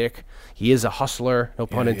not a dick. He is a hustler, no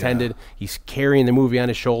pun intended. He's carrying the movie on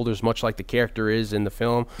his shoulders, much like the character is in the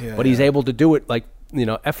film, but he's able to do it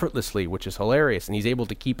effortlessly, which is hilarious, and he's able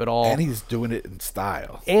to keep it all. And he's doing it in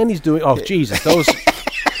style. And he's doing, Jesus, those,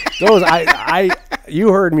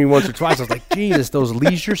 you heard me once or twice. I was like, Jesus, those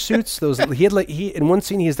leisure suits. He in one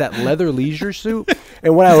scene he has that leather leisure suit,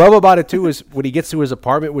 and what I love about it too is when he gets to his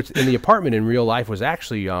apartment, which in the apartment in real life was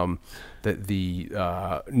actually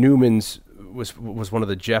the Newman's was one of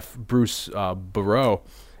the Bruce Barreau.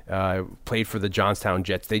 played for the Johnstown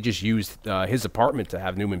Jets. They just used his apartment to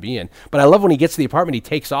have Newman be in. But I love when he gets to the apartment, he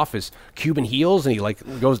takes off his Cuban heels and he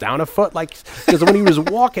like goes down a foot, like because when he was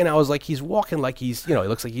walking, I was like, he's walking like he's, he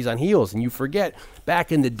looks like he's on heels. And you forget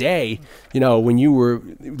back in the day, when you were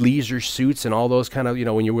leisure suits and all those kind of,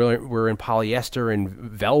 when you were in polyester and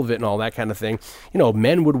velvet and all that kind of thing,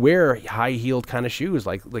 men would wear high heeled kind of shoes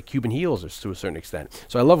like Cuban heels to a certain extent.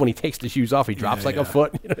 So I love when he takes the shoes off, he drops a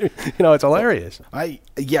foot. It's hilarious.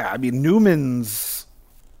 Newman's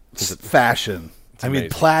fashion. amazing.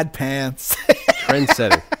 Plaid pants.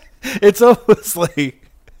 Trendsetting. It's almost like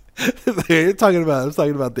I was talking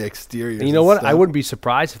about the exterior. And you know what? I wouldn't be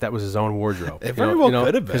surprised if that was his own wardrobe. It very well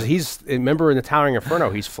could have been. Because remember in the Towering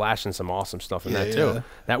Inferno, he's flashing some awesome stuff in that too.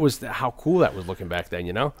 That was how cool that was looking back then,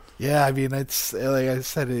 Yeah, it's like I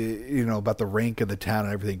said, about the rank of the town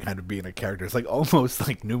and everything kind of being a character. It's like almost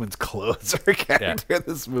like Newman's clothes are a character in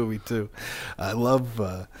this movie too. I love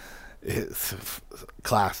it's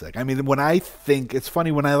classic. When I think, it's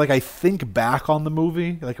funny when I think back on the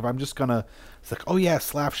movie, like if I'm just gonna, it's like, oh yeah,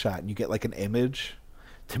 Slapshot, and you get like an image.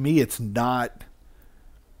 To me, it's not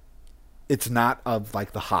of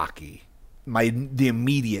like the hockey. The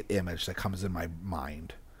immediate image that comes in my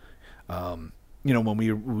mind. When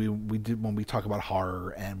we talk about horror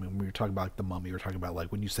and when we were talking about like, the Mummy, we're talking about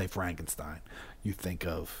like when you say Frankenstein, you think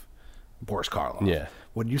of Boris Karloff. Yeah.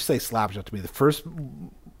 When you say Slapshot, to me, the first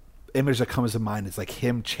image that comes to mind is like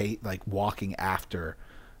him walking after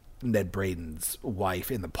Ned Braden's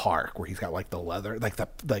wife in the park, where he's got like the leather, like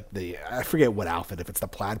the I forget what outfit, if it's the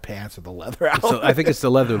plaid pants or the leather outfit. So I think it's the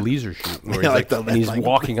leather leisure suit where and he's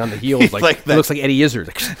walking on the heels like it looks like Eddie Izzard.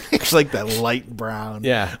 It's like that light brown.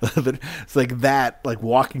 Yeah. It's like that, like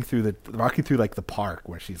walking through like the park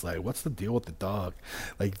where she's like, what's the deal with the dog?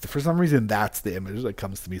 Like for some reason that's the image that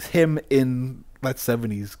comes to me. It's him in that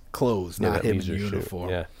 70s clothes, not him in uniform.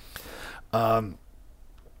 Suit. Yeah.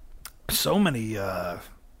 So many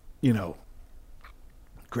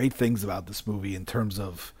great things about this movie in terms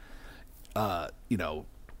of we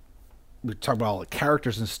talk about all the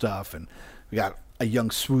characters and stuff, and we got a young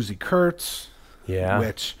Swoosie Kurtz,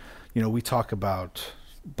 which we talk about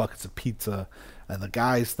Buckets of Pizza, and the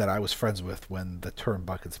guys that I was friends with when the term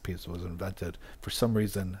Buckets of Pizza was invented, for some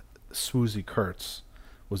reason Swoosie Kurtz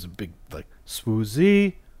was a big, like,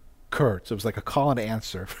 Swoosie Kurtz. It was like a call and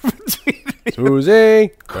answer.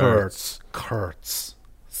 Swoosie Kurtz.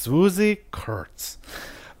 Swoosie Kurtz.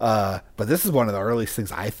 But this is one of the earliest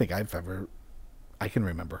things I think I can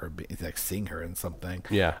remember her seeing her in something.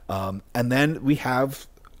 Yeah. And then we have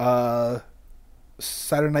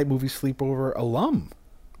Saturday Night Movie Sleepover alum.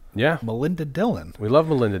 Yeah. Melinda Dillon. We love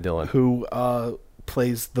Melinda Dillon. Who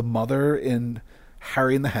plays the mother in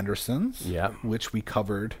Harry and the Hendersons. Yeah. Which we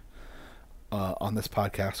covered on this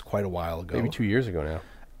podcast quite a while ago. Maybe 2 years ago now.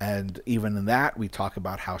 And even in that, we talk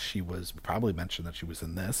about how we probably mentioned that she was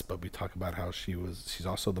in this, but we talk about how she's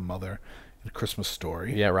also the mother in A Christmas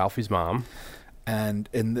Story. Yeah, Ralphie's mom. And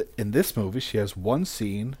in this movie, she has one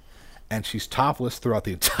scene, and she's topless throughout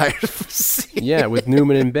the entire scene. Yeah, with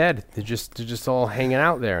Newman in bed. They're just all hanging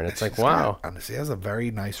out there, and it's like, wow. She has a very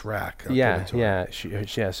nice rack. Yeah.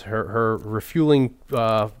 Yes, her refueling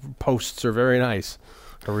posts are very nice.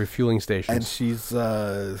 Her refueling stations. And she's...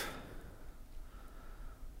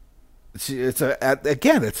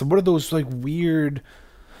 it's one of those like weird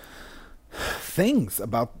things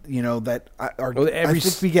about that I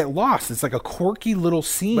think we get lost. It's like a quirky little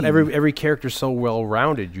scene, but every character's so well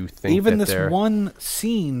rounded. You think even this one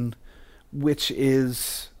scene, which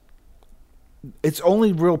is its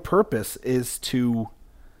only real purpose is to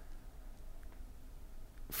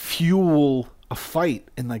fuel a fight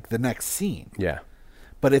in like the next scene. Yeah,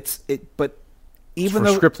 but even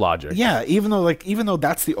though script logic, even though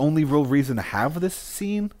that's the only real reason to have this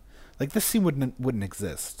scene, like this scene wouldn't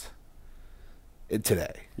exist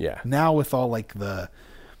today. Yeah. Now with all like the,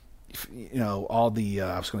 all the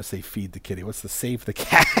I was going to say feed the kitty. What's the save the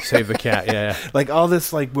cat? Save the cat. Yeah. Like all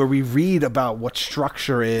this, like where we read about what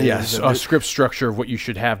structure is. Yes, a script structure of what you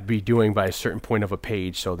should be doing by a certain point of a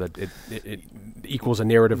page, so that it equals a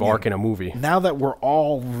narrative arc in a movie. Now that we're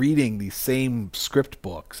all reading these same script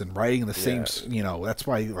books and writing the same, that's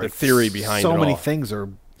why like, the theory behind so it many all. things are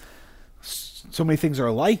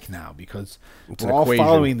alike now, because it's we're all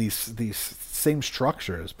following these same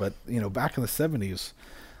structures. But back in the 70s,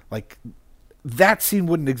 like that scene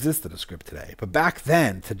wouldn't exist in a script today. But back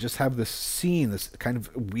then, to just have this scene, this kind of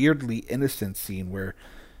weirdly innocent scene where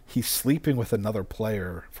he's sleeping with another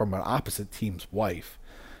player from an opposite team's wife,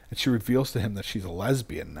 and she reveals to him that she's a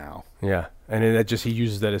lesbian now. Yeah, and then he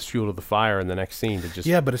uses that as fuel to the fire in the next scene to just...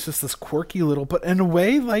 Yeah, but it's just this quirky little... But in a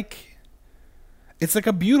way, like... it's like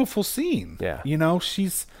a beautiful scene. Yeah. You know,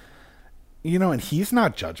 she's, you know, and he's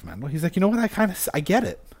not judgmental. He's like, you know what? I get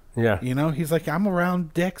it. Yeah. You know, he's like, I'm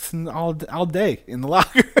around dicks and all day in the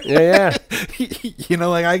locker. Yeah. You know,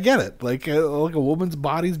 like I get it. Like a woman's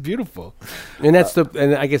body's beautiful. And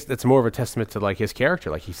and I guess that's more of a testament to like his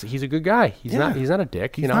character. Like he's a good guy. He's not a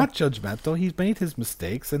dick. He's not judgmental. He's made his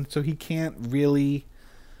mistakes, and so he can't really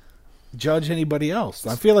judge anybody else.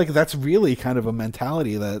 I feel like that's really kind of a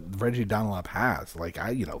mentality that Reggie Dunlop has. Like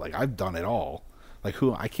I've done it all. Like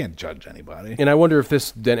I can't judge anybody. And I wonder if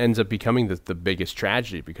this then ends up becoming the biggest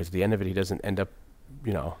tragedy, because at the end of it, he doesn't end up,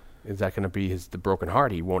 you know, is that going to be the broken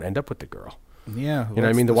heart? He won't end up with the girl. Yeah. You know what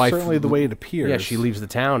I mean? The wife, certainly the way it appears. Yeah, she leaves the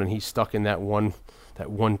town and he's stuck in that one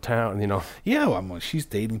town, you know. Yeah, well, she's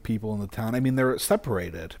dating people in the town. I mean, they're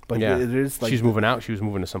separated, but it is like she's moving out. She was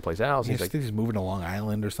moving to someplace else. Yeah, He's I like, think she's moving to Long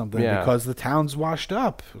Island or something Yeah. because the town's washed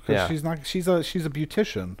up. Because Yeah. she's not. She's a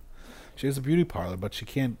beautician. She has a beauty parlor, but she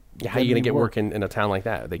can't. how are you going to get work in a town like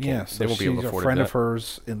that? They can't. Yeah, so they won't be able to afford a friend it. of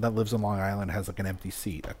hers that lives in Long Island has like an empty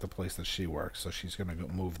seat at the place that she works, so she's going to go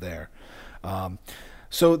move there.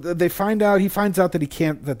 So they find out. He finds out that he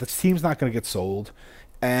can't. That the team's not going to get sold,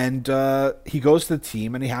 and he goes to the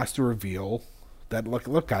team and he has to reveal that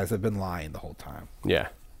look, guys, I've been lying the whole time. Yeah.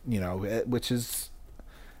 You know, which is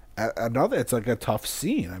another. It's like a tough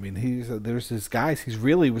scene. I mean, there's his guys. He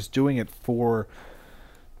really was doing it for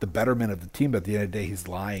the betterment of the team, but at the end of the day, he's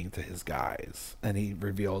lying to his guys, and he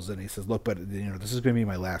reveals it. And he says, "Look, but you know, this is going to be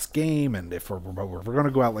my last game, and if we're going to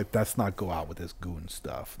go out, like, let's not go out with this goon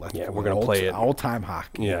stuff. We're going to play it old time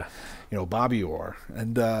hockey. Yeah, you know, Bobby Orr,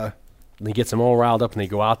 and he gets them all riled up, and they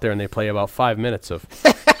go out there and they play about 5 minutes of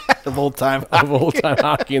old time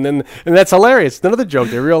hockey, and that's hilarious. None of the joke.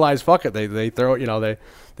 They realize, fuck it, they throw it, you know,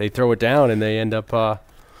 they throw it down, and they end up,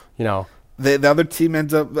 you know, the other team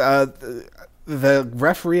ends up. The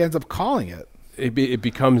referee ends up calling it. It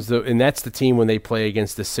becomes and that's the team when they play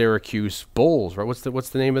against the Syracuse Bulls, right? What's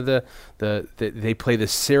the name of they play the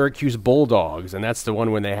Syracuse Bulldogs, and that's the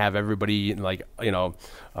one when they have everybody like, you know,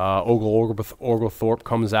 Oglethorpe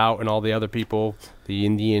comes out and all the other people, the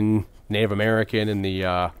Indian, Native American, and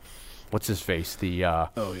the what's his face, the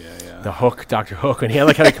the Hook, Dr. Hook, and he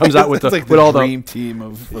like how he comes out with like with all dream team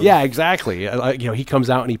of yeah, exactly. You know, he comes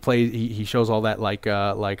out and he plays. He shows all that like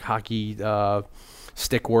hockey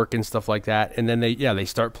stick work and stuff like that, and then they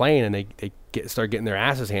start playing and they start getting their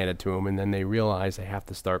asses handed to them, and then they realize they have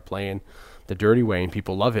to start playing the dirty way, and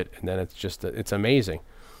people love it, and then it's just it's amazing,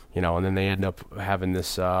 you know. And then they end up having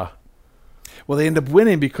this. Well, they end up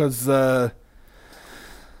winning because.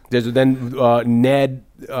 There's then Ned,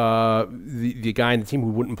 the guy in the team who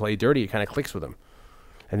wouldn't play dirty, it kind of clicks with him.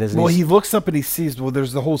 And he looks up and he sees. Well,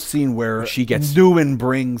 there's the whole scene where Newman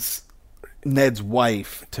brings Ned's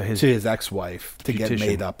wife to his ex-wife to get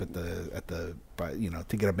made up at the you know,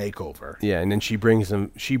 to get a makeover. Yeah, and then she brings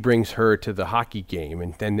her to the hockey game,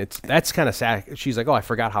 and then that's kind of sad. She's like, oh, I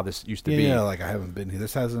forgot how this used to be. Yeah, like I haven't been here.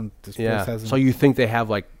 This place hasn't. So you think they have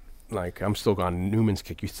like I'm still on Newman's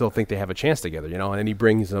kick. You still think they have a chance together, you know? And then he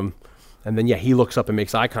brings them, and then he looks up and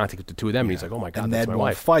makes eye contact with the two of them, and he's like, "Oh my god, and that's Ned my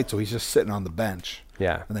won't wife." Fight, so he's just sitting on the bench.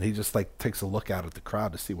 Yeah, and then he just like takes a look out at the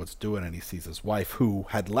crowd to see what's doing, and he sees his wife who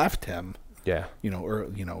had left him. Yeah, you know, or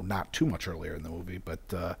not too much earlier in the movie, but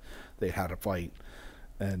they had a fight,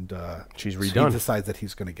 and she's redone. So he decides that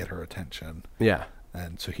he's going to get her attention. Yeah,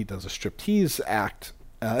 and so he does a striptease act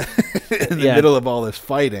in the middle of all this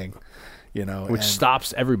fighting. You know, which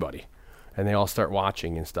stops everybody, and they all start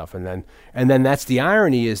watching and stuff. And then that's the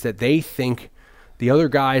irony, is that they think the other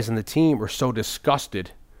guys on the team are so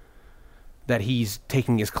disgusted that he's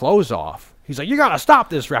taking his clothes off. He's like, "You gotta stop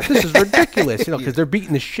this, ref. This is ridiculous," you know, because they're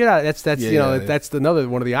beating the shit out. That's that's another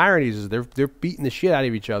one of the ironies, is they're beating the shit out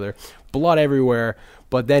of each other, blood everywhere.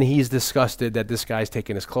 But then he's disgusted that this guy's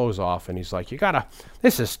taking his clothes off, and he's like, "You gotta,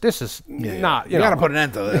 this is not, you know, gotta put an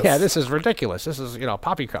end to this. Yeah, this is ridiculous. This is, you know,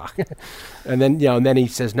 poppycock." And then and then he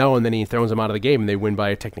says no, and then he throws them out of the game, and they win by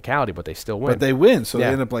a technicality, but they still win. But they win, so they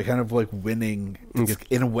end up kind of winning.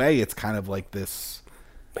 In a way, it's kind of like this,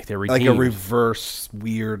 like they're like a reverse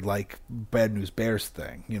weird like Bad News Bears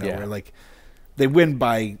thing, you know, where like they win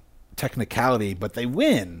by technicality, but they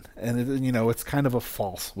win, and you know, it's kind of a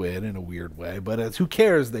false win in a weird way, but who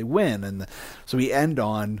cares? They win. And so we end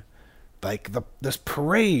on like this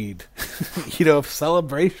parade you know, of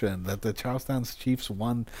celebration that the Charlestown Chiefs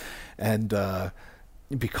won, and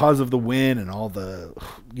because of the win and all the,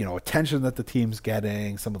 you know, attention that the team's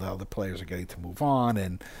getting, some of the other players are getting to move on,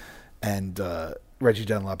 and Reggie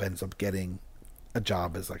Dunlop ends up getting a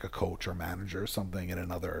job as like a coach or manager or something in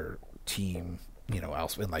another team, you know,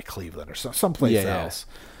 else in like Cleveland or someplace else.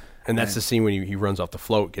 And that's the scene when he runs off the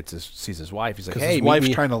float, sees his wife. He's like, "Hey, his wife's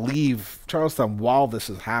trying to leave Charlestown while this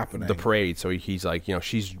is happening." The parade. So he's like,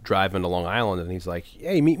 she's driving to Long Island, and he's like,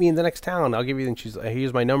 "Hey, meet me in the next town. I'll give you." And she's like,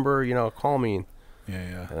 "Here's my number. Call me."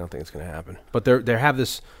 Yeah. I don't think it's going to happen. But they have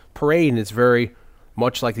this parade, and it's very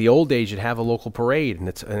much like the old days. You'd have a local parade, and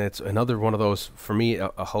it's another one of those, for me,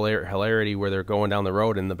 a hilarity where they're going down the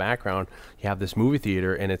road, and in the background you have this movie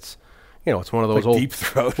theater, and it's it's one of those like old Deep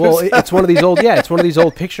Throat. Well, it's one of these old it's one of these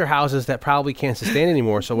old picture houses that probably can't sustain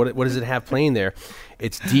anymore. So what does it have playing there?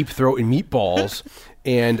 It's Deep Throat and Meatballs,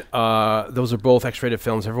 and those are both X-rated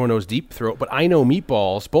films. Everyone knows Deep Throat, but I know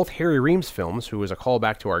Meatballs, both Harry Reams films, who is a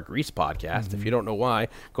callback to our Grease podcast. Mm-hmm. If you don't know why,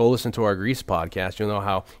 go listen to our Grease podcast. You'll know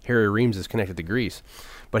how Harry Reams is connected to Grease.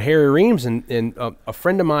 But Harry Reams and a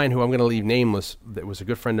friend of mine who I'm going to leave nameless, that was a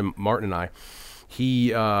good friend of Martin and I,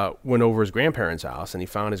 he went over his grandparents' house, and he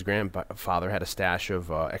found his grandfather had a stash of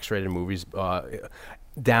X-rated movies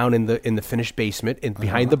down in the finished basement and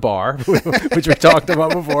behind the bar, which we talked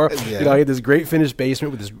about before. Yeah. He had this great finished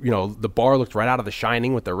basement with this, the bar looked right out of The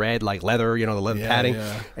Shining with the red leather, the leather padding.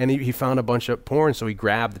 Yeah. And he found a bunch of porn, so he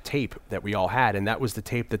grabbed the tape that we all had, and that was the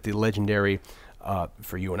tape that the legendary,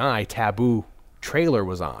 for you and I, Taboo trailer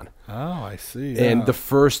was on. Oh, I see. And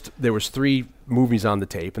there was 3 movies on the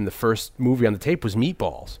tape, and the first movie on the tape was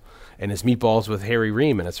Meatballs. And it's Meatballs with Harry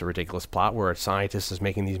Ream, and it's a ridiculous plot where a scientist is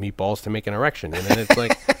making these meatballs to make an erection. And then it's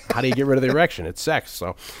like, how do you get rid of the erection? It's sex.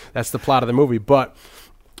 So that's the plot of the movie. But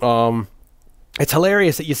it's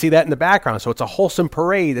hilarious that you see that in the background. So it's a wholesome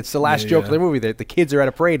parade. It's the last joke of the movie. The kids are at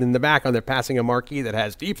a parade, and in the background they're passing a marquee that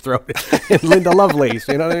has Deep Throat and Linda Lovelace.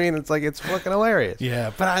 You know what I mean? It's like, it's fucking hilarious.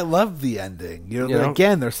 Yeah, but I love the ending.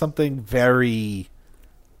 Again, there's something very,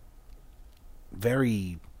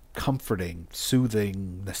 very comforting,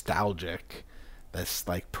 soothing, nostalgic. This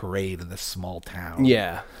like parade in this small town.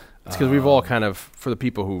 Yeah. It's because we've all kind of, for the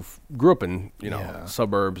people who grew up in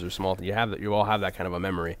suburbs or small, you all have that kind of a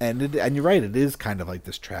memory. And you're right, it is kind of like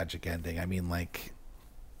this tragic ending. I mean, like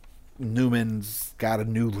Newman's got a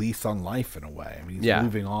new lease on life in a way. I mean, he's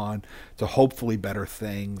moving on to hopefully better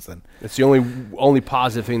things, and it's the only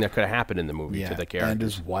positive thing that could have happened in the movie to the characters. And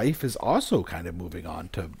his wife is also kind of moving on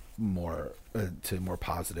to more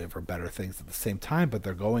positive or better things at the same time, but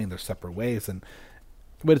they're going their separate ways.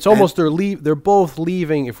 But it's almost they're both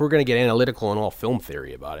leaving. If we're going to get analytical and all film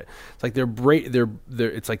theory about it, it's like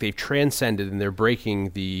it's like they've transcended and they're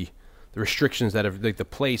breaking the restrictions that have, like, the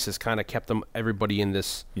place has kind of kept everybody in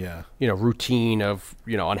this routine of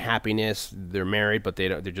unhappiness. They're married, but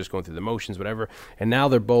they're just going through the motions, whatever. And now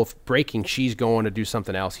they're both breaking. She's going to do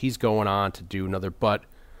something else. He's going on to do another, but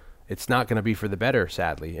it's not going to be for the better,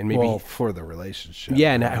 sadly. And maybe for the relationship.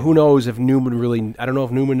 Yeah, and who knows if Newman really? I don't know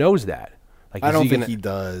if Newman knows that. Like, I don't think he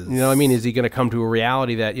does. You know what I mean? Is he going to come to a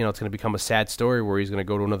reality that, it's going to become a sad story where he's going to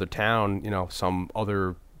go to another town, some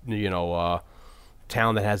other,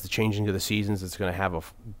 town that has the changing of the seasons. It's going to have a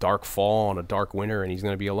dark fall and a dark winter, and he's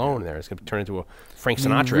going to be alone there. It's going to turn into a Frank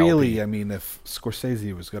Sinatra Really, LP. I mean, if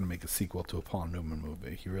Scorsese was going to make a sequel to a Paul Newman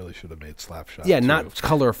movie, he really should have made Slapshot. Yeah, not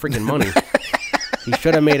Color of Friggin' Money. He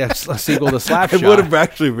should have made a sequel to Slapshot. I would have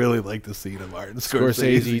actually really liked to see the Martin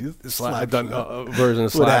Scorsese version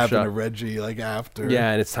of Slapshot. What happened to Reggie after?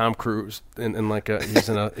 Yeah, and it's Tom Cruise, and he's like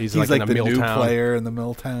in a the mill new town. player in the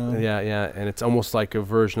mill town. Yeah, and it's almost like a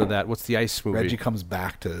version of that. What's the Ice movie? Reggie comes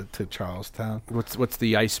back to Charlestown. What's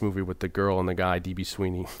the Ice movie with the girl and the guy, D.B.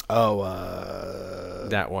 Sweeney? Oh,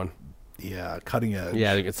 that one. Yeah, Cutting Edge.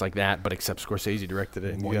 Yeah, it's like that, but except Scorsese directed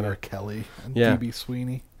it. Moira Kelly and Yeah. D.B.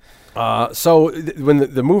 Sweeney. So when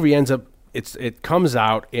the movie ends up, it comes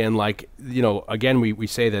out, and again we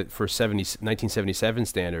say that for 1977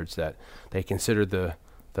 standards that they considered the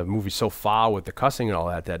movie so foul with the cussing and all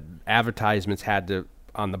that advertisements had to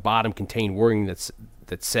on the bottom contain wording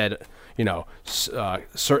that said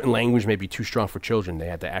certain language may be too strong for children. They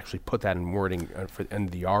had to actually put that in wording in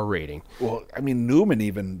the R rating. Well, I mean, Newman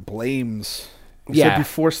even blames. He said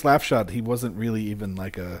before Slapshot, he wasn't really even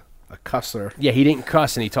like a cusser. Yeah, he didn't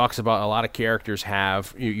cuss, and he talks about a lot of characters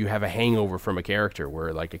have you have a hangover from a character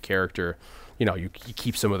where, like, a character, you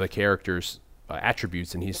keep some of the character's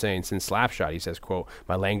attributes, and he's saying since Slapshot, he says, quote,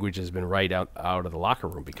 "My language has been right out of the locker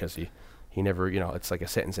room," because he never, it's like a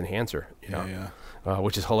sentence enhancer,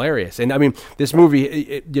 which is hilarious. And I mean, this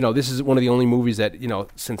movie, this is one of the only movies that,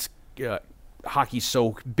 since hockey's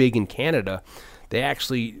so big in Canada,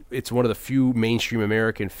 it's one of the few mainstream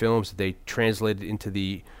American films that they translated into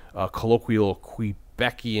the colloquial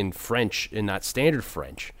Quebecian French and not standard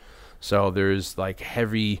French. So there's like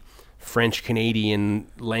heavy French Canadian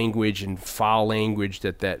language and foul language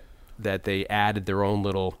that they added their own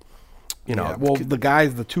little, Well,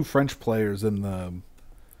 the 2 French players in the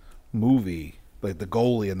movie, like the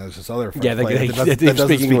goalie, and there's this other French Yeah, player that doesn't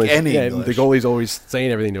speak speak English. any Yeah, English. the goalie's always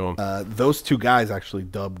saying everything to him. Those two guys actually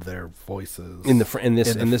dubbed their voices In this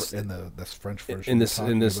French version. in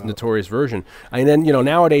this notorious version. And then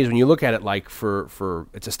nowadays when you look at it, like for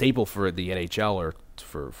it's a staple for the NHL or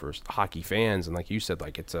for hockey fans, and like you said,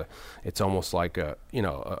 like it's almost like the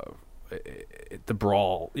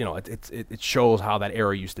brawl. It shows how that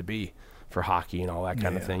era used to be for hockey and all that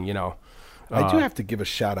kind of thing. I do have to give a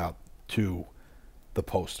shout out to the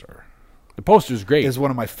poster. The poster's great. It's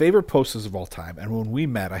one of my favorite posters of all time. And when we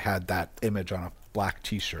met, I had that image on a black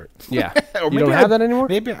T-shirt. Yeah. Or You maybe don't have that anymore?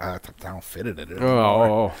 Maybe I don't fit it anymore.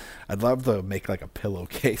 Oh. I'd love to make like a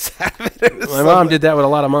pillowcase out of it. My mom did that with a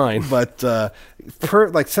lot of mine. But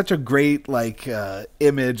like such a great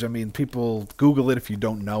image. I mean, people Google it if you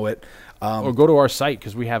don't know it. Or go to our site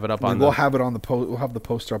because we have it up on. We'll have it on the We'll have the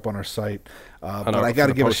poster up on our site. But I got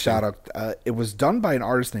to give a shout out. It was done by an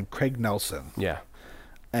artist named Craig Nelson. Yeah.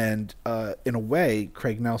 And in a way,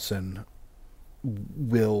 Craig Nelson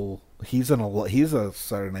he's a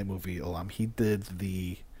Saturday Night Movie alum. He did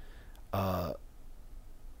the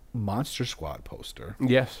Monster Squad poster.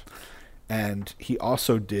 Yes. And he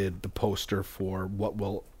also did the poster for what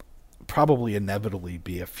will probably inevitably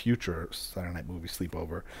be a future Saturday Night Movie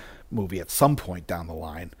Sleepover movie at some point down the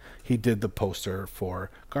line. He did the poster for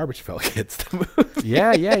Garbage Pail Kids, the movie.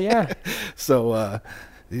 Yeah. So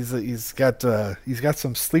he's got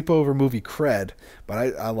some sleepover movie cred,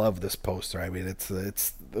 but I love this poster. I mean, it's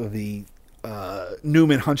the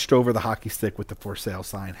Newman hunched over the hockey stick with the for sale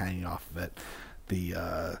sign hanging off of it.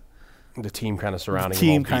 The team kind of surrounding the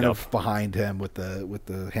team him, kind of behind him with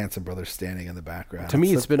the Hanson brothers standing in the background. To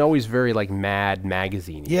me, it's been always very like Mad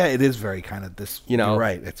Magazine. Yeah, it is very kind of this. You're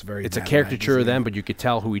right. It's very. It's a Mad caricature Magazine. of them, but you could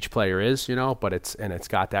tell who each player is. But it's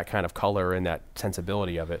got that kind of color and that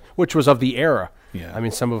sensibility of it, which was of the era. Yeah. I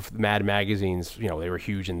mean, some of Mad Magazines, they were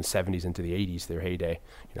huge in the 70s into the 80s, their heyday.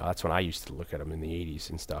 That's when I used to look at them in the 80s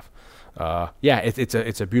and stuff.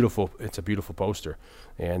 It's a beautiful poster,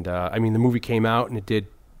 and I mean, the movie came out and it did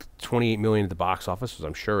 $28 million at the box office, which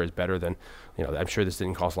I'm sure is better than, I'm sure this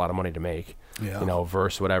didn't cost a lot of money to make. Yeah.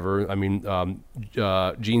 Verse whatever. I mean,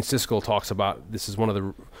 Gene Siskel talks about this is one of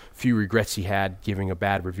the few regrets he had giving a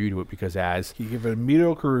bad review to it because he gave it a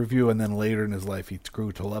mediocre review, and then later in his life he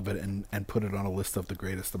grew to love it and put it on a list of the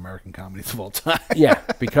greatest American comedies of all time. Yeah,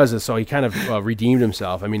 so he kind of redeemed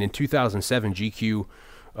himself. I mean, in 2007, GQ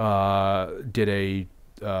did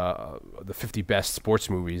the 50 best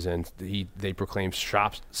sports movies, and they proclaimed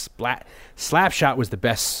Slapshot was the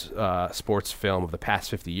best sports film of the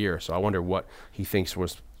past 50 years. So I wonder what he thinks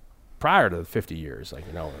was prior to the 50 years, of a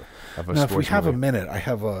now, sports if we have movie. a minute, I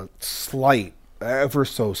have a ever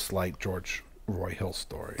so slight George Roy Hill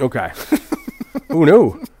story. Okay. Who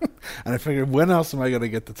knew? And I figured, when else am I going to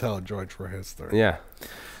get to tell a George Roy Hill story? Yeah.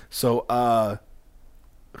 So a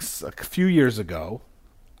few years ago,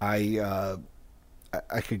 I'll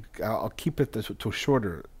keep it to a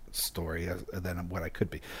shorter story than what I could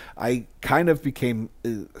be. I kind of became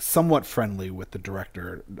somewhat friendly with the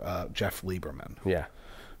director, Jeff Lieberman. Yeah.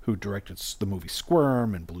 Who directed the movie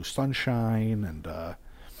Squirm and Blue Sunshine and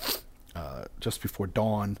Just Before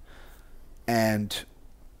Dawn. And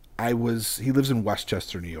he lives in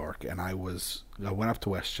Westchester, New York, and I went up to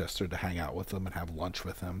Westchester to hang out with him and have lunch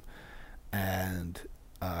with him and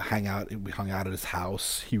hang out. We hung out at his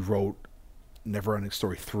house. He wrote Neverending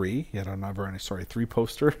Story 3. He had a Neverending Story 3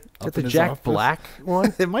 poster. Is up that in the his Jack office. Black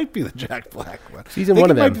one? It might be the Jack Black one. He's in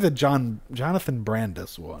one of It them. might be the Jonathan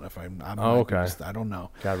Brandis one. If I'm okay. I don't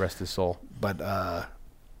know. God rest his soul. But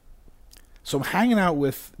so I'm hanging out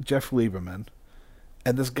with Jeff Lieberman,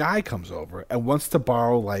 and this guy comes over and wants to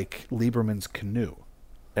borrow like Lieberman's canoe.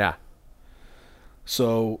 Yeah.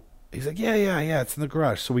 So he's like, yeah, it's in the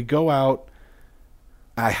garage. So we go out.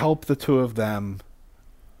 I help the two of them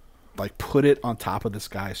like put it on top of this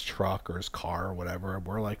guy's truck or his car or whatever.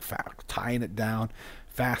 We're like tying it down,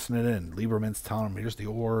 fastening it, and Lieberman's telling him, here's the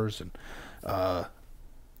oars, and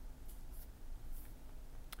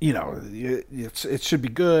it should be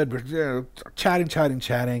good. We're chatting,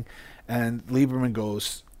 and Lieberman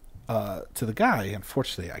goes to the guy.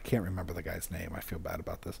 Unfortunately, I can't remember the guy's name. I feel bad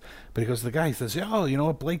about this, but he goes to the guy. He says, "Oh, you know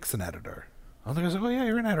what? Blake's an editor." I was like, "Oh yeah,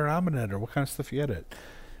 you're an editor. I'm an editor. What kind of stuff you edit?"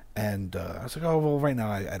 And I was like, "Oh well, right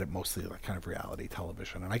now I edit mostly like kind of reality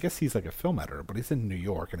television." And I guess he's like a film editor, but he's in New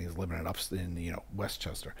York and he's living in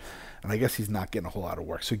Westchester, and I guess he's not getting a whole lot of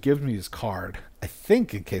work. So he gives me his card, I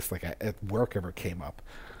think, in case like at work ever came up.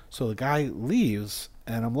 So the guy leaves,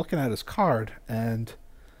 and I'm looking at his card, and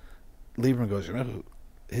Lieberman goes,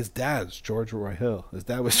 his dad's George Roy Hill. His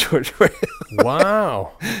dad was George Roy Hill.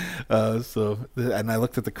 Wow. And I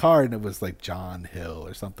looked at the card, and it was like John Hill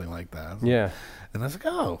or something like that. Yeah. And I was like,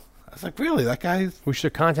 oh. I was like, really? That guy's... We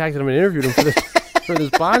should have contacted him and interviewed him for this, for this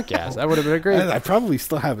podcast. That would have been great. I probably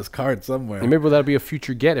still have his card somewhere. And maybe that'll be a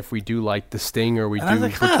future get if we do like The Sting or we And do I was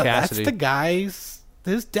like, Butch that's Cassidy. the guy's...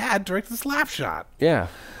 His dad directed Slapshot. Yeah.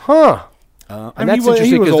 Huh. And And that's he was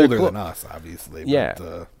interesting 'cause they're older clo- than us, obviously. Yeah.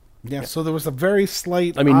 But, yeah, so there was a very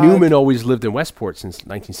slight... I mean, odd- Newman always lived in Westport since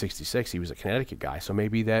 1966. He was a Connecticut guy, so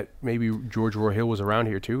maybe George Roy Hill was around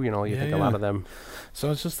here too. You know, you think a lot of them.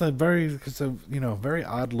 So it's just a very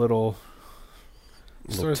odd little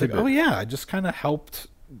story. It's like, tidbit. oh yeah, I just kind of helped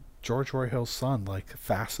George Roy Hill's son like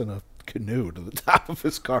fasten a canoe to the top of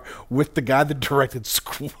his car with the guy that directed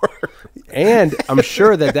Squirt. And I'm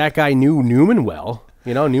sure that guy knew Newman well.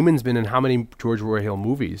 You know, Newman's been in how many George Roy Hill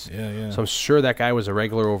movies? Yeah. So I'm sure that guy was a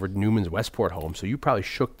regular over at Newman's Westport home. So you probably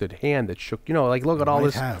shook the hand that shook, you know, like look at all Might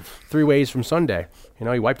this have. 3 ways from Sunday. You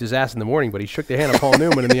know, he wiped his ass in the morning, but he shook the hand of Paul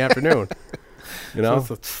Newman in the afternoon. You know?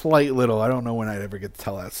 So it's a slight little. I don't know when I'd ever get to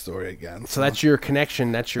tell that story again. So that's your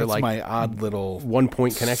connection. That's your that's like my odd little 1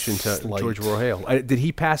 point connection to slight- George Roy Hill. Did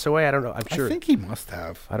he pass away? I don't know. I'm sure. I think he must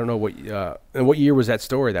have. I don't know what. And what year was that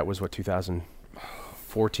story? That was what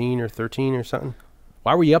 2014 or 13 or something.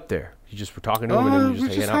 Why were you up there? You just were talking to him and then you We're just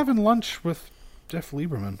just hanging out. having lunch with Jeff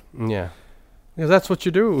Lieberman. Yeah. Because that's what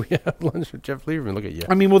you do. Yeah, lunch with Jeff Lieberman. Look at you.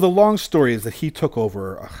 I mean, well, the long story is that he took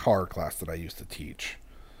over a horror class that I used to teach.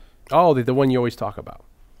 Oh, the one you always talk about.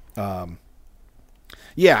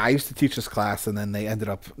 Yeah, I used to teach this class, and then they ended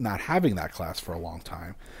up not having that class for a long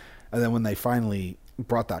time. And then when they finally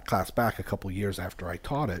brought that class back a couple years after I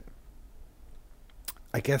taught it,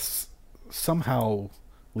 I guess somehow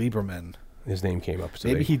Lieberman, His name came up. So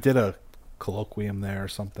maybe he did a colloquium there or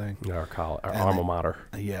something. Our alma mater.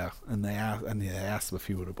 Yeah, and they asked him if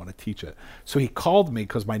he would want to teach it. So he called me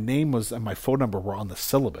because my name was and my phone number were on the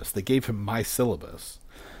syllabus. They gave him my syllabus,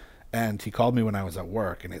 and he called me when I was at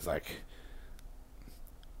work, and he's like,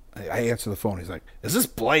 I answered the phone. He's like, "Is this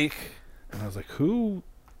Blake?" And I was like, "Who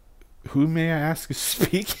may I ask is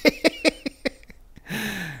speaking?"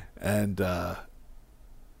 And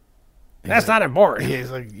That's not important.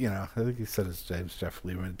 he's like, I think he said his name's Jeff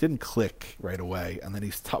Lieberman. It didn't click right away, and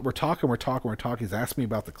then we're talking. He's asked me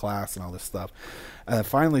about the class and all this stuff, and then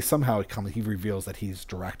finally somehow he reveals that he's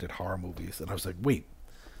directed horror movies, and I was like, wait,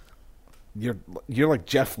 you're like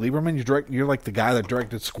Jeff Lieberman? You're like the guy that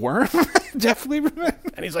directed Squirm, Jeff Lieberman?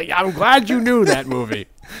 And he's like, I'm glad you knew that movie.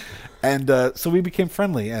 And so we became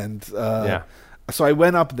friendly, and Yeah. So I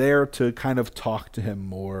went up there to kind of talk to him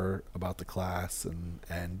more about the class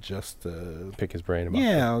and just Pick his brain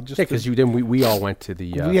about just because we all went to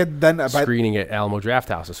the we had then screening at Alamo Draft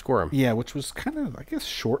House, a Squirm. Yeah, which was kind of, I guess,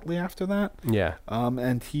 shortly after that. Yeah.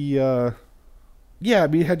 And he,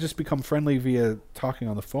 we had just become friendly via talking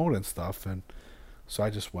on the phone and stuff, and so I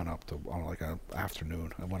just went up on like an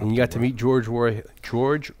afternoon. I went up And you got to meet George Roy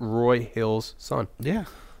Hill's son. Yeah,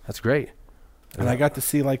 That's great. and I got to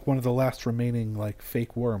see like one of the last remaining like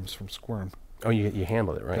fake worms from Squirm. Oh, you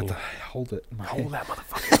handled it, right? Got to hold it. In my hand. that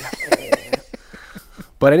motherfucker.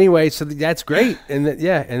 But anyway, so that's great, and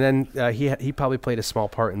then he probably played a small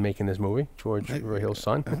part in making this movie, George Roy Hill's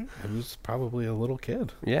son. He was probably a little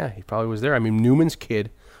kid. Yeah, he probably was there. I mean, Newman's kid,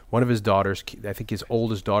 one of his daughters, I think his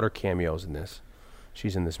oldest daughter cameos in this.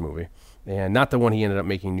 She's in this movie, and not the one he ended up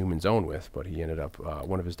making Newman's Own with, but he ended up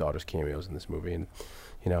one of his daughters cameos in this movie, and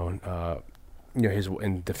and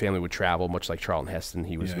the family would travel, much like Charlton Heston.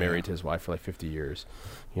 He was married to his wife for like 50 years.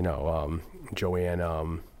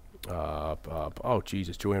 Joanne.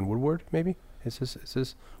 Joanne Woodward, maybe is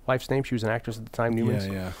his wife's name. She was an actress at the time. Newman's.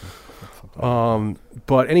 Yeah.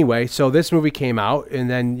 But anyway, so this movie came out, and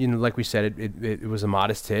then like we said, it was a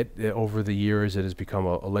modest hit. Over the years, it has become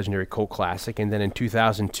a legendary cult classic. And then in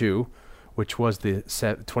 2002, which was the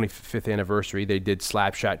 25th anniversary, they did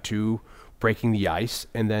Slapshot 2, Breaking the Ice,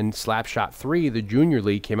 and then Slapshot 3, the Junior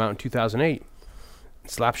League, came out in 2008.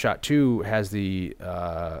 Slapshot 2 has the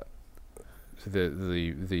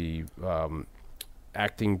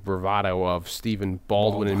acting bravado of Stephen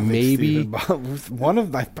Baldwin, and maybe one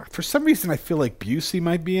of my. For some reason, I feel like Busey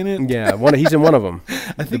might be in it. yeah, he's in one of them.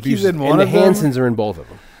 I think he's in one and of the them. Hansons are in both of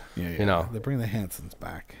them. Yeah. They bring the Hansons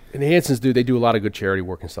back. And the Hansons they do a lot of good charity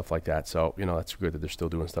work and stuff like that. So that's good that they're still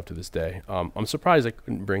doing stuff to this day. I'm surprised they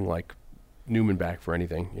couldn't bring like Newman back for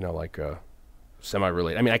anything. Like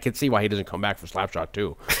semi-related. I mean, I could see why he doesn't come back for Slapshot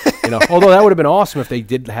 2. Although that would have been awesome if they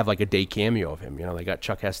did have like a day cameo of him. They got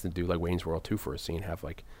Chuck Heston to do like Wayne's World 2 for a scene, have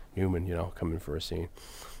like Newman, come in for a scene.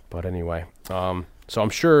 But anyway, so I'm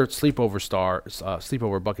sure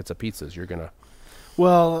sleepover buckets of pizzas. You're gonna.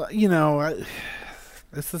 Well,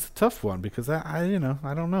 this is a tough one because I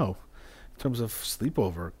don't know. In terms of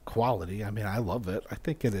sleepover quality, I mean, I love it. I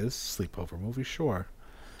think it is sleepover movie, sure.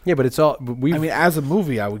 Yeah, but it's all we. I mean, as a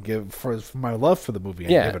movie, I would give for my love for the movie.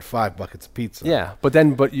 I'd give it 5 buckets of pizza. Yeah,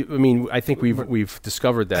 I think we've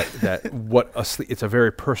discovered that it's a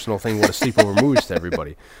very personal thing what a sleepover movie is to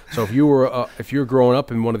everybody. So if you're growing up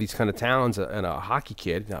in one of these kind of towns and a hockey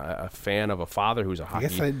kid, a fan of a father who's a hockey.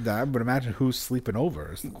 I guess I would imagine who's sleeping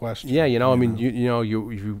over is the question. Yeah, I mean,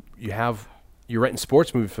 you have. You're renting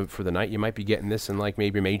sports movie for the night. You might be getting this in like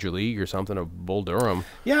maybe Major League or something, or Bull Durham.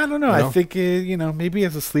 Yeah, I don't know. I think maybe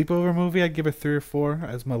as a sleepover movie, I'd give it 3 or 4.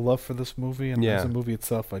 As my love for this movie, and as a movie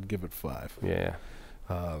itself, I'd give it 5. Yeah.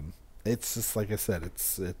 It's just like I said.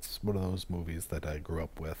 It's one of those movies that I grew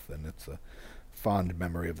up with, and it's a fond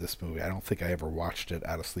memory of this movie. I don't think I ever watched it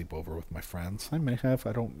at a sleepover with my friends. I may have.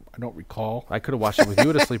 I don't recall. I could have watched it with you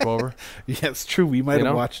at a sleepover. Yeah, it's true. We might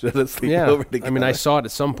have watched it at a sleepover together. I mean, I saw it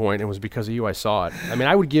at some point. It was because of you I saw it. I mean,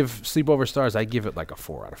 I would give Sleepover Stars, I'd give it like a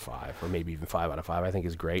 4 out of 5, or maybe even 5 out of 5. I think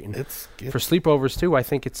is great. And for sleepovers, too, I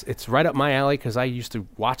think it's right up my alley because I used to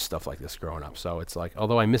watch stuff like this growing up. So it's like,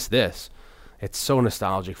 although I miss this, it's so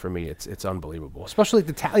nostalgic for me. It's unbelievable. Especially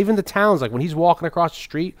even the towns, like when he's walking across the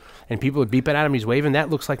street and people are beeping at him, he's waving.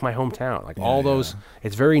 That looks like my hometown. Like those,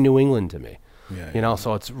 it's very New England to me. Yeah,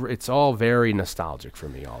 so it's all very nostalgic for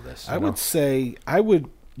me. All this. I would say I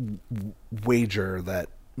would wager that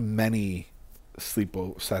many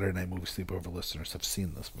Saturday Night Movie Sleepover listeners have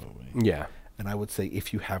seen this movie. Yeah, and I would say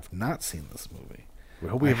if you have not seen this movie,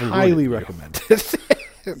 I highly recommend it.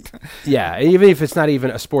 Yeah, even if it's not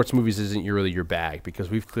even a sports movies isn't really your bag,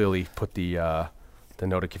 because we've clearly put the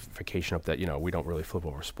notification up that we don't really flip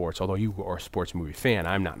over sports. Although you are a sports movie fan,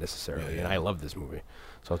 I'm not necessarily, and I love this movie,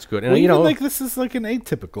 so it's good. And even like this is like an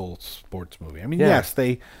atypical sports movie. I mean, yes,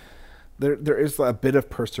 there is a bit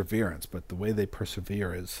of perseverance, but the way they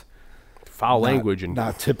persevere is foul language and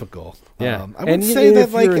not typical. Yeah, I would say that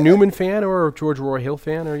if you're a Newman fan or a George Roy Hill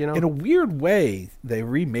fan, or in a weird way, they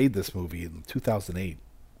remade this movie in 2008.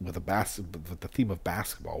 With the theme of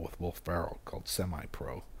basketball with Will Ferrell called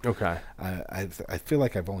Semi-Pro. Okay. I feel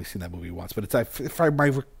like I've only seen that movie once, but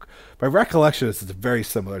my recollection is it's very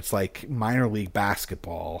similar. It's like minor league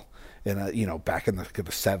basketball in back in the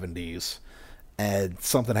 70s, and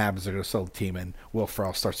something happens. They're going to sell the team, and Will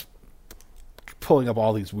Ferrell starts pulling up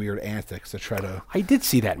all these weird antics to try to. I did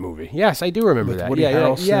see that movie. Yes, I do remember that. Woody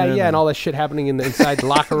Harrelson and all that shit happening inside the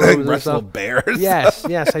locker rooms and stuff. Bears. Yes,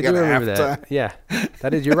 I do remember that. Yeah,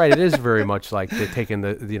 that is. You're right. It is very much like they're taking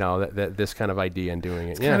this kind of idea and doing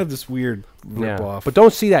it. It's kind of this weird rip-off. But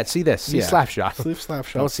don't see that. See this. See Slapshot. See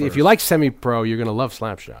Slapshot. Don't see if you like Semi-Pro, you're gonna love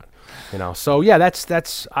Slapshot. So yeah,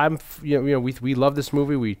 that's we love this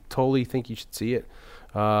movie. We totally think you should see it.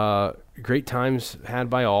 Great times had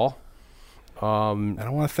by all. And I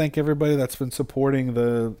want to thank everybody that's been supporting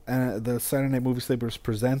the Saturday Night Movie Sleepers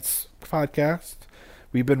Presents podcast.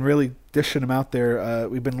 We've been really dishing them out there.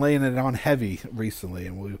 We've been laying it on heavy recently,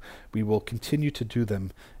 and we will continue to do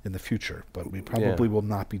them in the future. But we probably will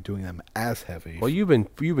not be doing them as heavy. Well, you've been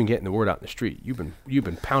getting the word out in the street. You've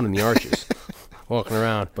been pounding the arches, walking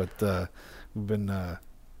around. But we've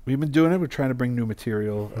been doing it. We're trying to bring new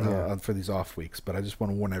material for these off weeks, but I just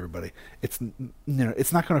want to warn everybody: it's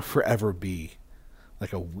not going to forever be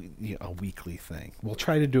like a weekly thing. We'll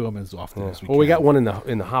try to do them as often as we can. Well, we got one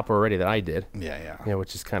in the hopper already that I did. Yeah,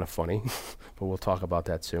 which is kind of funny, but we'll talk about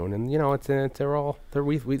that soon. And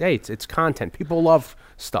it's content. People love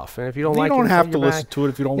stuff, and if you don't like it, you don't have to listen to it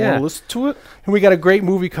if you don't want to listen to it. And we got a great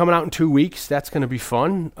movie coming out in 2 weeks. That's going to be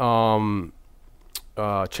fun.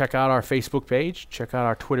 Check out our Facebook page. Check out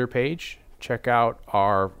our Twitter page. Check out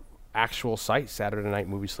our actual site, Saturday Night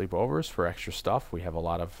Movie Sleepovers, for extra stuff. We have a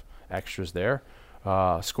lot of extras there.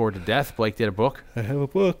 Scored to Death. Blake did a book. I have a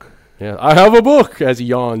book. Yeah, I have a book. As he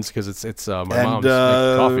yawns because it's my mom's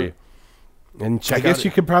coffee. And I guess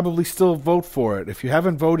you could probably still vote for it if you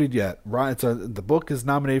haven't voted yet. The book is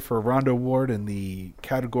nominated for a Rondo Award in the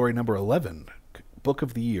category number 11. Book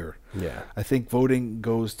of the Year. Yeah. I think voting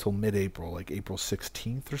goes till mid-April, like April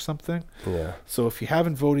 16th or something. Yeah. So if you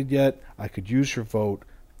haven't voted yet, I could use your vote.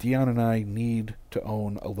 Dion and I need to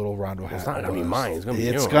own a little Rondo hat. It's not going to be mine. It's going to be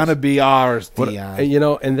yours. It's going to be ours,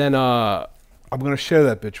 Dion. And then I'm going to share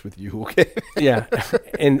that bitch with you, okay? Yeah.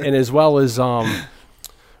 and as well as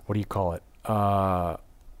what do you call it?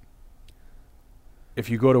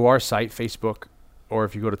 If you go to our site, Facebook, or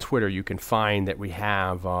if you go to Twitter, you can find that we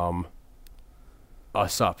have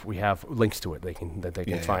us up. We have links to it. They can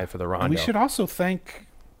find for the Rondo. And we should also thank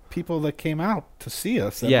people that came out to see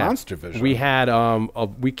us at Yeah, Monster Vision. we had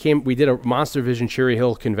we did a Monster Vision Cherry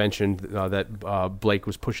Hill convention that Blake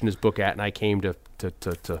was pushing his book at, and I came to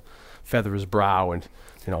feather his brow and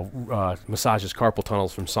massage his carpal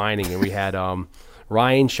tunnels from signing, and we had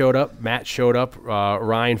Ryan showed up, Matt showed up,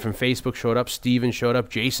 Ryan from Facebook showed up, Steven showed up,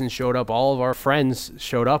 Jason showed up, all of our friends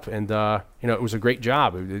showed up, and it was a great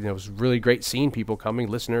job. It was really great seeing people coming,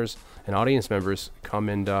 listeners and audience members come,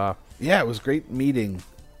 and it was great meeting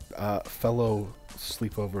fellow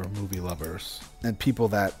sleepover movie lovers and people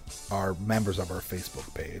that are members of our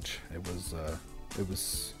Facebook page. It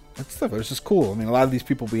was just cool. I mean, a lot of these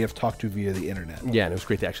people we have talked to via the internet. Yeah, and it was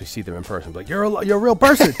great to actually see them in person. Like, you're a real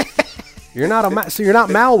person. You're not you're not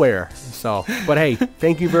malware. So, but hey,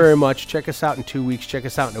 thank you very much. Check us out in 2 weeks. Check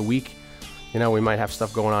us out in a week. We might have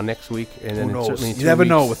stuff going on next week, and then Who knows? certainly in 2 You never weeks,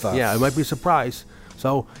 know with us. Yeah, it might be a surprise.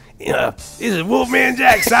 So, this is Wolfman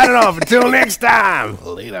Jack signing off. Until next time.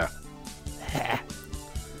 Later.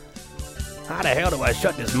 How the hell do I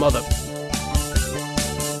shut this mother?